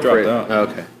to be incorporated. No,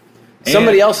 okay.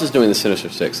 Somebody else is doing the Sinister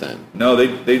Six then. No,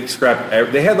 they scrapped.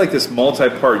 They had like this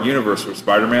multi-part universe for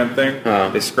Spider-Man thing.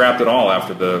 They scrapped it all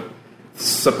after the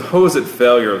supposed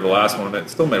failure of the last one. It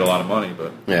still made a lot of money,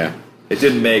 but it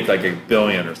didn't make like $1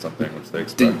 billion or something, which they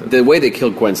expected. The way they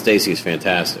killed Gwen Stacy is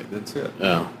fantastic. That's it.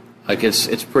 Oh, like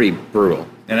it's pretty brutal.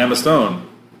 And Emma Stone.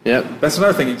 Yep. That's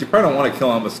another thing. You probably don't want to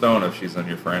kill Emma Stone if she's in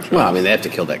your franchise. Well, they have to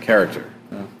kill that character.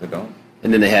 No, they don't.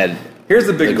 And then they had here's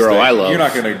the big girl mistake. I love. You're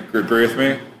not going to agree with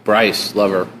me. Bryce,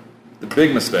 love her. The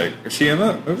big mistake. Is she in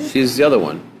that movie? She's the other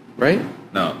one, right?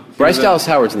 No. Bryce Dallas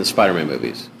Howard's in the Spider-Man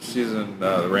movies. She's in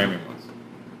the Raimi ones.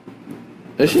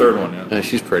 Is she? The third one, yeah.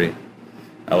 She's pretty.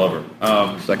 I love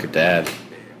her. She's like her dad.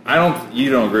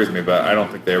 You don't agree with me, but I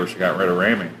don't think they ever should got rid of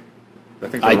Raimi.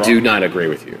 I do not agree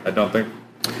with you. I don't think.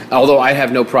 Although I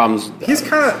have no problems. He's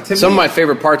kind of some of my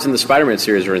favorite parts in the Spider-Man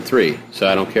series are in 3, so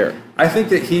I don't care. I think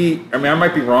that I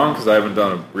might be wrong because I haven't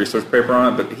done a research paper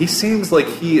on it, but he seems like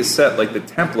he has set like the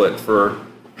template for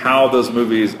how those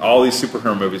movies, all these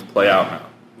superhero movies, play out now.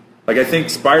 Like I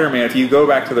think Spider-Man, if you go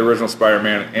back to the original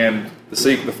Spider-Man and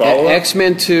the follow-up,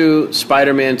 X-Men 2,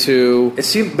 Spider-Man 2, it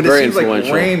seems like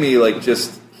Raimi, like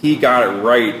just he got it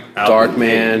right out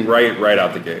Darkman, right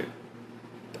out the gate.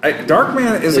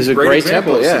 Darkman is a great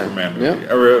example of a Superman movie.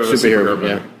 Yeah. Or a superhero movie.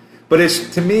 Yeah. But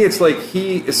to me, it's like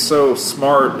he is so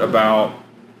smart about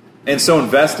and so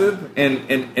invested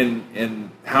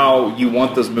in how you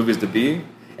want those movies to be.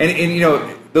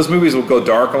 And those movies will go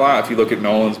dark a lot. If you look at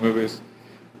Nolan's movies,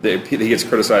 he gets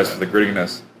criticized for the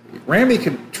grittiness. Raimi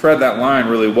can tread that line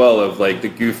really well of like the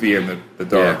goofy and the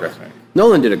dark, I think.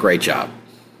 Nolan did a great job.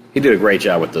 He did a great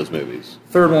job with those movies.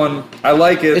 Third one, I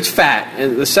like it. It's fat.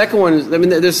 And the second one,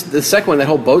 there's the second one, that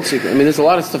whole boat sequence. There's a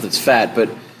lot of stuff that's fat, but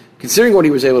considering what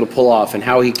he was able to pull off and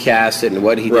how he cast it and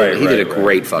what he did, he did a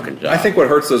great fucking job. I think what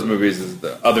hurts those movies is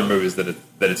the other movies that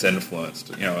it's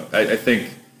influenced. I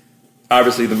think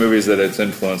obviously the movies that it's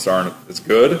influenced aren't as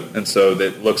good, and so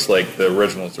it looks like the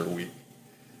originals are weak.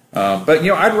 But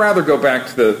I'd rather go back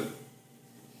to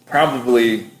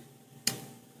probably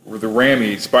the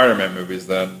Raimi Spider-Man movies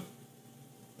than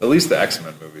at least the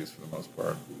X-Men movies for the most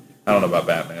part. I don't know about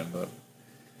Batman, but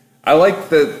I like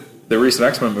the recent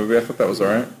X-Men movie. I thought that was all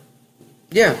right.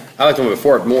 Yeah, I liked the one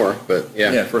before it more, but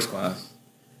yeah. Yeah, First Class.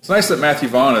 It's nice that Matthew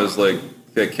Vaughn is like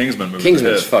that Kingsman movie.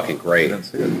 Kingsman's fucking great. I didn't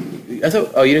see it. I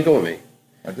thought. Oh, you didn't go with me.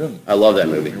 I didn't. I love that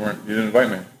movie. You didn't invite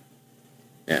me.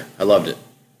 Yeah, I loved it.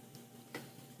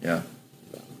 Yeah.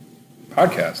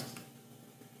 Podcast.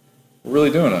 We're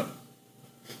really doing it.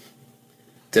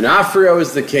 D'Onofrio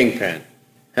is the Kingpin.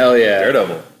 Hell yeah.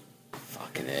 Daredevil.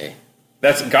 Fucking A.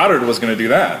 Goddard was going to do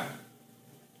that.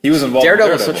 He was involved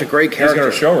Daredevil in is such a great character.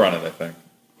 He's going to showrun it, I think.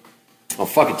 Oh,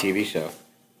 fucking TV show.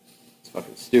 It's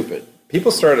fucking stupid.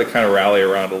 People started to kind of rally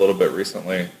around a little bit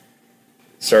recently.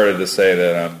 Started to say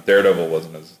that Daredevil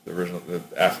wasn't the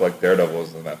Affleck Daredevil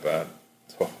wasn't that bad.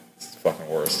 It's the fucking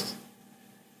worst.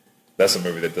 That's a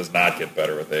movie that does not get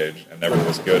better with age and never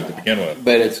was good to begin with.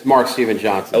 But it's Mark Steven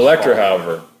Johnson. Elektra,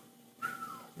 however,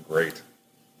 great.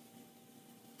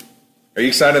 Are you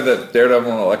excited that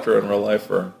Daredevil and Elektra in real life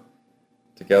are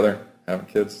together, having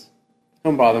kids?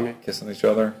 Don't bother me. Kissing each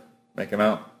other, making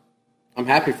out? I'm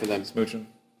happy for them. Smooching?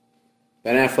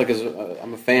 Ben Affleck is,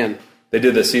 I'm a fan. They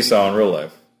did the seesaw in real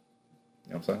life.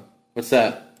 You know what I'm saying? What's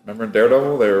that? Remember in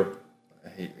Daredevil?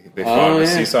 They fought in the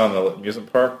seesaw in the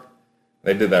amusement park?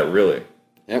 They did that really.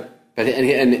 Yep. But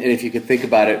and if you could think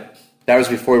about it, that was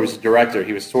before he was a director.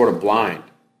 He was sort of blind.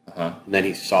 Uh-huh. And then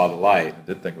he saw the light. I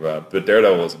did think about it. But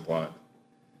Daredevil wasn't blind.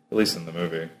 At least in the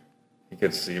movie. He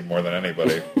could see more than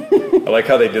anybody. I like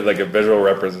how they did like a visual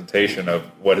representation of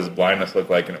what his blindness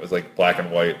looked like, and it was like black and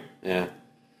white. Yeah.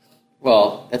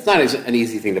 Well, that's not an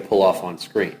easy thing to pull off on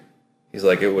screen. He's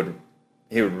like, he would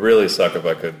really suck if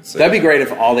I couldn't see. That'd be great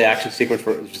if all the action sequence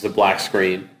was just a black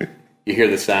screen. You hear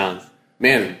the sounds.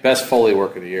 Man, best Foley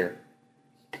work of the year.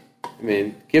 I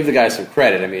mean, give the guy some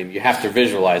credit. I mean, you have to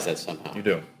visualize that somehow. You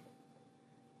do.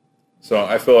 So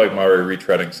I feel like I'm already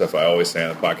retreading stuff I always say on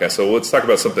the podcast. So let's talk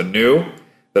about something new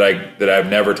that I've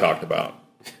never talked about.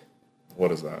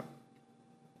 What is that?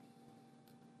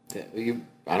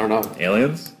 I don't know.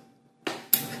 Aliens?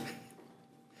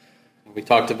 We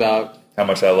talked about how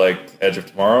much I liked Edge of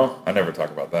Tomorrow. I never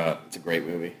talk about that. It's a great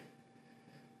movie.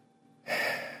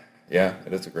 Yeah,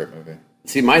 it is a great movie.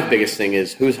 See, my biggest thing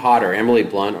is who's hotter, Emily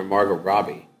Blunt or Margot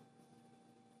Robbie?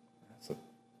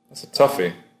 That's a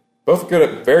toughie. Both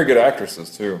very good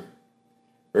actresses too.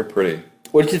 Very pretty.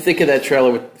 What did you think of that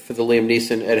trailer for the Liam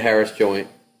Neeson Ed Harris joint?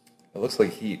 It looks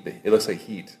like Heat. It looks like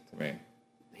Heat to me.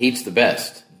 Heat's the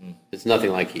best. Mm-hmm. It's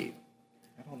nothing like Heat.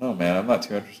 I don't know, man. I'm not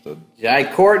too interested.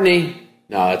 Jai Courtney.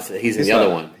 No, he's in the other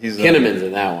one. Kinnaman's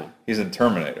in that one. He's in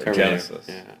Terminator. Genesis.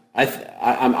 Yeah.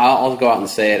 I'll go out and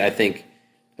say it. I think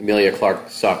Emilia Clarke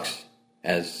sucks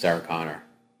as Sarah Connor.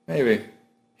 Maybe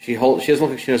she doesn't look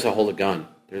like she knows how to hold a gun.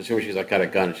 There's where she's like got a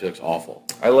gun and she looks awful.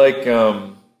 I like. She's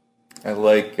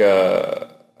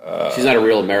not a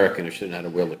real American who shouldn't have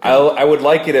had a will. I would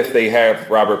like it if they have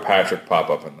Robert Patrick pop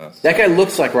up in this. That guy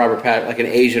looks like Robert Patrick, like an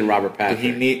Asian Robert Patrick.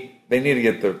 They need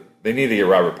to get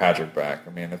Robert Patrick back.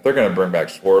 I mean, if they're going to bring back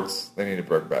Schwartz, they need to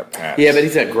bring back Pat. Yeah, but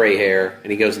he's got gray hair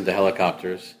and he goes into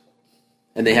helicopters,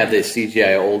 and they have the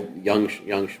CGI old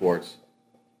young Schwartz.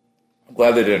 I'm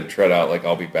glad they didn't tread out like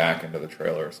 "I'll be back" into the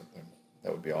trailer or something.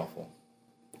 That would be awful.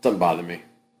 It doesn't bother me.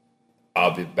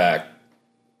 I'll be back.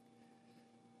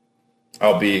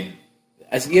 I'll be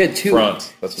two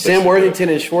front. Sam Worthington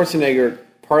and Schwarzenegger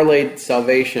parlayed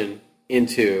Salvation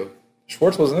into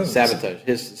Schwartz wasn't in Sabotage.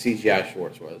 His CGI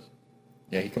Schwartz was.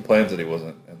 Yeah, he complains that he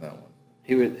wasn't in that one.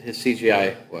 His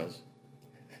CGI was.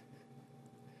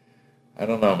 I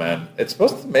don't know, man. It's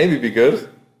supposed to maybe be good.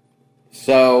 It's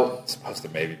supposed to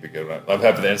maybe be good. I'm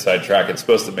having the inside track. It's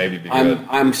supposed to maybe be good.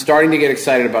 I'm starting to get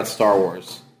excited about Star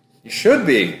Wars. You should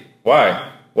be.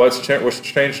 Why? What's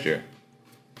changed you?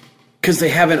 Because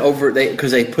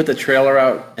they put the trailer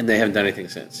out and they haven't done anything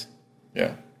since.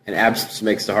 Yeah. And absence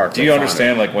makes the heart. Do you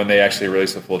understand, like, when they actually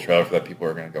release a full trailer for that, people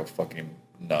are going to go fucking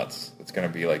nuts. It's going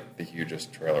to be, like, the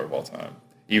hugest trailer of all time.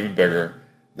 Even bigger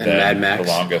than Mad Max. The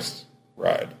longest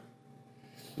ride.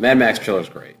 Mad Max trailer's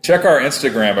great. Check our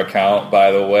Instagram account,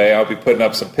 by the way. I'll be putting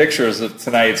up some pictures of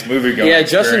tonight's movie-going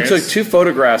Justin took 2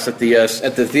 photographs at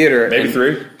the theater. Maybe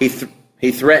 3?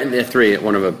 He threatened at 3 at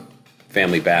one of a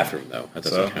family bathroom, though. That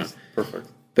doesn't count. Perfect.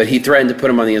 But he threatened to put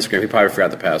them on the Instagram. He probably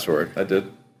forgot the password. I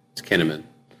did. It's Kinnaman.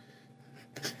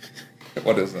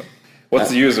 What is it?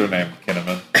 What's the username,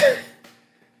 Kinnaman?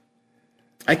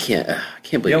 I can't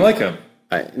believe you don't like him.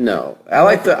 No.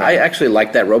 I actually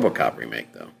like that RoboCop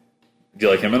remake, though. Do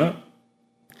you like him in it?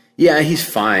 Yeah, he's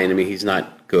fine. I mean, he's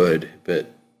not good, but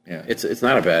yeah, it's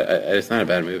not a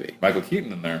bad movie. Michael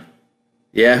Keaton in there.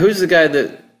 Yeah, who's the guy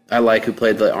that I like who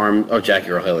played the arm? Oh, Jackie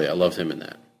Earle Haley. I loved him in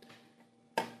that.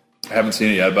 I haven't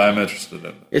seen it yet, but I'm interested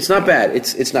in it. It's not bad.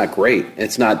 It's not great.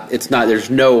 It's not. There's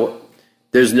no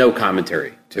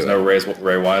commentary to it. There's no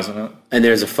Ray Wise in it. And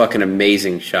there's a fucking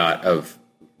amazing shot of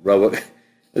Robo.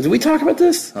 Did we talk about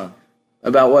this? Huh.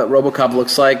 About what RoboCop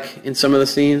looks like in some of the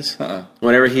scenes?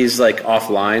 Whenever he's like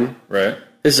offline. Right.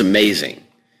 This is amazing.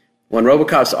 When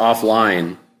RoboCop's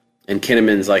offline and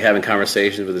Kinnaman's like having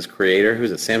conversations with his creator.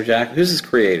 Who's it? Sam Jackson? Who's his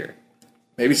creator?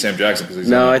 Maybe Sam Jackson because he's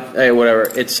whatever.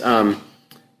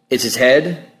 It's his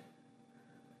head,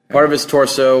 part of his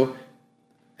torso,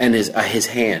 and his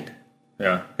hand.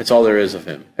 Yeah. That's all there is of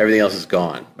him. Everything else is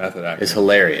gone. Method acting. It's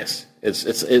hilarious.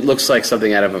 It looks like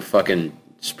something out of a fucking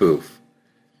spoof.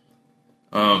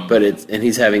 But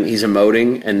he's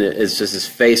emoting, and it's just his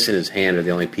face and his hand are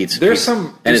the only pieces.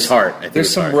 And his heart. I think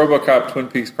there's some RoboCop Twin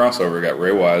Peaks crossover. You got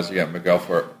Ray Wise, you got Miguel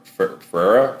Ferrer,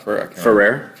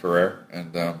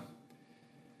 and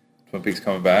Twin Peaks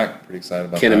coming back. Pretty excited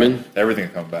about Kinnaman. that.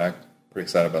 Everything's coming back. Pretty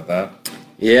excited about that.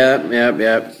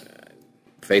 Yeah.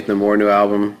 Faith No More new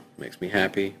album makes me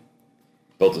happy.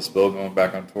 Built a Spill going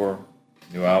back on tour.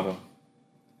 New album.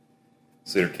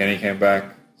 Slater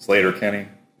Kenny.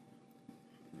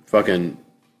 Fucking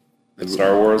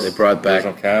Star Wars. They brought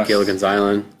back Gilligan's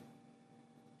Island.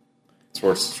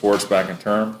 Schwartz back in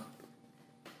term.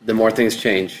 The more things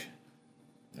change.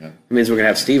 Yeah. It means we're going to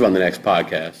have Steve on the next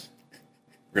podcast.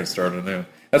 We're going to start anew.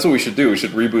 That's what we should do. We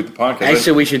should reboot the podcast.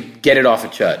 Actually, we should get it off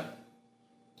of CHUD.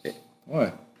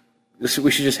 What? We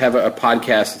should just have a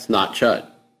podcast that's not CHUD.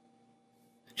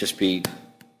 Just be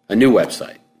a new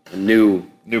website. A new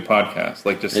podcast.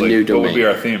 New domain. What would be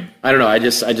our theme? I don't know.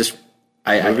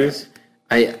 Movies?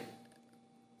 I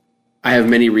have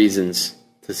many reasons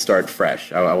to start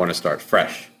fresh. I want to start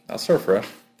fresh. I'll start fresh.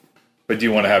 But do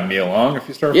you want to have me along if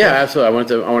you start fresh? Yeah,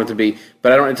 absolutely. I want it to be,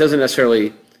 but it doesn't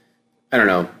necessarily, I don't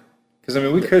know. Because, I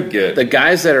mean, we could get... The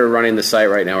guys that are running the site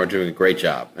right now are doing a great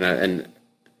job. And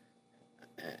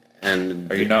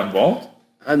are you not involved?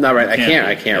 I'm not right.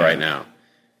 I can't right now.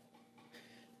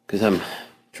 Because I'm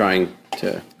trying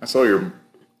to... I saw your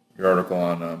article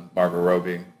on Margot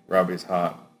Robbie. Robbie's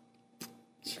hot.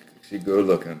 She's good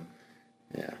looking.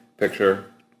 Yeah. Picture.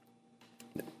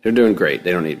 They're doing great.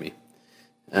 They don't need me.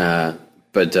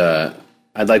 But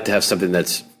I'd like to have something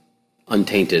that's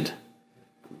untainted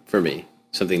for me.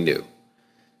 Something new.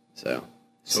 So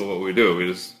what we do? We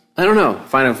just... I don't know.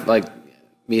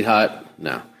 Meat Hot?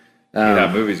 No. Meat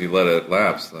Hot Movies, you let it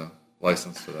lapse, the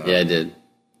license to that. Yeah, I did.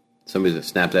 Somebody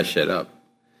snapped that shit up.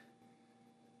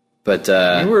 But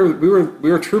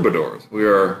we were troubadours. We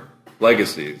are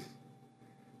legacies.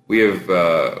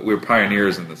 We're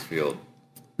pioneers in this field.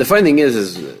 The funny thing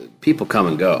is people come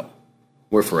and go.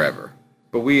 We're forever.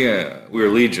 But we're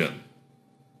legion.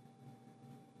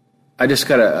 I just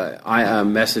got a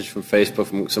message from Facebook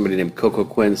from somebody named Coco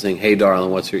Quinn saying, "Hey,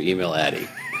 darling, what's your email, Addy?"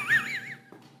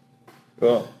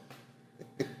 Cool.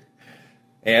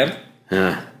 And?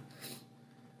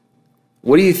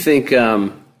 What do you think?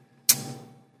 I'm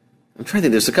trying to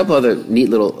think. There's a couple other neat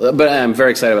little... But I'm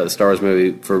very excited about the Star Wars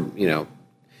movie for,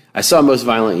 I saw Most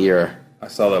Violent Year. I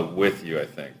saw that with you, I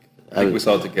think. I think we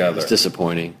saw it together. It's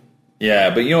disappointing.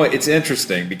 Yeah, but it's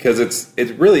interesting because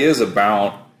it really is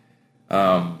about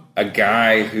a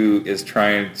guy who is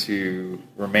trying to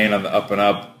remain on the up and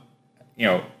up,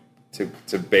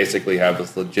 to basically have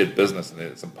this legit business, and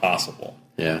it's impossible.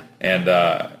 Yeah. And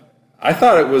I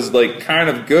thought it was kind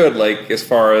of good, as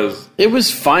far as it was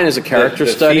fine as a character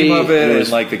study. The theme of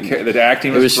it, and the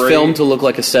acting was great. It was filmed to look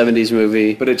like a 70s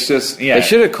movie, but it's just They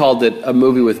should have called it a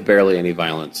movie with barely any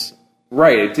violence.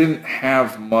 Right. It didn't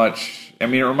have much. I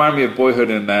mean, it reminded me of Boyhood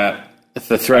in that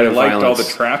the threat of violence. I liked all the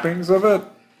trappings of it,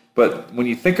 but when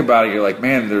you think about it, you're like,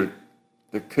 man,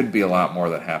 there could be a lot more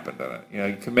that happened in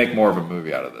it. You could make more of a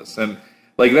movie out of this. And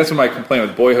like that's what my complaint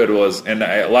with Boyhood was. And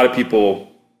a lot of people,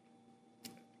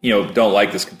 don't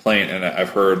like this complaint. And I've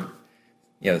heard,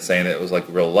 saying that it was like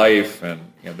real life, and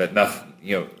that nothing,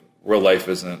 real life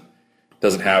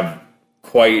doesn't have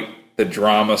quite the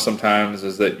drama sometimes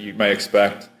as that you might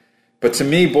expect. But to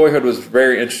me, Boyhood was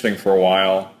very interesting for a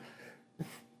while,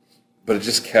 but it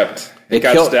just got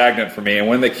stagnant for me. And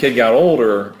when the kid got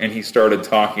older and he started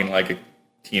talking like a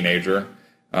teenager,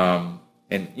 and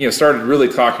started really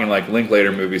talking like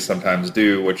Linklater movies sometimes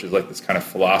do, which is like this kind of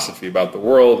philosophy about the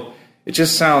world, it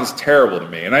just sounds terrible to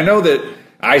me. And I know that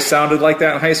I sounded like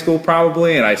that in high school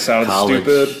probably, and I sounded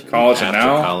stupid, college and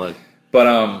now. College.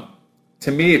 But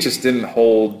to me, it just didn't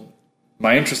hold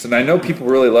my interest. And I know people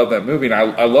really love that movie, and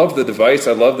I love the device.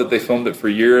 I love that they filmed it for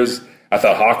years. I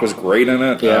thought Hawk was great in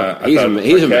it. Yeah, he's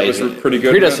amazing. Was pretty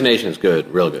good. Predestination is good,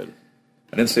 real good.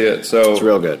 I didn't see it, so it's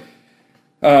real good.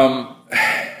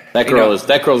 That girl's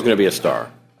going to be a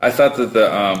star. I thought that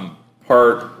the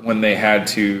part when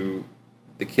the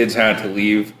kids had to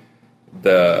leave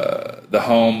the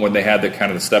home when they had the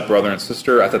kind of the stepbrother and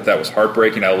sister, I thought that was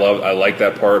heartbreaking. I liked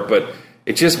that part, but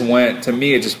it just went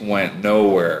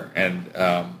nowhere, and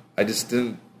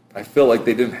I feel like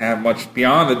they didn't have much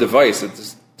beyond the device. It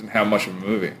just didn't have much of a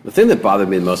movie. The thing that bothered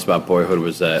me the most about Boyhood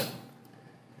was that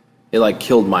it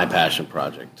killed my passion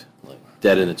project,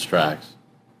 dead in its tracks.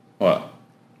 What?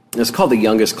 It's called The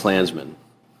Youngest Klansman.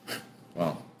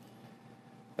 Well,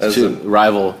 as a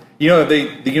rival.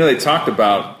 They talked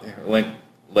about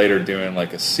later doing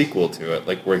a sequel to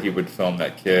it, where he would film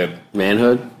that kid.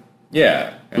 Manhood?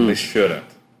 Yeah, and they shouldn't.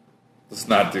 Let's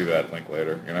not do that,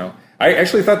 Linklater, I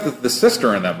actually thought that the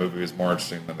sister in that movie was more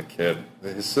interesting than the kid.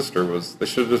 His sister was, they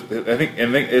should have just,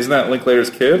 isn't that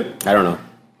Linklater's kid? I don't know.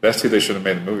 That's who they should have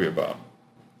made the movie about.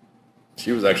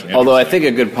 She was actually Although I think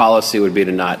a good policy would be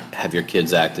to not have your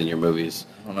kids act in your movies.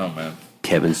 I don't know, man.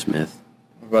 Kevin Smith.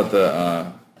 What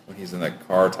about when he's in that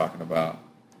car talking about...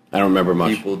 I don't remember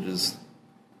much. People just...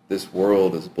 This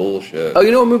world is bullshit. Oh,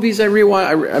 you know what movies I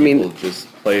rewind? I mean... People just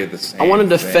play the same I want to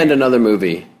defend thing. Another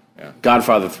movie. Yeah.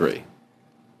 Godfather 3.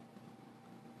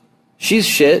 She's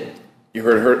shit. You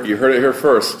heard it here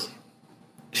first.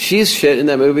 She's shit in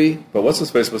that movie. But what's his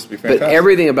face supposed to be fantastic? But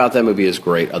everything about that movie is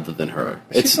great other than her.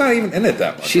 She's not even in it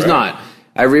that much. She's right? not.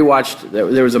 I rewatched,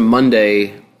 there was a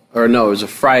Monday, or no, it was a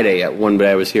Friday at one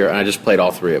day I was here, and I just played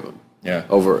all three of them. Yeah.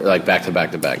 Over, back to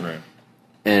back to back. Right.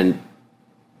 And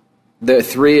the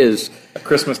 3 is... A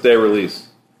Christmas Day release.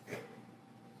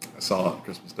 I saw it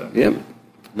Christmas Day. Yeah,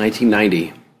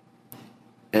 1990.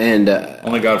 And...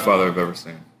 only Godfather I've ever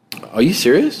seen. Are you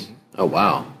serious? Oh,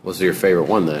 wow. Was it your favorite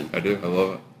one, then? I do. I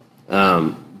love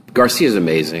it. Garcia's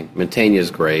amazing.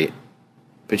 Mantegna's great.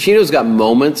 Pacino's got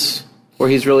moments where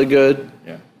he's really good.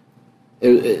 Yeah.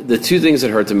 The two things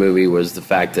that hurt the movie was the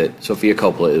fact that Sofia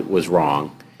Coppola was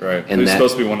wrong. Right. And it's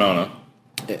supposed to be Winona.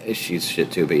 She's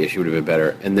shit, too, but she would have been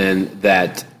better. And then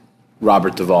that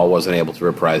Robert Duvall wasn't able to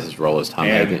reprise his role as Tom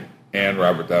Hagen. And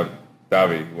Robert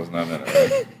Davi was not in it,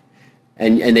 right?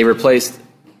 and they replaced...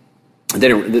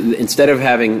 Instead of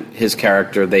having his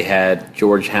character, they had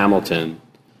George Hamilton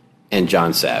and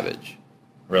John Savage.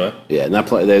 Really? Yeah,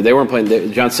 they weren't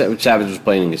playing. John Savage was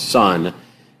playing his son,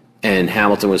 and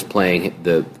Hamilton was playing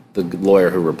the lawyer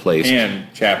who replaced. And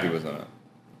Chappie was in it,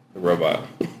 the robot.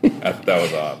 I thought that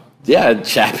was odd. Yeah,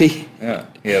 Chappie. Yeah,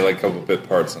 he had a couple bit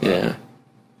parts in it. Yeah.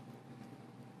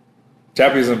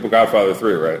 Chappie's in Godfather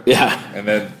 3, right? Yeah. And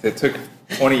then it took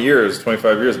 25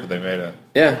 years, but they made it.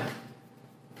 Yeah.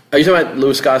 Are you talking about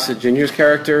Louis Gossett Jr.'s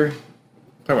character?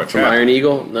 Talking about from Chappie. Iron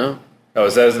Eagle? No. Oh,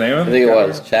 is that his name? I think it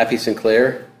was Chappie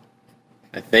Sinclair.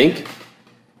 I think.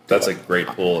 That's a great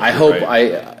pull. I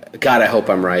hope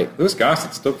I'm right. Louis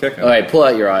Gossett's still kicking. All right, pull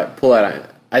out your eye.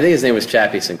 I think his name was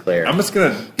Chappie Sinclair. I'm just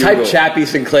gonna type Chappie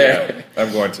Sinclair. Yeah,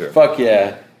 I'm going to. Fuck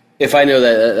yeah! If I know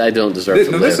that, I don't deserve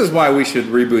to live. This is why we should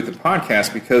reboot the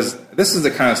podcast, because this is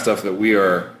the kind of stuff that we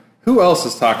are. Who else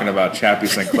is talking about Chappie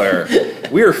Sinclair?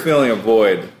 We are filling a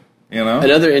void.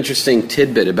 Another interesting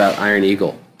tidbit about Iron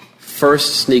Eagle.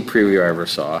 First sneak preview I ever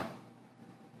saw.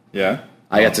 Yeah?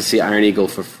 I got to see Iron Eagle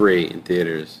for free in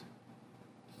theaters.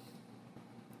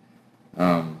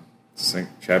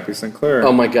 Chappie Sinclair.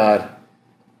 Oh my god.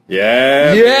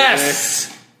 Yeah.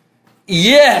 Yes!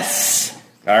 Yes!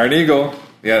 Iron Eagle.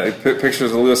 Yeah, they put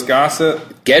pictures of Louis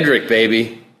Gossett. Gedrick,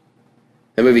 baby.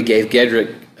 That movie gave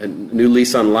Gedrick a new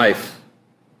lease on life.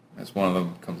 That's one of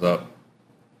them comes up.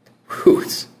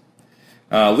 Hoots.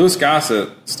 Louis Gossett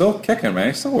still kicking, man.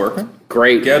 He's still working.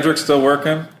 Great. Gedrick's still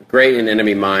working. Great in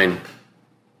Enemy Mine.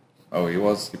 Oh, he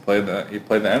was. He played the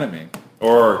enemy,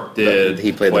 or did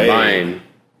he play the mine?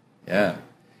 Yeah.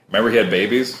 Remember he had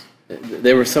babies?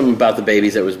 There was something about the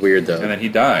babies that was weird, though. And then he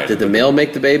died. Did the male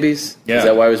make the babies? Yeah. Is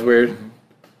that why it was weird? Mm-hmm.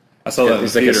 I saw that in the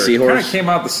theater. Like a seahorse? It kind of came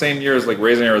out the same year as like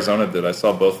Raising Arizona did. I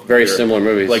saw both. Very similar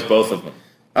movies. Like both of them.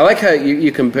 I like how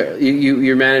you compare.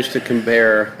 You managed to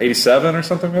compare 87 or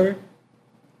something, maybe?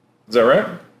 Is that right?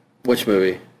 Which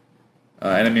movie?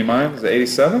 Enemy Mine? Is it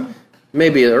 87?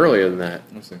 Maybe earlier than that.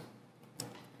 Let's see.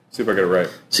 See if I get it right.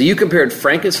 So you compared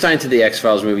Frankenstein to the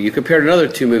X-Files movie. You compared another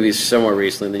two movies somewhat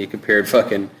recently. And then you compared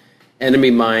fucking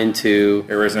Enemy Mine to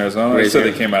Raising Arizona. I said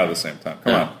they came out at the same time.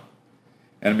 Come on.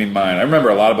 Enemy Mine. I remember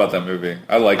a lot about that movie.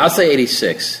 I'll say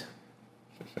 86.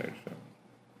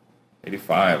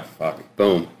 85. Fuck.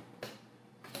 Boom.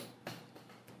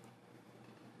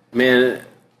 Man,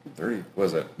 30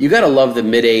 was it? You gotta love the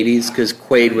mid '80s because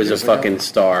Quaid was a fucking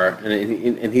star,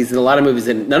 and he's in a lot of movies.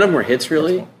 And none of them were hits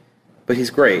really, but he's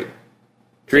great.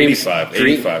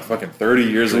 85, fucking 30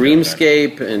 years ago.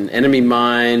 Dreamscape and Enemy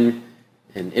Mine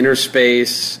and Inner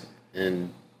Space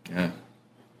and yeah.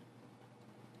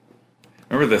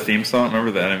 Remember the theme song? Remember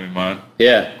the Enemy Mine?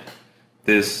 Yeah.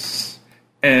 This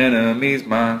enemy's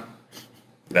mine.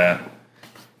 That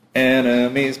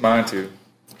enemy's mine too.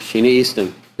 Sheena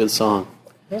Easton, good song.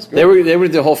 That's good. They were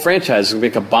the whole franchise was going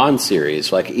to make a Bond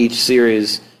series. Like each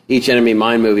Enemy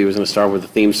Mine movie was going to start with a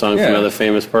theme song from another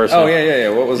famous person. Oh yeah.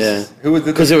 What was? Yeah. Who was?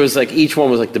 Because it was like each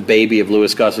one was like the baby of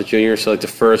Louis Gossett Jr. So like the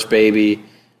first baby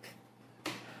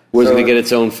was going to get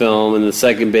its own film, and the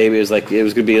second baby was like it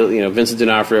was going to be Vincent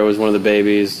D'Onofrio was one of the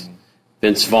babies.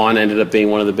 Vince Vaughn ended up being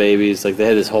one of the babies. Like they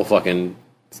had this whole fucking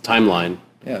timeline.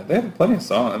 Yeah, they had plenty of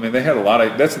songs. I mean, they had a lot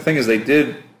of. That's the thing is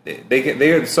they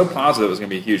were so positive it was going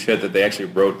to be a huge hit that they actually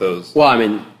wrote those. Well, I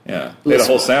mean, yeah, they had a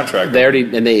whole soundtrack.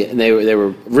 They were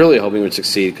really hoping it would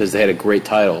succeed because they had a great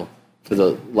title for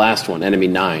the last one, Enemy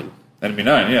 9. Enemy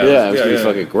 9, yeah, it was going to be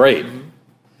fucking great.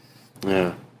 Mm-hmm.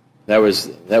 Yeah, that was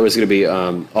going to be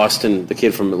Austin, the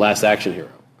kid from Last Action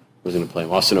Hero, was going to play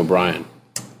him. Austin O'Brien.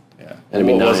 Yeah,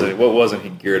 Enemy 9. What wasn't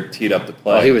he teed up to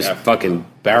play? Oh, he was fucking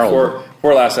barreled.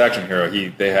 For Last Action Hero,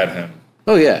 they had him.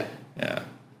 Oh yeah. Yeah.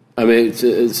 I mean, it's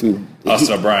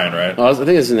Austin O'Brien, right? I think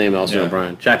it's his name, Austin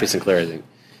O'Brien. Chappie Sinclair, I think.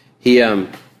 He,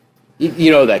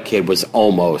 that kid was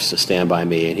almost a Stand By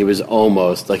Me, and he was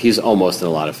almost in a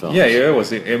lot of films. Yeah, it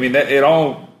was. I mean, it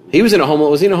all. He was in a Home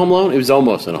Alone. Was he in a Home Alone? He was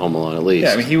almost in a Home Alone, at least.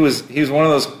 Yeah, I mean, he was one of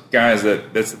those guys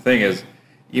that's the thing is,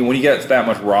 when you get that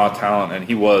much raw talent, and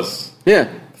he was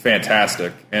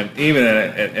fantastic, and even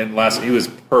in last, he was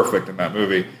perfect in that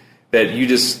movie. That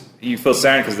you feel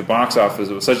sad because the box office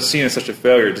was seen as such a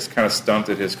failure, it just kind of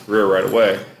stunted his career right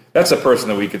away. That's a person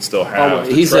that we could still have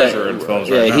treasure in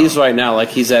films right now. Yeah, he's right now, like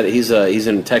he's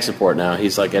in tech support now.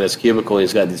 He's like at his cubicle,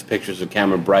 he's got these pictures of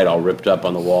Cameron Bright all ripped up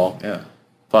on the wall. Yeah.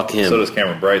 Fuck him. So does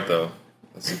Cameron Bright, though.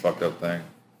 That's the fucked up thing.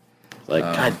 Like,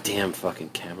 goddamn fucking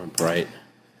Cameron Bright.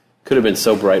 Could have been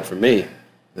so bright for me.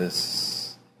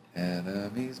 This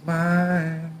enemy's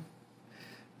mine.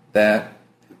 That.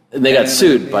 And they got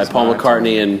sued by Paul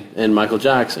McCartney and Michael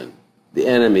Jackson. The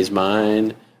enemy's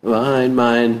mine,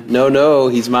 mine. No,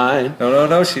 he's mine.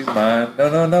 No, she's mine.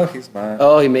 No, he's mine.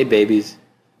 Oh, he made babies.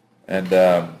 And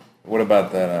what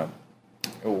about that?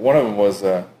 One of them was,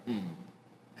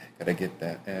 gotta get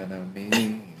that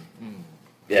enemy.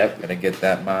 Yep. Gotta get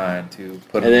that mine to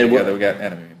put them together. We got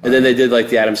enemy. Mine. And then they did like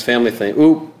the Addams Family thing.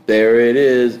 Oop, there it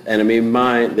is. Enemy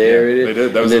mine. There it is. They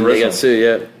did. That was and then the original. they got sued.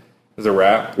 Yep. It was a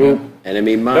rap. Oop.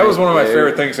 Enemy Mine. That was one of my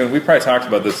favorite things, and we probably talked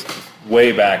about this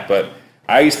way back, but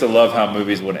I used to love how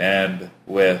movies would end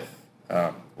with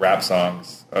rap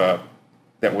songs that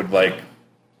would like...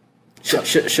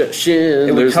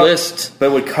 Schindler's List.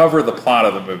 That would cover the plot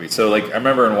of the movie. So like I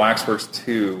remember in Waxworks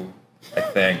 2, I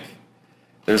think,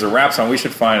 there's a rap song, we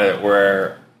should find it,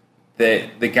 where they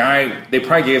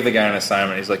probably gave the guy an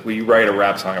assignment. He's like, will you write a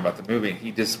rap song about the movie? And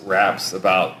he just raps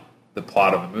about the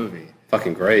plot of the movie.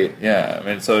 Fucking great. Yeah, I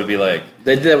mean, so it'd be like...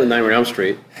 They did that with Nightmare on Elm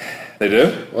Street. They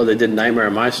do? Well, they did Nightmare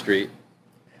on My Street.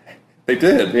 They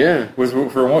did? Yeah.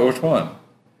 For what? Which one?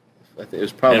 I think it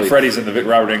was probably... And Freddie's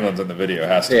Robert Englund's in the video,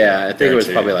 has to be. Yeah, I think it was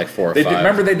probably like 4 or 5.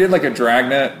 Remember they did like a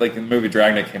Dragnet, like the movie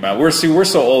Dragnet came out. We're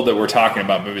so old that we're talking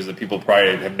about movies that people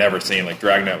probably have never seen, like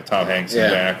Dragnet with Tom Hanks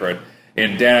and Dan Aykroyd.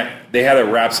 And they had a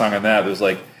rap song on that. It was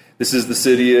like, this is the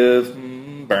city of...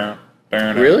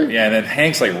 Really? Yeah, and then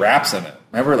Hanks like raps in it.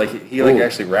 Remember, like he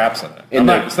actually raps in it.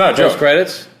 It's not a joke. Post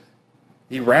credits.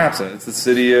 He raps in it. It's the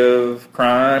city of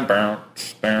crime,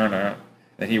 and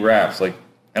he raps like.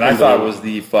 And I thought it was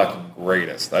the fucking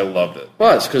greatest. I loved it.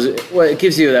 Well, it's because it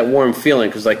gives you that warm feeling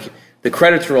because like the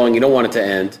credits rolling, you don't want it to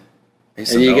end, and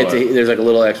you get to there's like a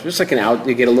little extra, just like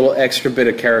you get a little extra bit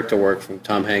of character work from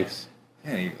Tom Hanks.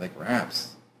 Yeah, he like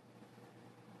raps.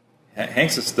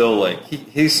 Hanks is still like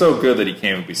he's so good that he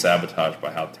can't be sabotaged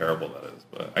by how terrible that is.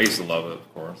 But I used to love it,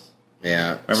 of course.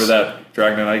 Yeah. Remember that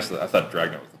Dragnet? I thought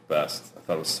Dragnet was the best. I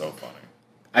thought it was so funny.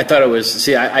 I thought it was.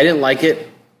 See, I didn't like it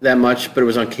that much, but it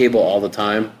was on cable all the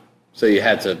time, so you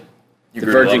had to. The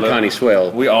Virgin Connie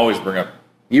Swale. We always bring up.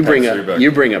 You bring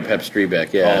up Pep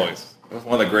Streebek. Yeah. Always. It was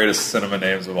one of the greatest cinema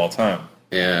names of all time.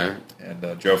 Yeah.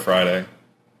 And Joe Friday.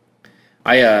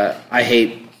 I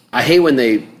hate when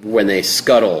they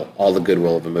scuttle all the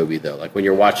goodwill of a movie, though. Like when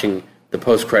you're watching the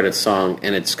post-credits song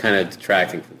and it's kind of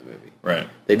detracting from the movie. Right.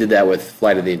 They did that with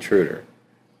Flight of the Intruder.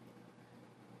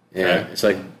 Yeah, right. It's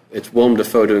like it's Willem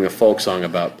Dafoe doing a folk song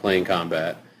about plane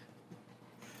combat.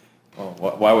 Oh,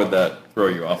 why would that throw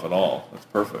you off at all? That's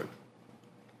perfect.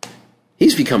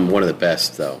 He's become one of the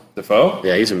best, though. Dafoe?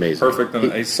 Yeah, he's amazing. Perfect,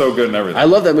 and he's so good in everything. I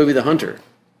love that movie, The Hunter.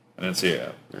 I didn't see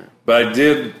it yet. But I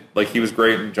did, like, he was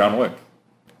great in John Wick.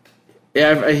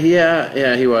 Yeah,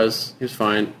 he was. He was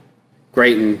fine.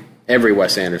 Great in every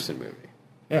Wes Anderson movie.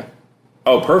 Yeah.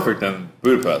 Oh, perfect in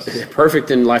Budapest. Perfect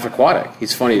in Life Aquatic.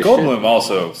 He's funny as shit. Goldblum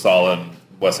also solid in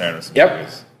Wes Anderson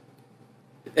movies.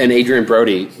 And Adrian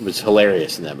Brody was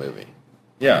hilarious in that movie.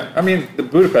 Yeah. I mean, the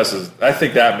Budapest is... I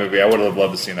think that movie, I would have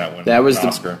loved to see that win an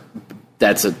Oscar.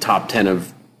 That's a top 10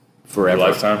 of forever. Your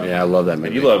lifetime? Yeah, I love that movie.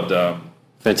 And you loved...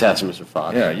 Fantastic Mr.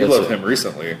 Fox. Yeah, you loved him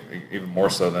recently, even more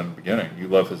so than the beginning. You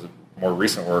love his more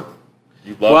recent work.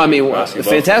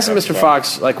 Fantastic Mr.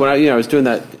 Fox, like when I was doing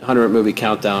that 100 movie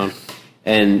countdown,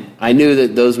 and I knew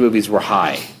that those movies were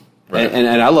high. Right. And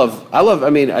I love. I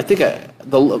mean, I think I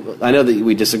know that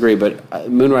we disagree, but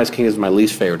Moonrise King is my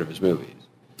least favorite of his movies.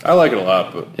 I like it a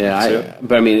lot, but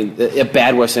but I mean, a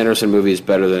bad Wes Anderson movie is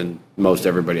better than most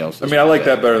everybody else's. I mean, I like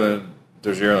that better than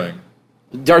Darjeeling.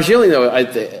 Darjeeling, though,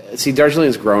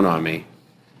 Darjeeling's grown on me.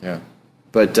 Yeah,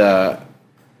 but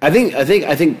I think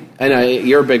I know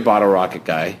you're a big Bottle Rocket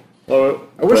guy. Well,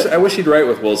 I wish he'd write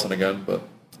with Wilson again, but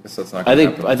I guess that's not going to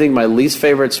happen. I think my least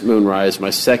favorite's Moonrise. My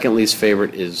second least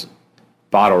favorite is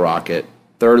Bottle Rocket.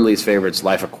 Third least favorite's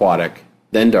Life Aquatic.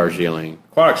 Then Darjeeling.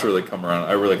 Aquatic's really come around.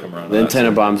 I really come around. Then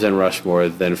Tenenbaums, then Rushmore,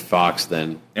 then Fox,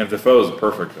 then... And Defoe's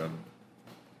perfect then.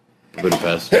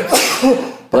 Budapest.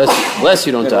 Bless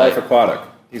you, don't die. Life Aquatic.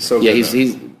 He's so good. Yeah,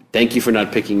 he's thank you for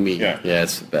not picking me. Yeah,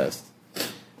 it's the best.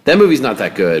 That movie's not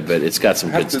that good, but it's got some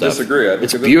good stuff. I have to disagree.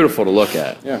 It's beautiful to look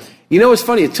at. Yeah. You know what's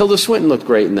funny? Tilda Swinton looked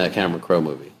great in that Cameron Crowe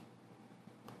movie.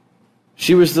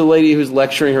 She was the lady who's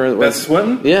lecturing her. That's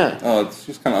Swinton? Yeah. Oh,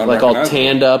 she's kind of like all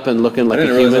tanned up and looking like a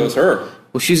human. I didn't realize that was her.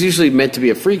 Well, she's usually meant to be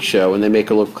a freak show, and they make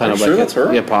her look kind of like... Sure that's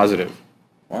her? Yeah, positive.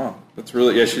 Wow. That's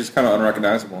really... Yeah, she's kind of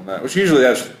unrecognizable in that. Well, she usually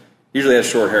has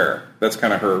short hair. That's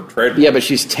kind of her trademark. Yeah, but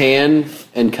she's tan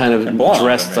and kind of blonde,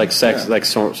 dressed like sex, like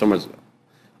someone's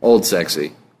old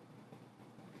sexy.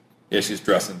 Yeah, she's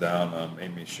dressing down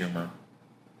Amy Schumer.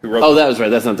 That was right.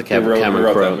 That's not the Cameron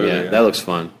Crowe. Yeah, that looks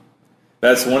fun.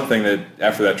 That's one thing that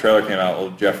after that trailer came out,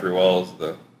 old Jeffrey Wells,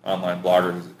 the online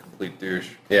blogger who's a complete douche,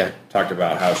 talked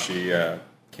about how she, Judd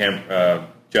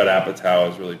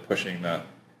Apatow is really pushing the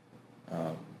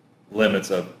limits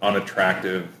of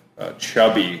unattractive,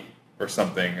 chubby or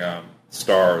something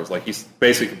stars. Like he's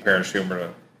basically comparing Schumer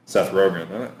to Seth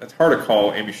Rogen. It's hard to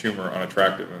call Amy Schumer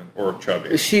unattractive or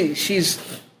chubby. She's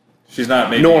not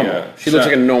maybe normal. She looks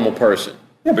like a normal person.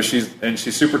 Yeah, but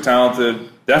she's super talented.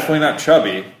 Definitely not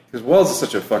chubby. Because Wells is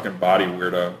such a fucking body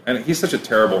weirdo, and he's such a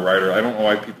terrible writer. I don't know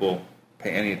why people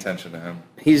pay any attention to him.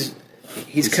 He's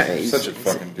such a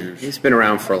fucking douche. He's been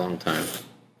around for a long time.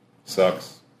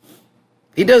 Sucks.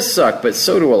 He does suck, but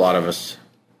so do a lot of us.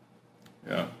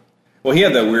 Yeah. Well, he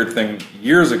had that weird thing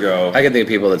years ago. I can think of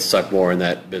people that suck more in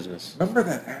that business. Remember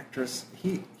that actress?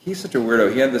 He's such a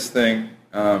weirdo. He had this thing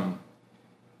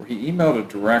where he emailed a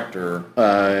director.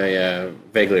 Yeah,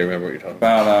 vaguely remember what you're talking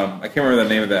about. I can't remember the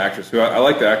name of the actress. Who I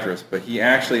like the actress, but he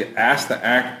actually asked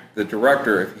the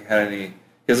director if he had any.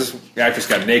 Because this actress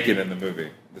got naked in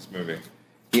this movie.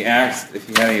 He asked if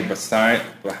he had any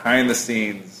behind the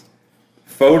scenes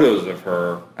photos of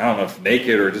her. I don't know if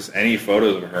naked or just any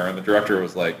photos of her. And the director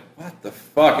was like, "What the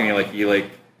fuck?" And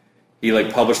he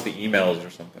published the emails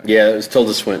or something. Yeah, it was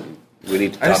Tilda Swinton. We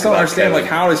need to talk about. I just don't understand. Like,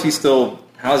 how is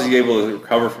he able to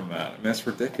recover from that? I mean, that's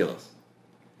ridiculous.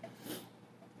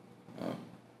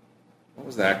 What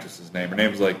was the actress's name? Her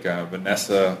name's like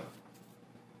Vanessa.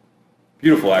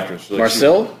 Beautiful actress.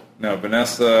 Marcel? No,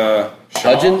 Vanessa Shaw.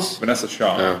 Hudgens? Vanessa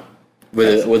Shaw. Oh.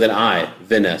 With an I.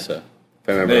 Vanessa. If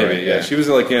I remember maybe, right. Yeah. She was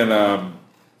like in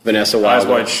Vanessa Eyes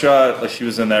Wide Shut. Like she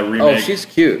was in that remake. Oh, she's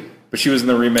cute. But she was in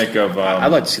the remake of... I'd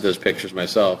like to see those pictures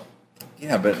myself.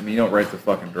 Yeah, but I mean, you don't write the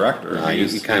fucking director. No,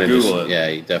 you kind of Google it. Yeah,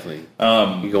 you definitely.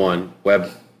 You go on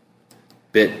Web,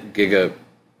 Bit, Giga.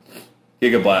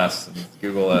 Giga Blast.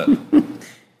 Google that.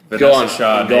 Go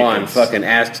on. Fucking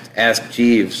ask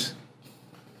Jeeves.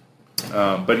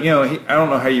 But I don't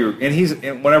know how you.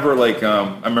 And whenever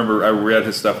I remember I read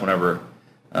his stuff whenever,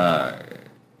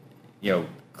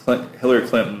 Hillary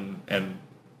Clinton and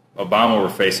Obama were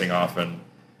facing off, and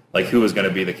who was going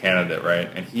to be the candidate, right?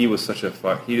 And he was such a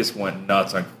he just went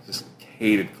nuts on just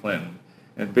hated Clinton,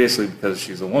 and basically because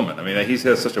she's a woman. I mean, he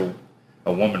has such a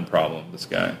woman problem. This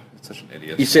guy, he's such an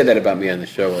idiot. You say that about me on the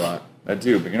show a lot. I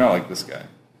do, but you're not like this guy.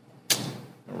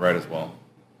 You're right as well.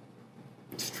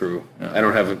 It's true. Yeah. I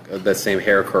don't have that same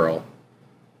hair curl.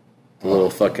 The little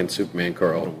fucking Superman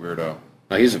curl. What a weirdo.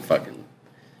 No, he's a fucking...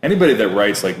 Anybody that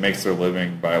writes, makes their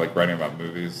living by, writing about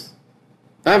movies...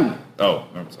 I'm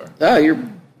sorry.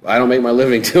 I don't make my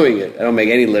living doing it. I don't make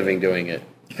any living doing it.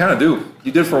 You kind of do.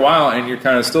 You did for a while, and you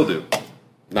kind of still do.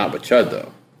 Not with CHUD,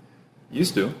 though.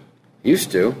 Used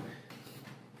to.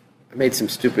 I made some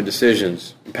stupid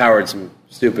decisions. Empowered some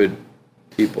stupid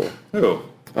people. Who?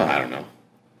 Oh, I don't know.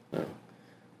 No.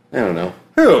 I don't know.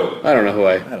 Who? I don't know who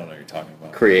I don't know what you're talking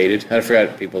about. Created. I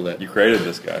forgot people that... You created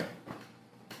this guy.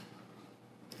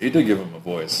 You did give him a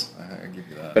voice. I give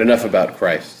you that. But enough about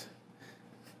Christ.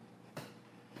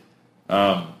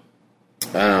 You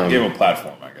gave him a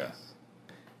platform, I guess.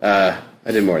 I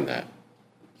did more than that.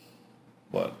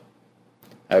 What?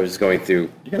 I was going through...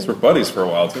 You guys were buddies for a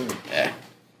while, too. Yeah.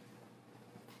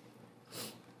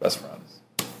 Best friends.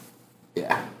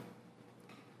 Yeah.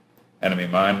 Enemy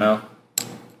mine now?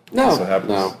 No. That's what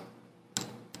happens. No.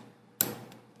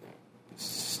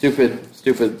 Stupid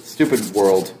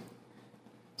world.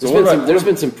 There's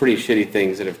been some pretty shitty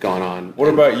things that have gone on. What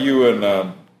about you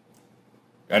and...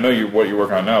 I know what you're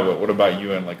working on now, but what about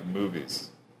you in movies?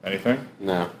 Anything?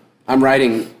 No. I'm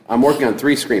working on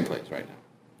 3 screenplays right now.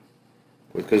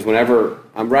 Because whenever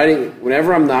I'm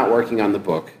not working on the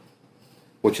book,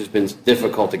 which has been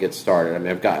difficult to get started. I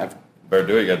mean, better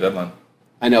do it. You got a deadline.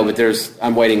 I know, but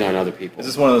I'm waiting on other people. Is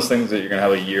this one of those things that you're gonna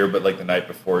have a year, but the night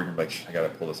before you're gonna be I gotta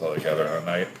pull this all together on a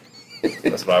night?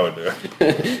 That's what I would do.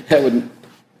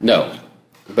 No,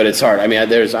 but it's hard. I mean,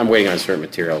 I'm waiting on certain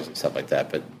materials and stuff like that.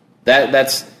 But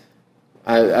that's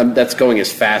going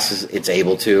as fast as it's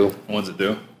able to. When's it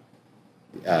due?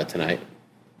 Tonight.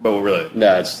 But really?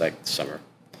 No, it's summer.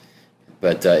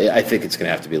 But I think it's going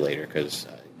to have to be later because...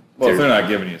 if they're not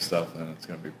giving you stuff, then it's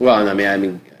going to be... Well, I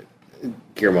mean,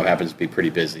 Guillermo happens to be pretty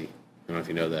busy. I don't know if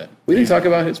you know that. We didn't talk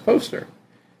about his poster.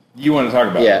 You want to talk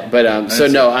about it? Yeah, but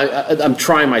I'm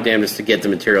trying my damnedest to get the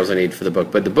materials I need for the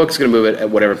book. But the book's going to move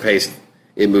at whatever pace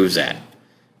it moves at.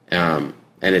 And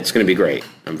it's going to be great.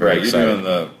 I'm very excited. You're doing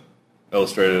the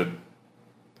illustrated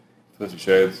 50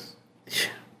 Shades.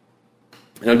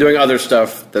 And I'm doing other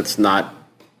stuff that's not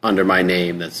under my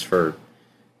name. That's for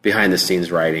behind the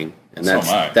scenes writing, and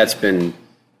that's been. You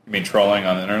mean trolling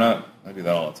on the internet? I do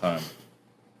that all the time.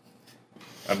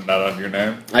 I'm not under your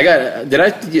name. I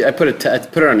put it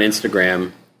on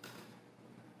Instagram.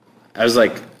 I was there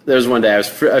was one day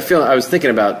I was thinking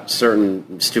about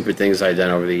certain stupid things I'd done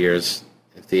over the years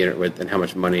at the internet and how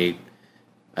much money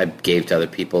I gave to other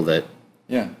people that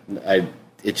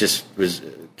it just was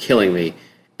killing me.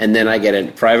 And then I get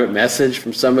a private message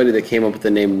from somebody that came up with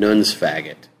the name Nuns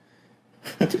Faggot.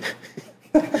 I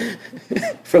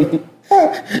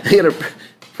get a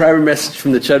private message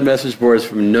from the CHUD message boards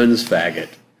from Nuns Faggot.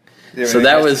 So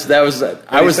that was I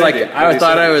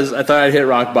thought I'd hit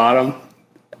rock bottom.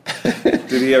 Did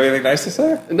he have anything nice to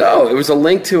say? No, it was a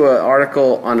link to an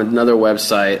article on another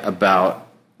website about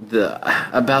the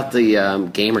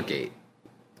Gamergate.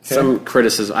 Okay. Some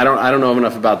criticism. I don't know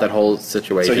enough about that whole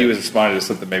situation. So he was responding to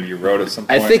something maybe you wrote at some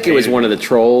point? I think it was one of the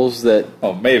trolls that...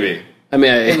 Oh, maybe. I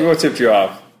mean... what tipped you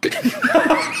off?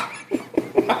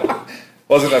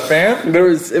 Was it a fan? But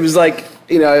it was like,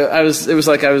 I was...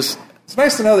 It's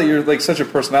nice to know that you're such a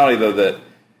personality, though, that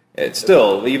it's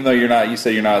still, even though you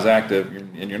say you're not as active,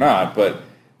 and you're not, but...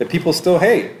 that people still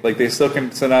hate. They still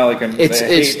can send out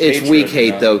it's weak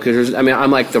hate though, because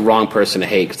I'm like the wrong person to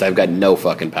hate because I've got no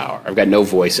fucking power. I've got no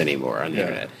voice anymore on the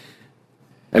internet.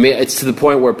 I mean, it's to the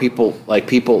point where people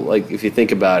if you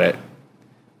think about it,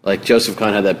 Joseph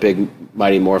Kahn had that big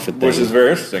Mighty Morphin thing, which is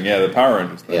very interesting. Yeah, the Power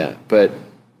Rangers thing. Yeah,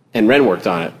 and Ren worked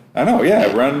on it. I know.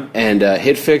 Yeah, Ren and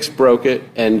HitFix broke it,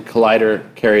 and Collider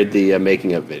carried the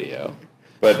making of video,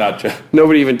 but not CHUD.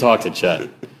 Nobody even talked to CHUD.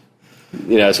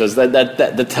 So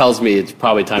that tells me it's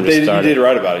probably time to start. You did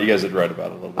write about it. You guys did write about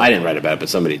it a little bit. I didn't write about it, but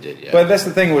somebody did, yeah. But that's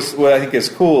the thing. What I think is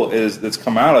cool is that's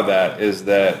come out of that is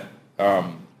that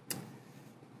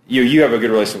you have a good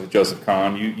relationship with Joseph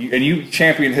Kahn. You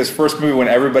championed his first movie when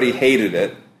everybody hated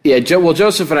it. Yeah,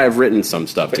 Joseph and I have written some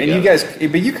stuff together.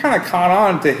 And you kind of caught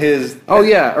on to his. Oh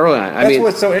yeah, early on. That's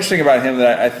what's so interesting about him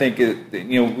that I think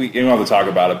we don't have to talk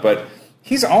about it, but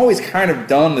he's always kind of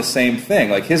done the same thing.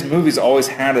 Like his movies always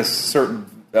had a certain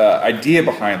idea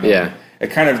behind them. Yeah, it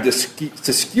kind of to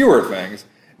skewer things,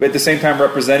 but at the same time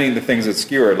representing the things that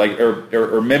skewer, like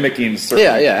or mimicking. Certain,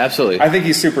 yeah, absolutely. I think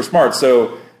he's super smart.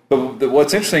 So. But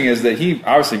what's interesting is that he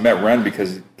obviously met Ren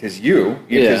because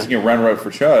Ren wrote for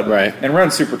CHUD, right? And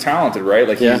Ren's super talented, right?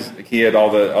 Like he had all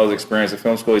his experience at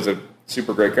film school. He's a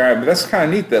super great guy. But that's kind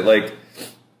of neat that like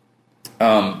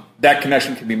that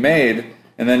connection can be made,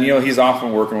 and then he's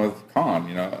often working with Khan.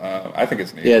 I think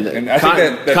it's neat. Yeah, and I Khan,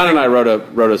 think that Khan and I wrote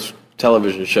a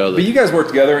television show. But you guys worked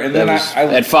together, and then I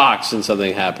at Fox, and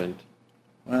something happened.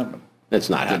 Well, it's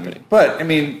not happening. But I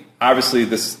mean, obviously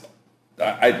this.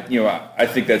 I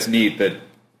think that's neat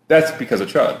that's because of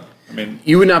CHUD. I mean,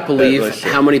 you would not believe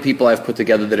how many people I've put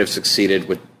together that have succeeded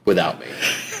without me.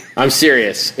 I'm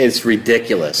serious. It's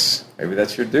ridiculous. Maybe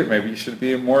that's your dude. Maybe you should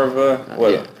be more of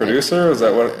a producer? Is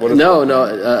that what is No,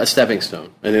 a stepping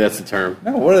stone. I think that's the term.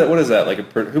 No, what is that? Like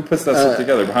who puts that stuff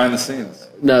together behind the scenes?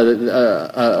 No,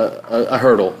 a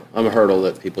hurdle. I'm a hurdle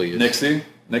that people use.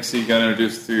 Nixie got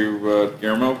introduced to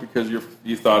Guillermo because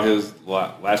you thought his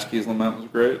Latchkey's Lament was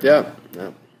great? Yeah.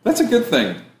 That's a good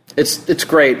thing. It's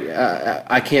great.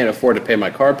 I can't afford to pay my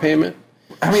car payment.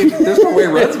 I mean, there's no way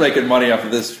Red's making money off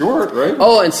of this short, right?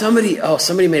 Oh, and somebody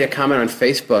made a comment on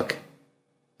Facebook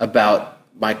about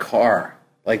my car,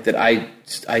 like that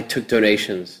I took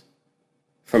donations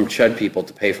from CHUD people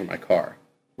to pay for my car.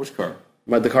 Which car?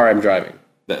 The car I'm driving.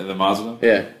 The Mazda?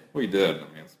 Yeah. Well, you did. I mean,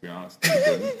 let's be honest. You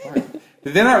didn't.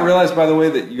 Did they not realize, by the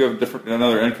way, that you have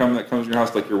another income that comes to your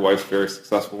house, like your wife's a very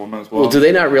successful woman as well? Well, do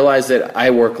they not realize that I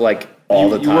work like all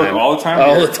the time? You work all the time?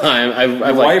 All the time.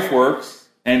 Your wife works,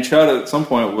 and CHUD at some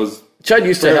point was CHUD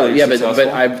used to help,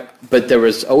 yeah, but there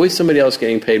was always somebody else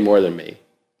getting paid more than me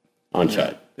on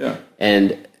CHUD. Yeah.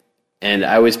 And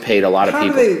I always paid a lot of people.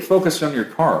 How do they focus on your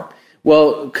car?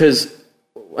 Well, because,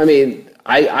 I mean,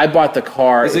 I bought the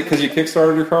car. Is it because you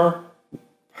kickstarted your car?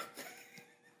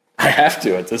 I have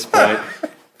to at this point.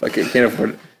 I can't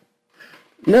afford it.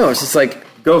 No, it's just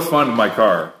like go fund my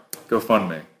car. Go fund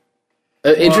me.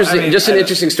 Interesting. Well, an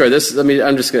interesting story. A lot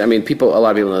of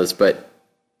people know this, but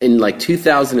in like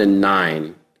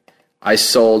 2009, I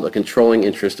sold a controlling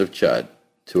interest of CHUD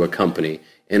to a company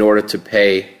in order to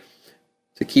pay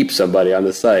to keep somebody on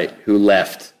the site who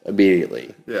left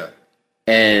immediately. Yeah.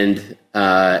 And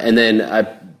then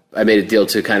I made a deal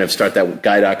to kind of start that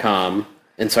guy.com.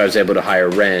 And so I was able to hire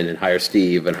Ren and hire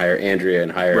Steve and hire Andrea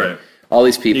and hire all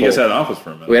these people. You guys had an office for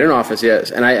a minute. We had an office,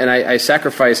 yes. And I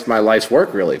sacrificed my life's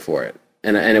work really for it.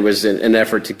 And it was an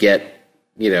effort to get,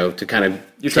 to kind of...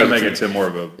 You're trying to make it to more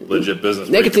of a legit business.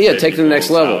 Take it to the next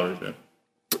level.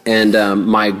 And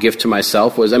my gift to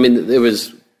myself was, it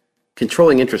was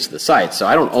controlling interest of the site. So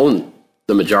I don't own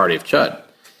the majority of CHUD.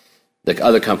 The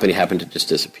other company happened to just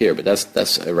disappear, but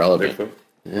that's irrelevant. Bigfoot?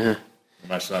 Yeah. I'm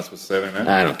not supposed to say that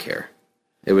now. I don't care.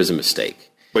 It was a mistake.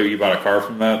 Wait, you bought a car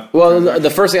from that? Well, the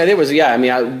first thing I did was,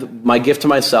 my gift to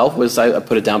myself was I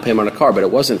put a down payment on a car, but it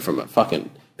wasn't from a fucking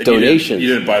donation. You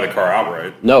didn't buy the car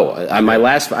outright? No.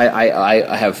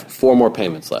 I have 4 more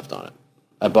payments left on it.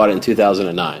 I bought it in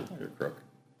 2009. You're a crook.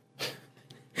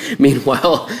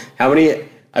 Meanwhile,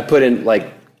 I put in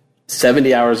like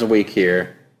 70 hours a week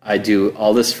here. I do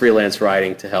all this freelance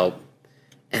writing to help.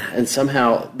 And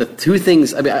somehow the two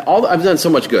things, I've done so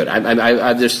much good.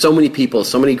 There's so many people,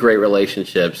 so many great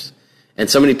relationships, and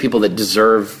so many people that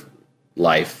deserve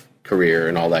life, career,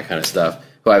 and all that kind of stuff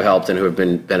who I've helped and who have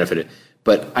been benefited.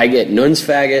 But I get Nuns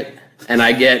Faggot, and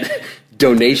I get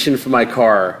donation for my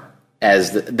car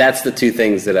that's the two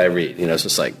things that I read. It's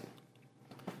just like...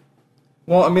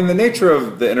 Well, the nature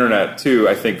of the internet, too,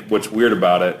 I think what's weird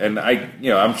about it, and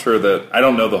I'm sure that, I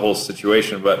don't know the whole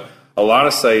situation, but a lot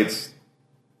of sites...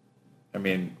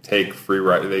 take free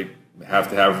write. They have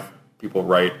to have people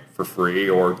write for free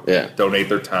or donate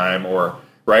their time or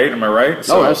right. Am I right?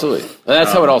 So, absolutely.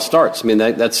 That's how it all starts.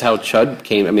 That's how CHUD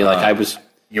came. I was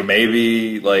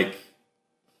maybe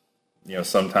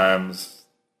sometimes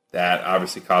that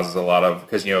obviously causes a lot of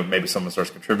because maybe someone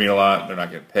starts contributing a lot. They're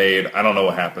not getting paid. I don't know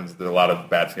what happens. There's a lot of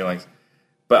bad feelings.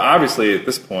 But obviously at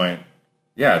this point,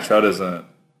 CHUD isn't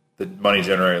the money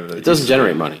generator. It doesn't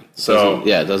generate money.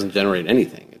 It doesn't generate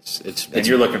anything. And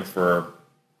you're looking for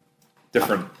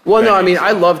different. Well, venues.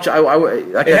 I love.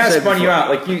 It has spun you out.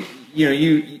 Like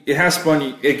it has spun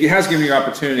you. It has given you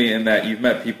opportunity in that you've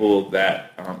met people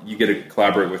that you get to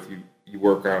collaborate with. You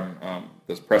work on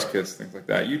those press kits, things like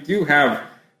that. You do have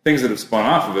things that have spun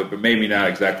off of it, but maybe not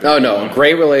exactly. Oh no,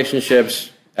 great relationships,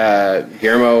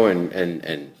 Guillermo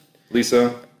and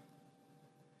Lisa.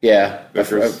 Yeah, a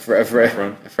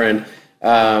friend.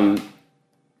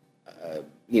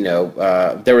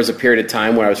 There was a period of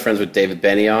time when I was friends with David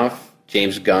Benioff,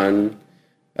 James Gunn,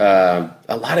 a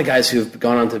lot of guys who've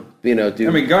gone on to do.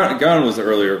 I mean, Gunn was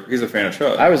earlier. He's a fan of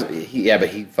CHUD. But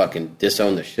he fucking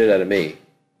disowned the shit out of me.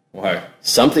 Why?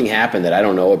 Something happened that I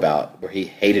don't know about where he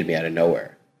hated me out of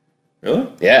nowhere. Really?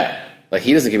 Yeah. Like,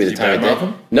 he doesn't give me the time of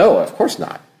day. No, of course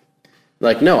not.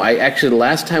 Like, no, the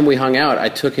last time we hung out, I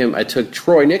took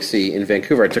Troy Nixie in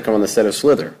Vancouver. I took him on the set of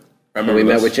Slither. When we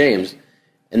met with James.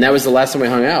 And that was the last time we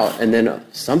hung out. And then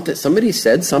somebody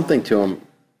said something to him,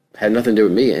 had nothing to do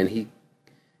with me, and he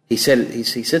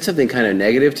said something kind of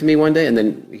negative to me one day, and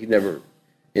then he never,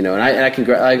 and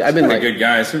I've been like a good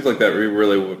guy. It seems like that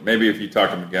really would. Maybe if you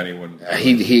talk to him again, he wouldn't.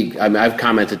 I've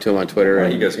commented to him on Twitter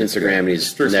and Instagram, and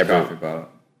he's never about it.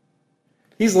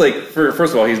 He's like,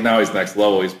 first of all, he's next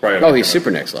level. He's probably he's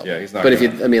super next level. Yeah, he's not.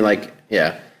 But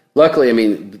luckily,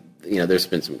 there's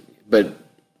been some, but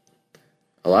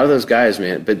a lot of those guys,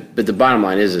 man. But the bottom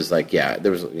line is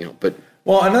there was, but.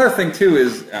 Well, another thing, too,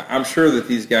 is I'm sure that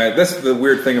these guys... That's the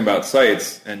weird thing about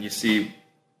sites, and you see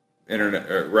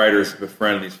internet writers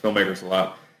befriend these filmmakers a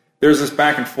lot. There's this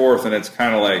back and forth, and it's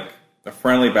kind of like a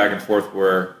friendly back and forth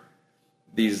where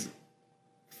these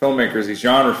filmmakers, these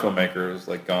genre filmmakers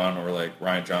like Gunn or like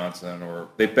Ryan Johnson, or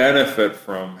they benefit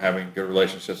from having good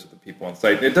relationships with the people on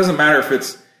site. It doesn't matter if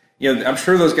it's... I'm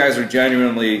sure those guys are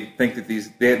genuinely think that they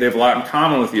have a lot in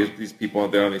common with these people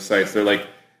on these sites. They're like...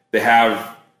 They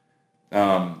have...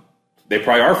 they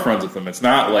probably are friends with them. It's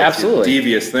not like a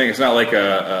devious thing. It's not like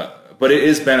but it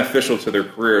is beneficial to their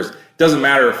careers. It doesn't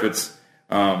matter if it's,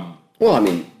 so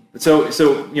once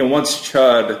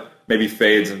CHUD maybe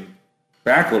fades and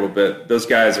back a little bit, those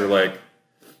guys are like,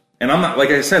 and I'm not, like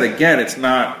I said, again, it's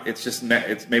just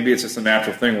a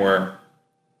natural thing where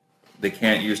they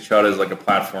can't use CHUD as like a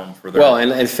platform for their,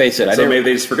 and face it, maybe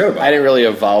they just forget about it. I didn't really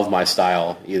evolve my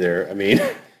style either. I mean,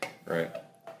 right.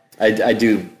 I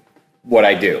do what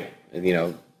I do.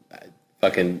 I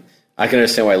can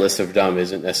understand why List of Dumb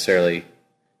isn't necessarily.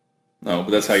 No,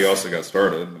 but that's how you also got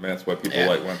started. I mean, that's why people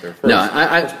went there first. No,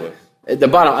 the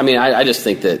bottom. I mean, I just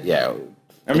think that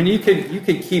I mean, you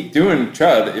could keep doing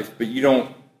CHUD but you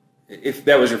don't. If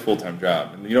that was your full-time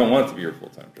job, and you don't want it to be your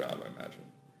full-time job, I imagine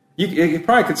it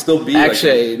probably could still be.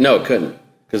 Actually, no, it couldn't,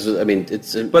 because I mean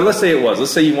it's. But let's say it was.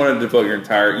 Let's say you wanted to devote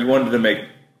you wanted to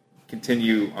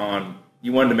continue on.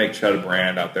 You wanted to make CHUD a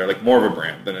brand out there, like more of a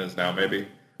brand than it is now, maybe,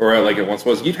 or like it once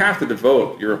was. You'd have to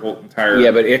devote your whole entire. Yeah,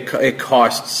 but it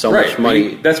costs so much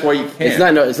money. That's why you can't. It's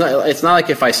not like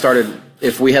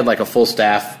if we had like a full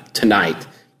staff tonight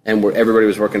and everybody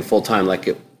was working full time.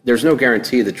 There's no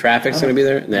guarantee the traffic's going to be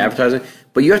there and the advertising.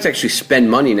 But you have to actually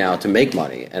spend money now to make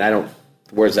money, and I don't.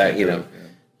 Where's that?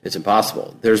 It's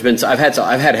impossible. I've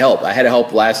had help. I had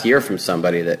help last year from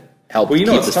somebody that helped keep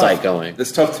the site going.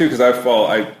 It's tough too because I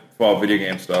follow video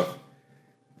game stuff.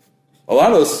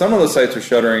 Some of those sites are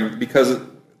shuttering because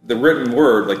the written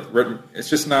word, it's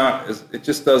just not. It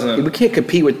just doesn't. We can't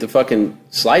compete with the fucking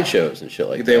slideshows and shit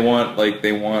like they that.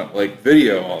 They want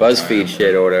video, all BuzzFeed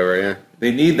shit or whatever. Yeah,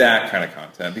 they need that kind of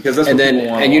content because that's people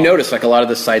want. And you notice a lot of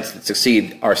the sites that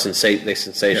succeed are they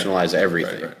sensationalize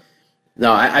everything. Right.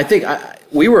 No, I think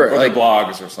we were or like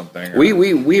blogs or something.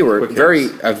 We were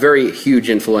a very huge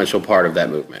influential part of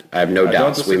that movement. I have no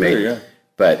doubts we made. Yeah.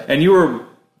 And you were,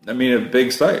 a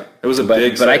big site. It was a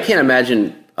big site. But I can't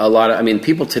imagine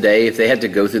people today, if they had to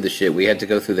go through the shit we had to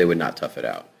go through, they would not tough it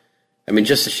out. I mean,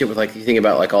 just the shit with, you think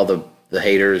about, all the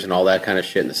haters and all that kind of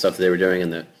shit and the stuff that they were doing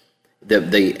and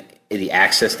the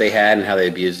access they had and how they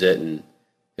abused it, and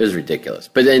it was ridiculous.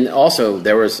 But then also,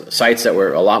 there was sites that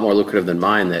were a lot more lucrative than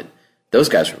mine that those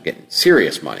guys were getting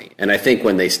serious money. And I think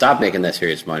when they stopped making that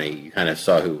serious money, you kind of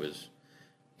saw who was,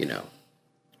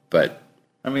 but...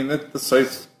 the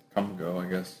sites come and go, I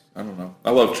guess. I don't know. I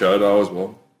love CHUD. I always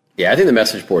will. Yeah, I think the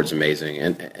message board's amazing.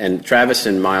 And Travis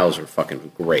and Miles are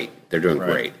fucking great. They're doing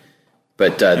great.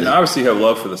 But and obviously you have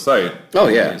love for the site. Oh,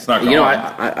 yeah. It's not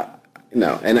gone.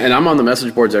 No, and I'm on the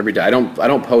message boards every day. I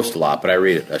don't post a lot, but I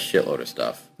read a shitload of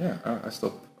stuff. Yeah, I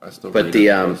still But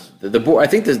the board, I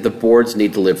think the boards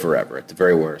need to live forever at the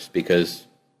very worst, because...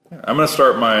 Yeah, I'm going to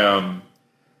start my... I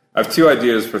have two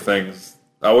ideas for things.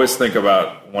 I always think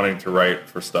about wanting to write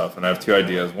for stuff, and I have two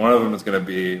ideas. One of them is going to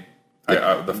be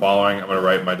the following. I'm going to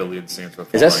write my deleted scenes for the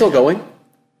following. Is that still going?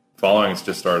 Following, it's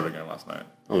just started again last night.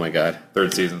 Oh, my God.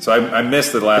 Third season. So I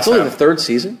missed the last It's only the third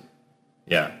season?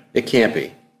 Yeah. It can't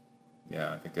be.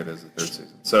 Yeah, I think it is the third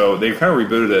season. So they kind of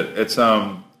rebooted it. It's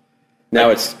Now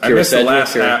it's I missed the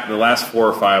last 4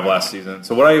 or 5 last season.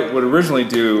 So what I would originally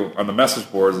do on the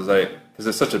message boards is because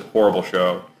it's such a horrible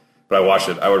show, but I watched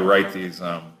it. I would write these.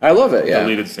 I love it. Yeah,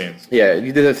 deleted scenes. Yeah,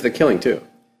 you did it for The Killing too.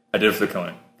 I did it for The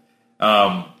Killing.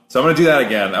 So I'm going to do that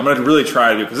again. I'm going to really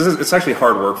try to do because it's actually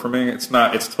hard work for me. It's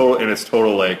not. It's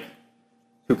total like,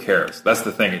 who cares? That's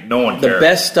the thing. No one cares. The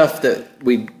best stuff that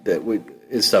we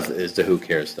is the who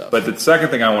cares stuff. But the second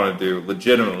thing I want to do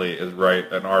legitimately is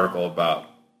write an article about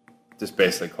just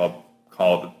basically called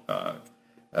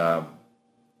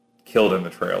Killed in the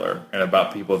Trailer, and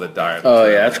about people that die in the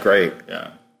trailer. Yeah, that's great.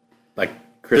 Yeah. Like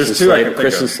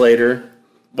Kristen Slater.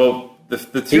 Well, the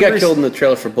two he got killed in the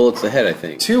trailer for Bullets to the Head, I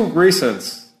think. 2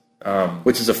 recents.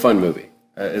 Which is a fun movie.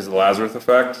 Is the Lazarus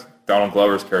Effect. Donald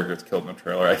Glover's character is killed in the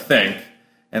trailer, I think.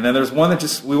 And then there's one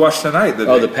that we watched tonight.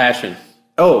 The Passion.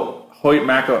 Oh, Hoyt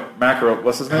Mackerel,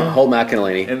 what's his name? Holt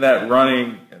McEnany. In that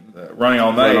Running All Night.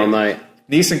 Running All Night.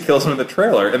 Neeson kills him in the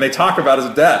trailer, and they talk about his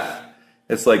death.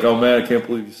 It's like, oh man, I can't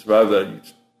believe you survived that. You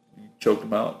choked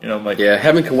him out. I'm like, yeah,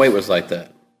 Heaven Can Wait was like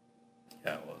that.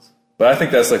 Yeah, it was. But I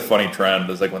think that's like funny trend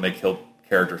is like when they killed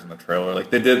characters in the trailer. Like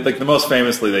they did, like the most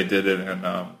famously they did it in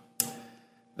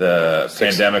the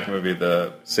pandemic movie,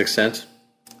 The Sixth Sense,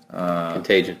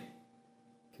 Contagion.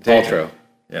 Paltrow.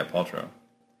 Yeah, Paltrow.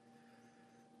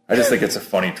 I just think it's a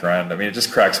funny trend. I mean, it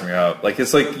just cracks me up. Like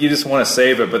it's like you just want to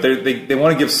save it, but they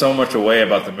want to give so much away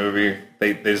about the movie.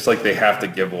 They just like they have to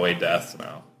give away deaths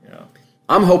now.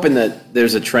 I'm hoping that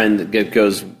there's a trend that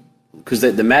goes because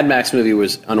the Mad Max movie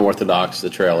was unorthodox, the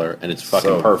trailer, and it's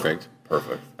fucking perfect.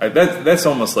 Perfect. That's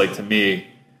almost like to me.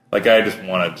 Like I just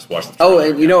want to watch the trailer. Oh,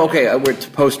 and okay, we're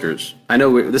to posters. I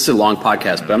know this is a long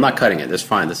podcast, but I'm not cutting it. That's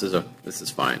fine. This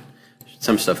is fine.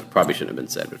 Some stuff probably shouldn't have been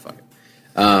said, but fuck it.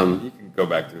 You can go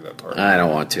back through that part. I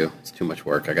don't want to. It's too much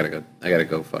work. I gotta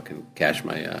go fucking cash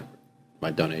my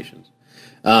my donations.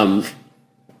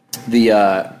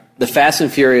 The Fast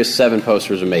and Furious 7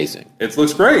 poster is amazing. It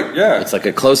looks great. Yeah, it's like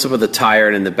a close up of the tire,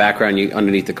 and in the background,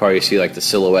 underneath the car, you see like the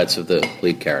silhouettes of the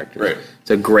lead characters. Right.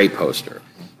 It's a great poster.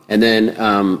 And then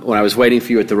when I was waiting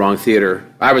for you at the wrong theater,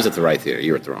 I was at the right theater.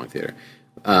 You were at the wrong theater.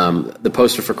 The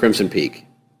poster for Crimson Peak,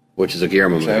 which is a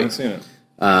Guillermo movie. I haven't seen it.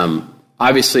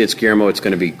 Obviously, it's Guillermo. It's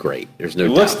going to be great. There's no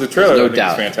doubt. The trailer There's no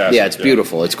doubt. Is fantastic. Yeah, it's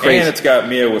beautiful. It's crazy. And it's got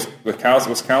Mia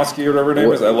Wasikowski or whatever her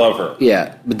name is. I love her.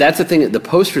 Yeah, but that's the thing. The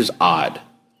poster's odd.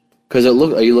 Because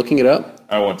are you looking it up?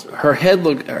 I want to. Her head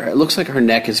it looks like her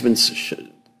neck has been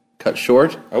cut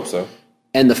short. I hope so.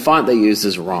 And the font they used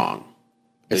is wrong.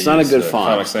 It's not a good font.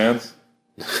 Comic Sans?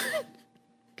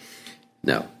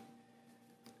 No.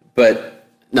 But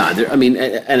no, I mean,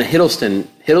 and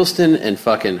Hiddleston and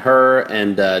fucking her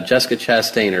and Jessica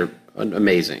Chastain are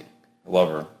amazing. I love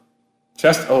her.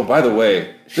 Oh, by the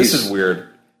way, this is weird.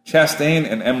 Chastain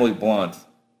and Emily Blunt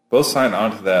both signed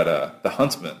on to that The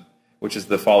Huntsman, which is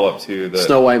the follow-up to the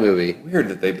Snow White movie. Weird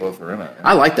that they both are in it.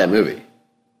 I like that movie.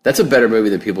 That's a better movie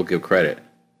than people give credit.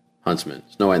 Huntsman.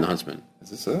 Snow White and the Huntsman. Is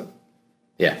this it?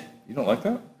 Yeah. You don't like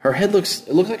that? Her head looks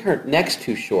like her neck's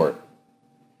too short.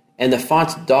 And the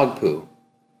font's dog poo.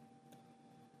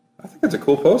 I think it's a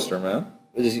cool poster, man.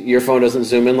 Your phone doesn't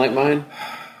zoom in like mine?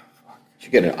 You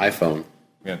should get an iPhone.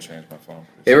 I'm going to change my phone.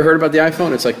 You ever heard about the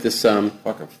iPhone? It's like this... Fucking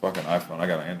iPhone. I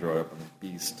got an Android up in the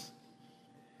beast.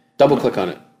 Double click on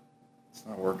it. It's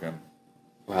not working.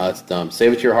 Wow, that's dumb.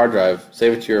 Save it to your hard drive.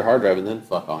 Save it to your hard drive and then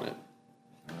fuck on it.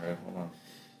 All right, hold on.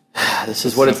 This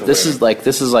is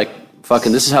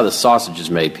how the sausage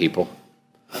is made, people.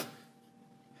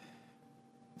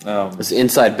 It's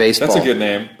Inside Baseball. That's a good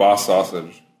name. Boss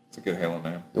Sausage. It's a good Halo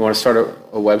name. You want to start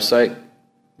a website?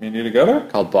 Me and you together?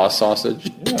 Called Boss Sausage?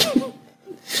 Yeah.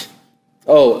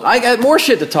 Oh, I got more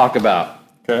shit to talk about.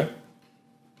 Okay.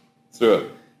 Let's do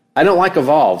it. I don't like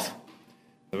Evolve.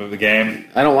 The game?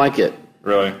 I don't like it.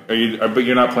 Really? But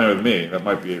you're not playing with me. That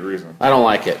might be a reason. I don't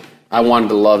like it. I wanted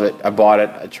to love it. I bought it.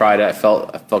 I tried it. I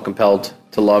felt compelled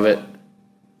to love it.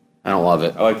 I don't love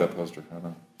it. I like that poster, kind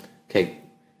of. Okay.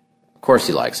 Of course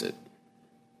he likes it.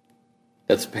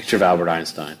 That's a picture of Albert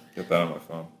Einstein. Get that on my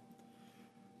phone.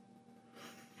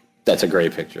 That's a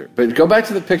great picture. But go back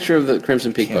to the picture of the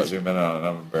Crimson Peak I can't poster. zoom in on it.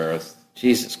 I'm embarrassed.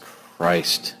 Jesus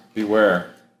Christ.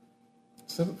 Beware.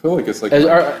 I feel like it's like did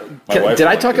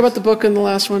I talk about the book in the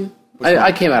last one?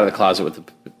 I came out of the closet with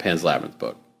the Pan's Labyrinth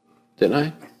book. Didn't I?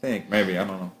 I think. Maybe. I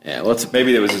don't know. Yeah, well,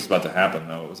 maybe it was just about to happen,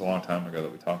 though. It was a long time ago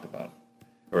that we talked about it.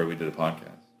 Or we did a podcast.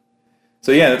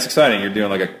 So, yeah, that's exciting. You're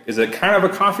doing is it kind of a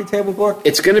coffee table book?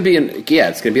 It's going to be,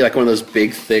 it's going to be like one of those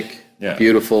big, thick,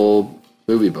 beautiful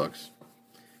movie books.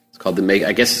 It's called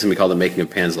I guess it's going to be called The Making of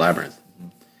Pan's Labyrinth. Mm-hmm.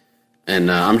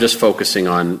 And I'm just focusing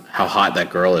on how hot that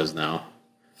girl is now.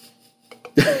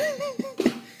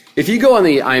 If you go on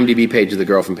the IMDb page of the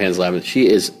girl from Pan's Labyrinth, she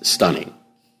is stunning.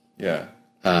 Yeah.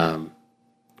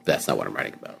 That's not what I'm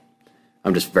writing about.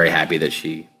 I'm just very happy that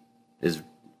she is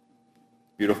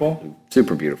beautiful,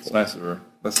 super beautiful. It's nice of her.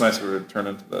 That's nice of her to turn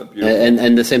into that beautiful.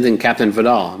 And the same thing, Captain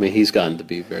Vidal. I mean, he's gotten to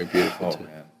be very beautiful too.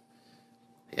 Man.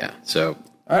 Yeah. So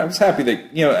I was happy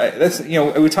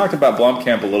that we talked about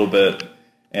Blomkamp a little bit,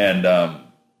 and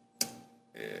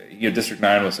District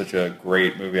 9 was such a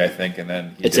great movie, I think, and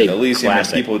then he did Elysium, and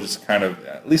people just kind of,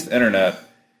 at least the internet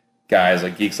guys,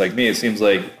 like geeks like me, it seems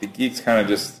like the geeks kind of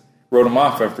just wrote him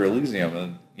off after Elysium,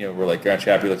 and we're like, God,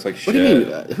 Chappie looks like shit. What do you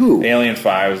mean? Who? Alien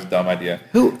 5 was a dumb idea.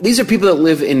 Who? These are people that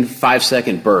live in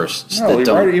 5-second bursts.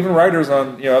 No, even writers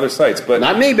on other sites, but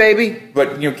not me, baby.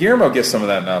 But Guillermo gets some of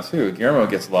that now too. Guillermo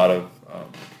gets a lot of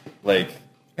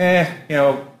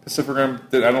Pacific Rim.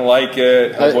 I don't like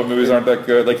it. Hellboy movies aren't that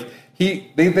good. Like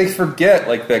they forget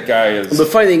like that guy is. The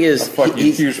funny thing is, a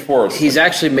fucking huge force. He's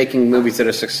actually making movies that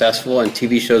are successful and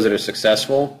TV shows that are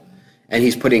successful, and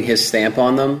he's putting his stamp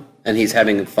on them, and he's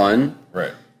having fun.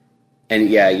 Right. And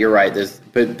yeah, you're right.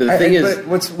 But the thing is, but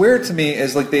what's weird to me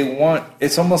is like they want.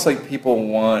 It's almost like people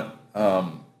want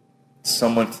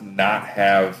someone to not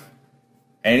have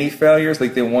any failures.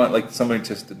 Like they want like somebody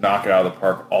just to knock it out of the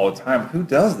park all the time. Who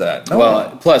does that? No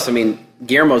one. Plus, I mean,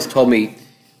 Guillermo's told me.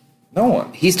 No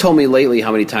one. He's told me lately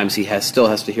how many times he still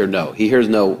has to hear no. He hears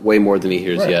no way more than he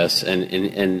hears yes,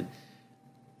 and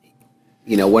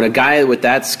when a guy with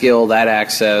that skill, that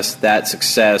access, that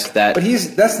success, that. But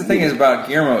that's the thing is about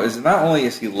Guillermo is not only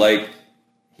is he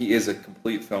is a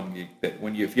complete film geek that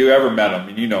if you ever met him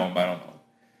and you know him, I don't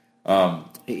know.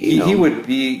 He would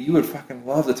be. You would fucking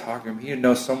love to talk to him. He would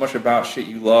know so much about shit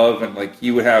you love, and like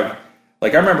he would have.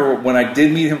 Like I remember when I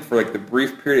did meet him for like the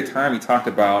brief period of time, he talked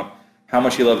about how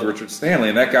much he loved Richard Stanley,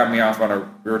 and that got me off on a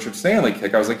Richard Stanley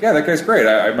kick. I was like, yeah, that guy's great.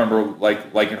 I remember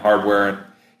liking Hardware, and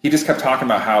he just kept talking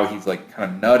about how he's like kind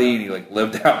of nutty, and he like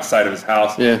lived outside of his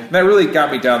house. Yeah. And that really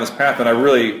got me down this path,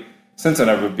 and since then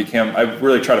I've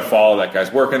really tried to follow that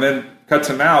guy's work. And then cut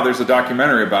to now, there's a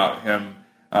documentary about him,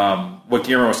 what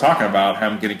Guillermo was talking about,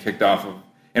 him getting kicked off of,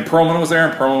 and Perlman was there,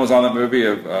 and Perlman was on that movie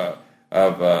of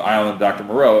Island of Dr.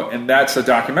 Moreau, and that's a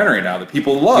documentary now that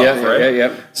people love, right?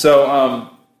 Yeah. So,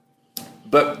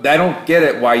 but I don't get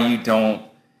it why you don't,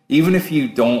 even if you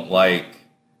don't like,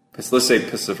 let's say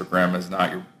Pacific Rim is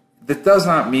not your, that does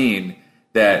not mean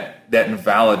that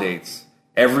invalidates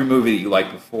every movie that you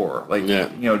liked before. Like,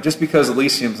 just because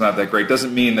Elysium's not that great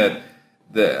doesn't mean that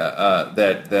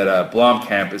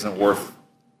Blomkamp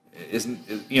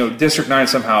isn't District 9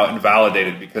 somehow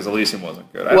invalidated because Elysium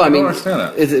wasn't good. I don't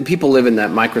understand that. People live in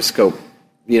that microscope,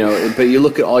 but you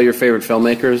look at all your favorite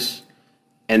filmmakers,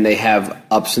 and they have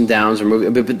ups and downs or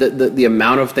movie, but the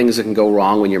amount of things that can go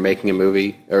wrong when you're making a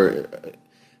movie,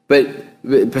 but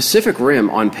Pacific Rim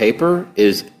on paper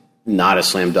is not a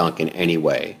slam dunk in any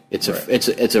way. It's a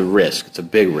risk. It's a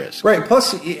big risk. Right.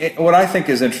 Plus, what I think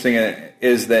is interesting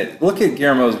is that look at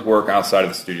Guillermo's work outside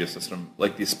of the studio system,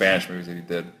 like these Spanish movies that he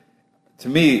did. To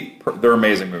me, they're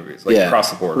amazing movies, across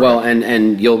the board. Well, right?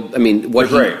 and he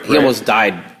almost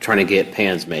died trying to get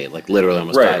Pans made, like literally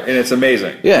almost died. And it's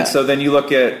amazing. Yeah. And so then you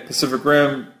look at Pacific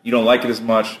Rim, you don't like it as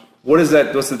much. What is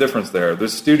that? What's the difference there?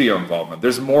 There's studio involvement.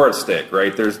 There's more at stake,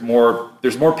 right? There's more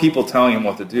people telling him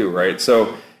what to do, right?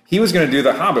 So he was going to do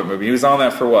the Hobbit movie. He was on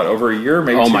that for what, over a year,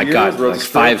 maybe 2 years? Oh my God, like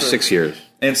 5-6 years.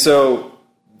 And so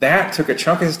that took a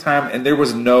chunk of his time, and there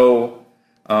was no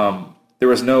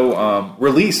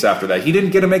release after that. He didn't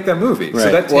get to make that movie. Right.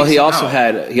 So that takes he also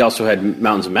had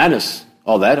Mountains of Madness,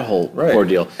 all that whole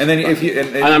ordeal. And then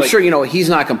and I'm sure he's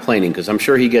not complaining because I'm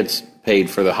sure he gets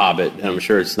paid for the Hobbit, and I'm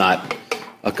sure it's not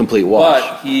a complete wash.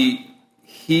 But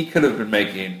he could have been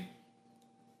making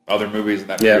other movies in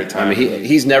that period of time. I mean,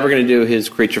 he's never going to do his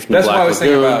Creature from the Black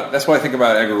Lagoon. That's why I think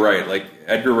about Edgar Wright. Like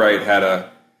Edgar Wright had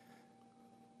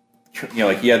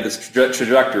he had this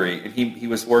trajectory, and he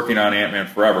was working on Ant-Man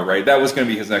Forever, right? That was going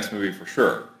to be his next movie for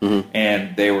sure. Mm-hmm.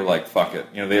 And they were like, "Fuck it,"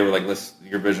 they were like,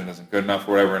 "Your vision isn't good enough,"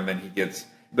 or whatever. And then he gets.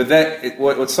 But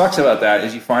what sucks about that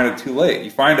is you find it too late.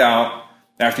 You find out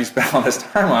after you spend all this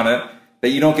time on it that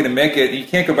you don't get to make it. You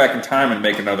can't go back in time and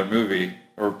make another movie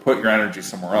or put your energy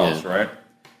somewhere else, right?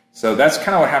 So that's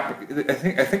kind of what happened.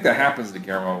 I think that happens to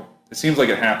Guillermo. It seems like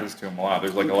it happens to him a lot.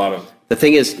 There's like a lot of... The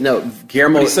thing is,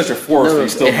 Guillermo... But he's such a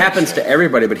force. It happens to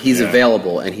everybody, but he's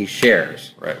available and he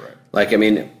shares. Right. Like, I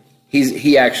mean,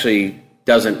 he actually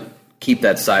doesn't keep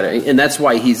that side. And that's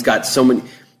why he's got so many...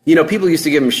 people used to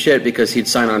give him shit because he'd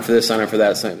sign on for this, sign on for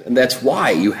that. And that's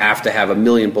why you have to have a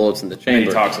million bullets in the chamber. And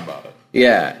he talks about it.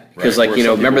 Yeah. Because,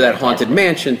 remember that Haunted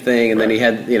Mansion thing, and then he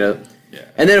had, Yeah.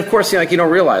 And then, of course, you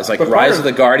don't realize, like, Rise of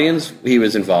the Guardians, he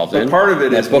was involved in. Part of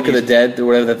it is Book of the Dead,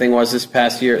 whatever the thing was this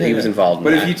past year, he was involved in But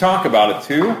that. if you talk about it,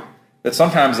 too, that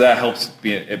sometimes that helps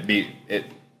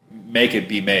make it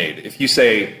be made. If you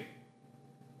say,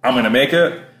 I'm going to make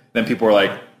it, then people are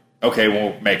like, okay,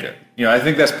 we'll make it. I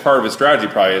think that's part of his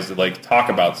strategy probably is to, like, talk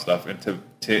about stuff into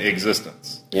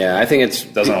existence. Yeah, I think it's...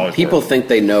 Doesn't always people work. think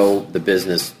they know the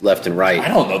business left and right. I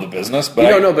don't know the business, but you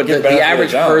don't know, but the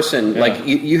average person, like,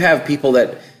 you have people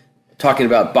that talking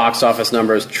about box office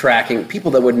numbers, tracking, people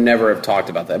that would never have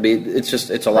talked about that. I mean,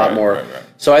 it's a lot more. Right.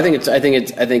 So I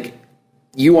think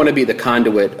you want to be the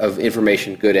conduit of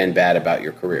information, good and bad, about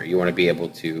your career. You want to be able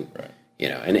to,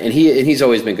 and he's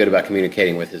always been good about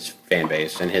communicating with his fan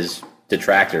base and his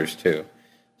detractors too.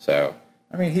 So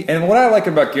I mean, and what I like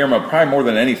about Guillermo probably more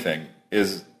than anything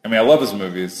is, I love his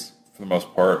movies for the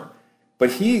most part, but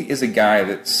he is a guy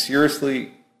that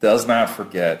seriously does not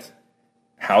forget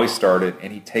how he started,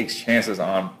 and he takes chances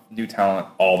on new talent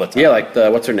all the time. Yeah, like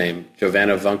what's her name,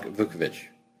 Jovana Vukovic.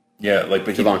 Yeah, like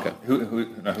Jovanka.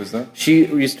 Who's that? She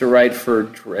used to write for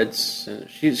Dreads.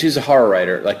 She's a horror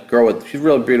writer, like she's a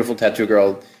real beautiful tattoo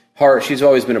girl. Horror. She's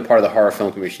always been a part of the horror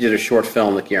film community. She did a short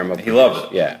film that Guillermo produced. He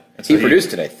loved it. Yeah, he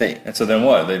produced it, I think. And so then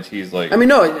what? Then she's like, I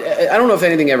don't know if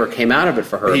anything ever came out of it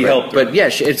for her. He helped her. But yeah,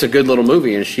 it's a good little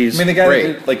movie, and she's the guy great.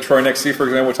 that did, like Troy Nixey, for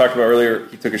example, we talked about earlier.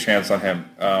 He took a chance on him.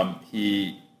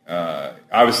 He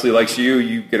obviously likes you.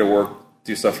 You get to work,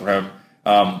 do stuff for him.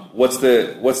 What's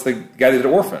the guy that did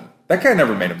Orphan? That guy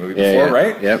never made a movie before,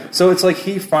 right? Yep. So it's like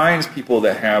he finds people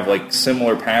that have like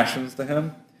similar passions to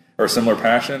him, or similar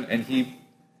passion, and he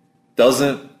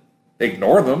doesn't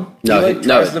ignore them.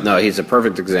 No, he's a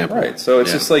perfect example. Right. So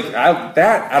it's just like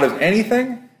that out of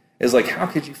anything is like, how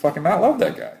could you fucking not love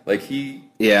that guy? Like he.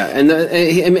 Yeah, and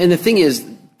the thing is,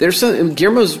 there's some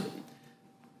Guillermo's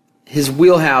his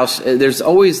wheelhouse. There's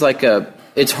always like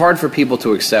it's hard for people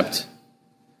to accept.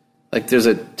 Like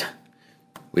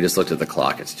we just looked at the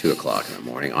clock. It's 2:00 in the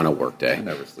morning on a work day. I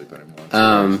never sleep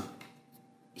anymore.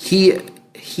 He's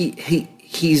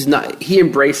not. He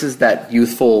embraces that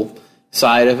youthful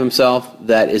side of himself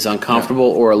that is uncomfortable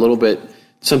or a little bit.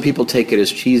 Some people take it as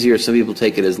cheesy, or some people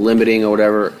take it as limiting, or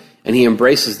whatever. And he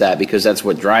embraces that because that's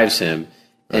what drives him.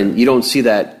 Right. And you don't see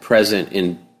that present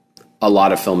in a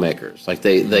lot of filmmakers. Like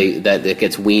that it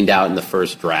gets weaned out in the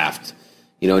first draft,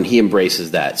 and he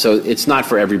embraces that. So it's not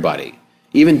for everybody.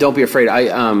 Even Don't Be Afraid.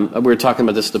 We were talking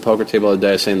about this at the poker table the other day.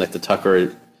 I was saying like the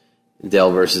Tucker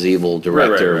Dale versus Evil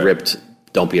director ripped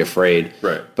Don't Be Afraid.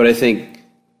 Right. But I think,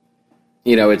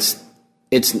 it's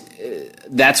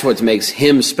that's what makes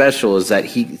him special, is that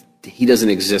he doesn't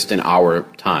exist in our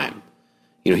time.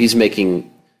 He's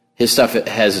making his stuff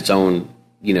has its own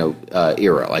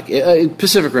era. Like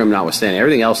Pacific Rim notwithstanding,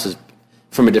 everything else is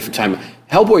from a different time.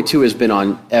 Hellboy 2 has been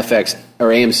on FX or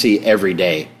AMC every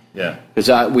day. Yeah, because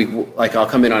I'll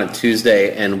come in on a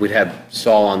Tuesday and we'd have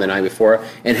Saul on the night before,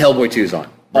 and Hellboy 2's on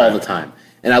all the time,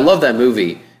 and I love that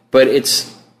movie, but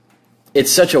it's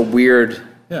such a weird.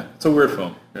 Yeah, it's a weird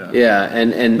film. Yeah,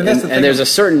 and there's a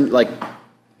certain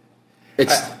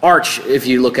it's arch if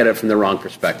you look at it from the wrong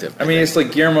perspective. I mean, it's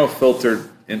like Guillermo filtered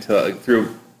into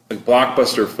through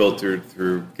Blockbuster filtered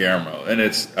through Guillermo, and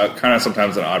it's kind of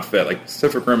sometimes an odd fit. Like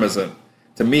Pacific Rim isn't,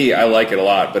 to me, I like it a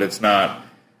lot, but it's not.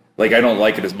 Like, I don't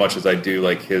like it as much as I do,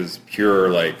 like, his pure,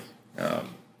 like,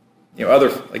 other,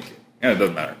 like, it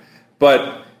doesn't matter.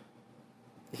 But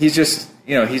he's just,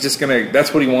 he's just going to,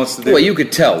 that's what he wants to do. Well, you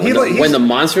could tell. When the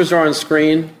monsters are on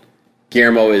screen,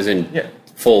 Guillermo is in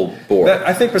full bore.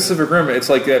 I think Pacific Rim, it's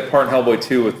like that part in Hellboy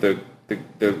 2 with the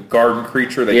garden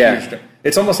creature. Huge,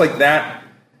 it's almost like that.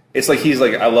 It's like he's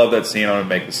like, I love that scene, I'm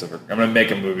going to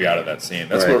make a movie out of that scene.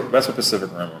 That's what Pacific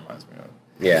Rim reminds me of.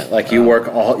 Yeah, like he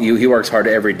works hard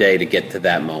every day to get to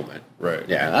that moment. Right.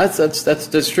 Yeah,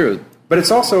 that's true. But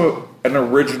it's also an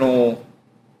original.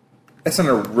 It's an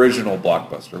original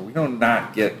blockbuster. We don't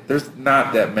not get. There's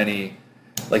not that many.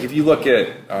 Like if you look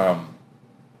at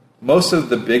most of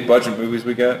the big budget movies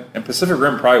we get, and Pacific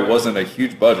Rim probably wasn't a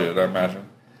huge budget. I imagine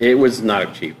it was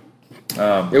not cheap.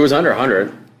 It was under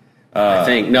 100. I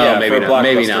think maybe not.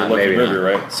 Maybe not. Maybe movie, not.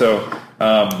 Right. So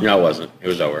no, it wasn't. It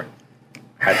was over.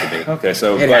 Had to be. Okay,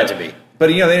 so it had to be. But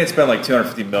they didn't spend like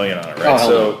 $250 million on it, right?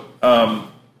 So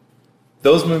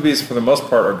those movies, for the most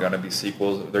part, are going to be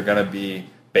sequels. They're going to be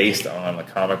based on a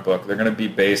comic book. They're going to be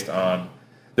based on.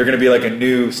 They're going to be like a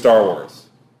new Star Wars.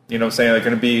 You know what I'm saying? They're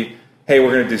going to be, hey,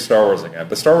 we're going to do Star Wars again.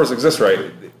 But Star Wars exists,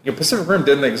 right? Pacific Rim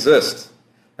didn't exist.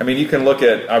 I mean, you can look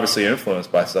at obviously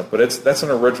influenced by stuff, but that's an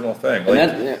original thing.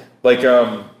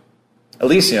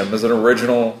 Elysium is an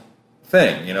original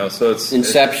thing, so it's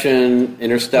Inception,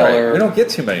 Interstellar. Right. We don't get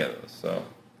too many of those. So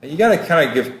you got to kind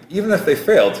of give, even if they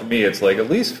fail, to me, it's like at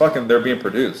least fucking they're being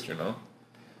produced, you know?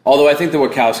 Although I think the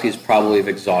Wachowskis probably have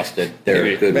exhausted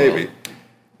their goodwill. Maybe.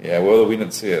 Yeah, well, we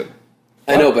didn't see it.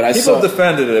 I know, but People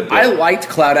defended it. I liked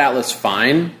Cloud Atlas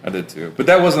fine. I did too. But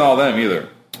that wasn't all them either.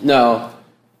 No.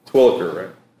 Twilliger, right?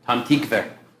 Tom Tikver.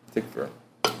 Tikver.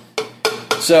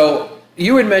 So,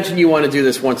 you had mentioned you want to do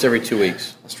this once every 2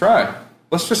 weeks. Let's try.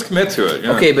 Let's just commit to it.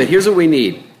 Yeah. Okay, but here's what we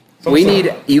need. We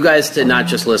need you guys to not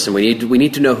just listen. We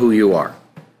need to know who you are.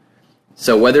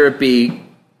 So whether it be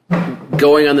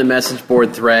going on the message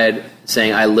board thread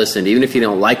saying I listened, even if you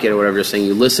don't like it or whatever, just saying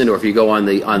you listened, or if you go on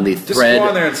the thread, just go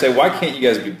on there and say, why can't you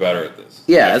guys be better at this?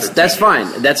 Yeah, that's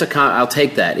fine. That's I'll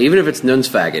take that, even if it's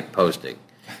Nunsfaggot posting.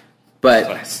 But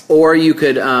nice. Or you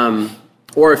could,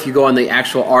 or if you go on the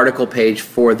actual article page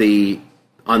for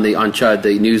on CHUD,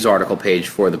 the news article page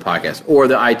for the podcast, or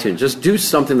the iTunes. Just do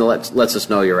something that lets us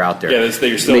know you're out there. Yeah, that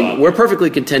you're still out. We're perfectly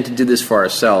content to do this for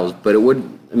ourselves, but it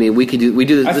would. I mean, we do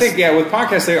this. I think with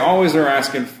podcasts, they always are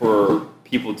asking for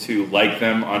people to like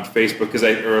them on Facebook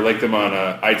or like them on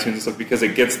iTunes and stuff because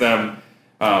it gets them.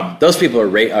 Those people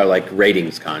are like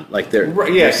ratings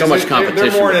there's so much competition.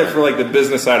 They're more in it for like the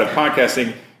business side of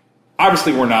podcasting.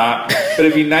 Obviously, we're not, but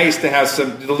it'd be nice to have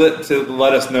some to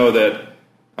let us know that.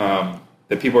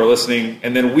 That people are listening,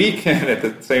 and then we can, at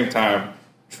the same time,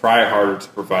 try harder to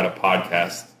provide a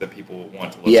podcast that people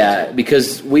want to listen to. Yeah,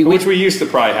 because which we used to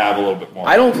probably have a little bit more.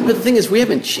 But the thing is, we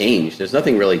haven't changed. There's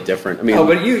nothing really different. I mean,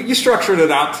 but you structured it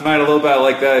out tonight a little bit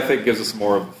like that. I think gives us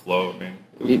more of a flow. I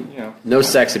mean, no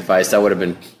sex advice. That would have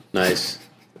been nice.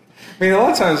 I mean, a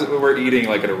lot of times we're eating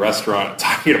like at a restaurant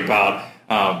talking about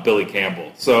Billy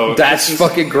Campbell. So that's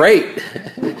fucking great.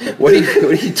 What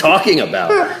are you talking about?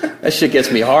 That shit gets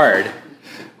me hard.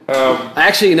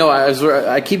 Actually,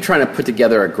 I keep trying to put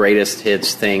together a greatest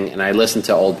hits thing, and I listen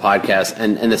to old podcasts,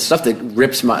 and the stuff that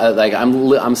rips my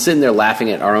I'm sitting there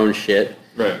laughing at our own shit.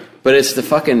 Right. But it's the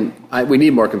fucking we need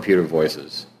more computer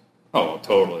voices. Oh,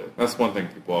 totally. That's one thing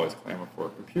people always clamor for: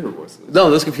 computer voices. No,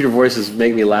 those computer voices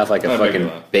make me laugh like a fucking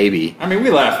baby. I mean, we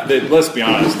laugh. Let's be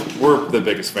honest, we're the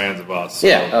biggest fans of us. So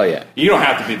yeah. Oh yeah. You don't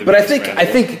have to be the. But biggest fan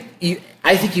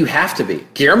I think you have to be.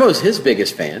 Guillermo's his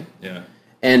biggest fan. Yeah.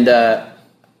 And.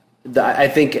 I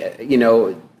think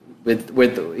with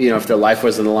if their life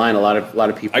was on the line, a lot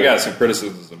of people. I got some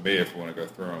criticisms of me if you want to go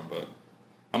through them, but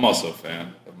I'm also a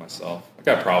fan of myself. I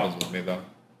got problems with me though.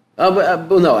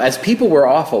 But no, as people we're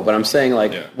awful. But I'm saying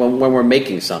when we're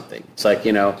making something, it's like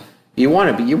you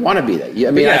want to be that.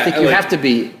 I think you have to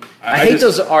be. I hate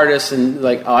those artists and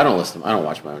I don't listen. I don't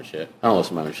watch my own shit. I don't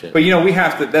listen to my own shit. But we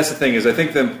have to. That's the thing is I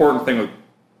think the important thing with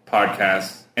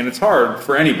podcasts, and it's hard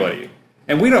for anybody,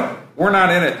 and we're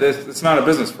not in it. It's not a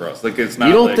business for us. It's not.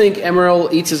 You don't think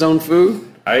Emerald eats his own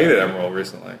food? I ate at Emerald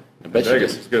recently. I bet you did.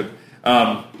 It's good.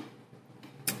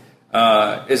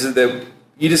 Is it that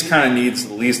you just kind of need at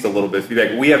least a little bit of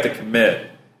feedback? We have to commit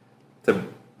to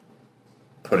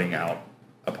putting out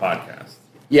a podcast.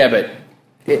 Yeah, but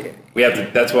we have to.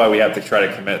 That's why we have to try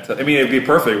to commit to. I mean, it'd be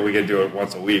perfect if we could do it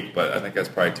once a week, but I think that's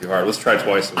probably too hard. Let's try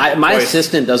twice. My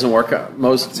assistant doesn't work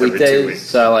most weekdays,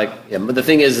 so but the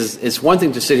thing is it's one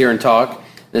thing to sit here and talk,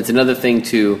 and it's another thing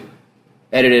to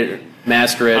edit it,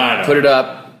 master it, put it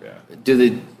up, do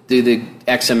the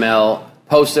XML,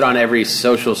 post it on every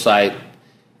social site,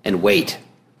 and wait.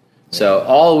 So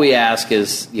all we ask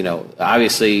is,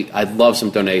 obviously I'd love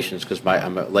some donations because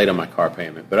I'm late on my car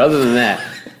payment, but other than that.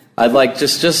 I'd like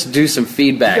just do some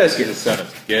feedback. You guys get to send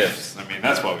us gifts. I mean,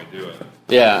 that's why we do it.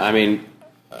 Yeah, I mean...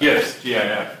 Gifts.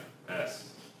 GIFs.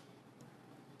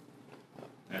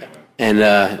 Anyway. And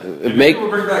we'll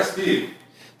bring back Steve.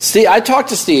 I talked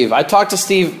to Steve.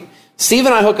 Steve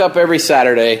and I hook up every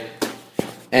Saturday,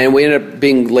 and we end up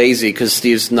being lazy because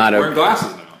Steve's not wearing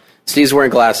glasses now. Steve's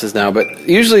wearing glasses now, but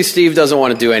usually Steve doesn't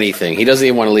want to do anything. He doesn't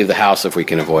even want to leave the house if we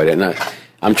can avoid it. And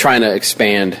I'm trying to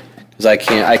expand...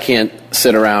 I can't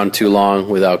sit around too long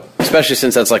without, especially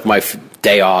since that's like my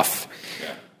day off.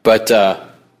 Yeah. But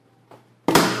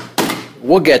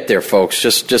we'll get there, folks.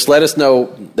 Just let us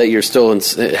know that you're still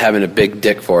having a big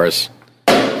dick for us.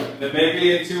 Then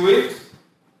maybe in 2 weeks,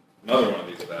 another one of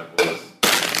these bad boys.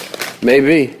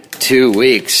 Maybe 2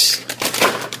 weeks.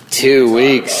 2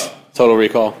 weeks. Total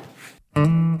Recall. Yeah.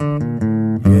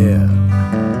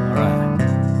 Right.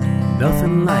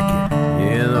 Nothing like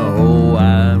it in the whole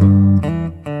wide world.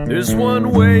 There's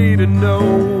one way to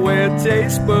know where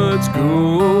taste buds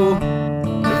go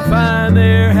to find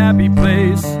their happy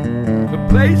place. A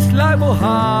place like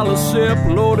Valhalla, sip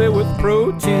loaded with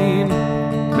protein,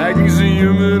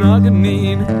 magnesium and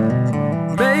arginine,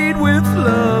 made with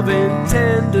love and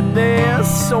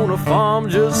tenderness on a farm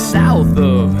just south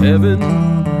of heaven.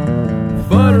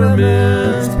 Butter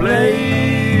Butterman's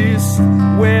place,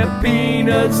 where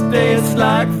peanuts dance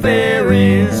like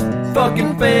fairies,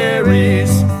 fucking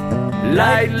fairies,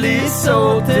 lightly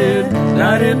salted,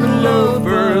 not in the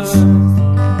loafers.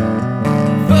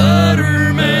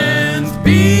 Butterman's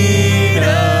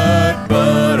peanut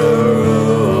butter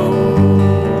roll.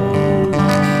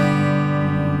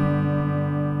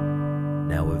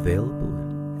 Now available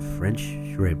in French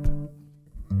shrimp.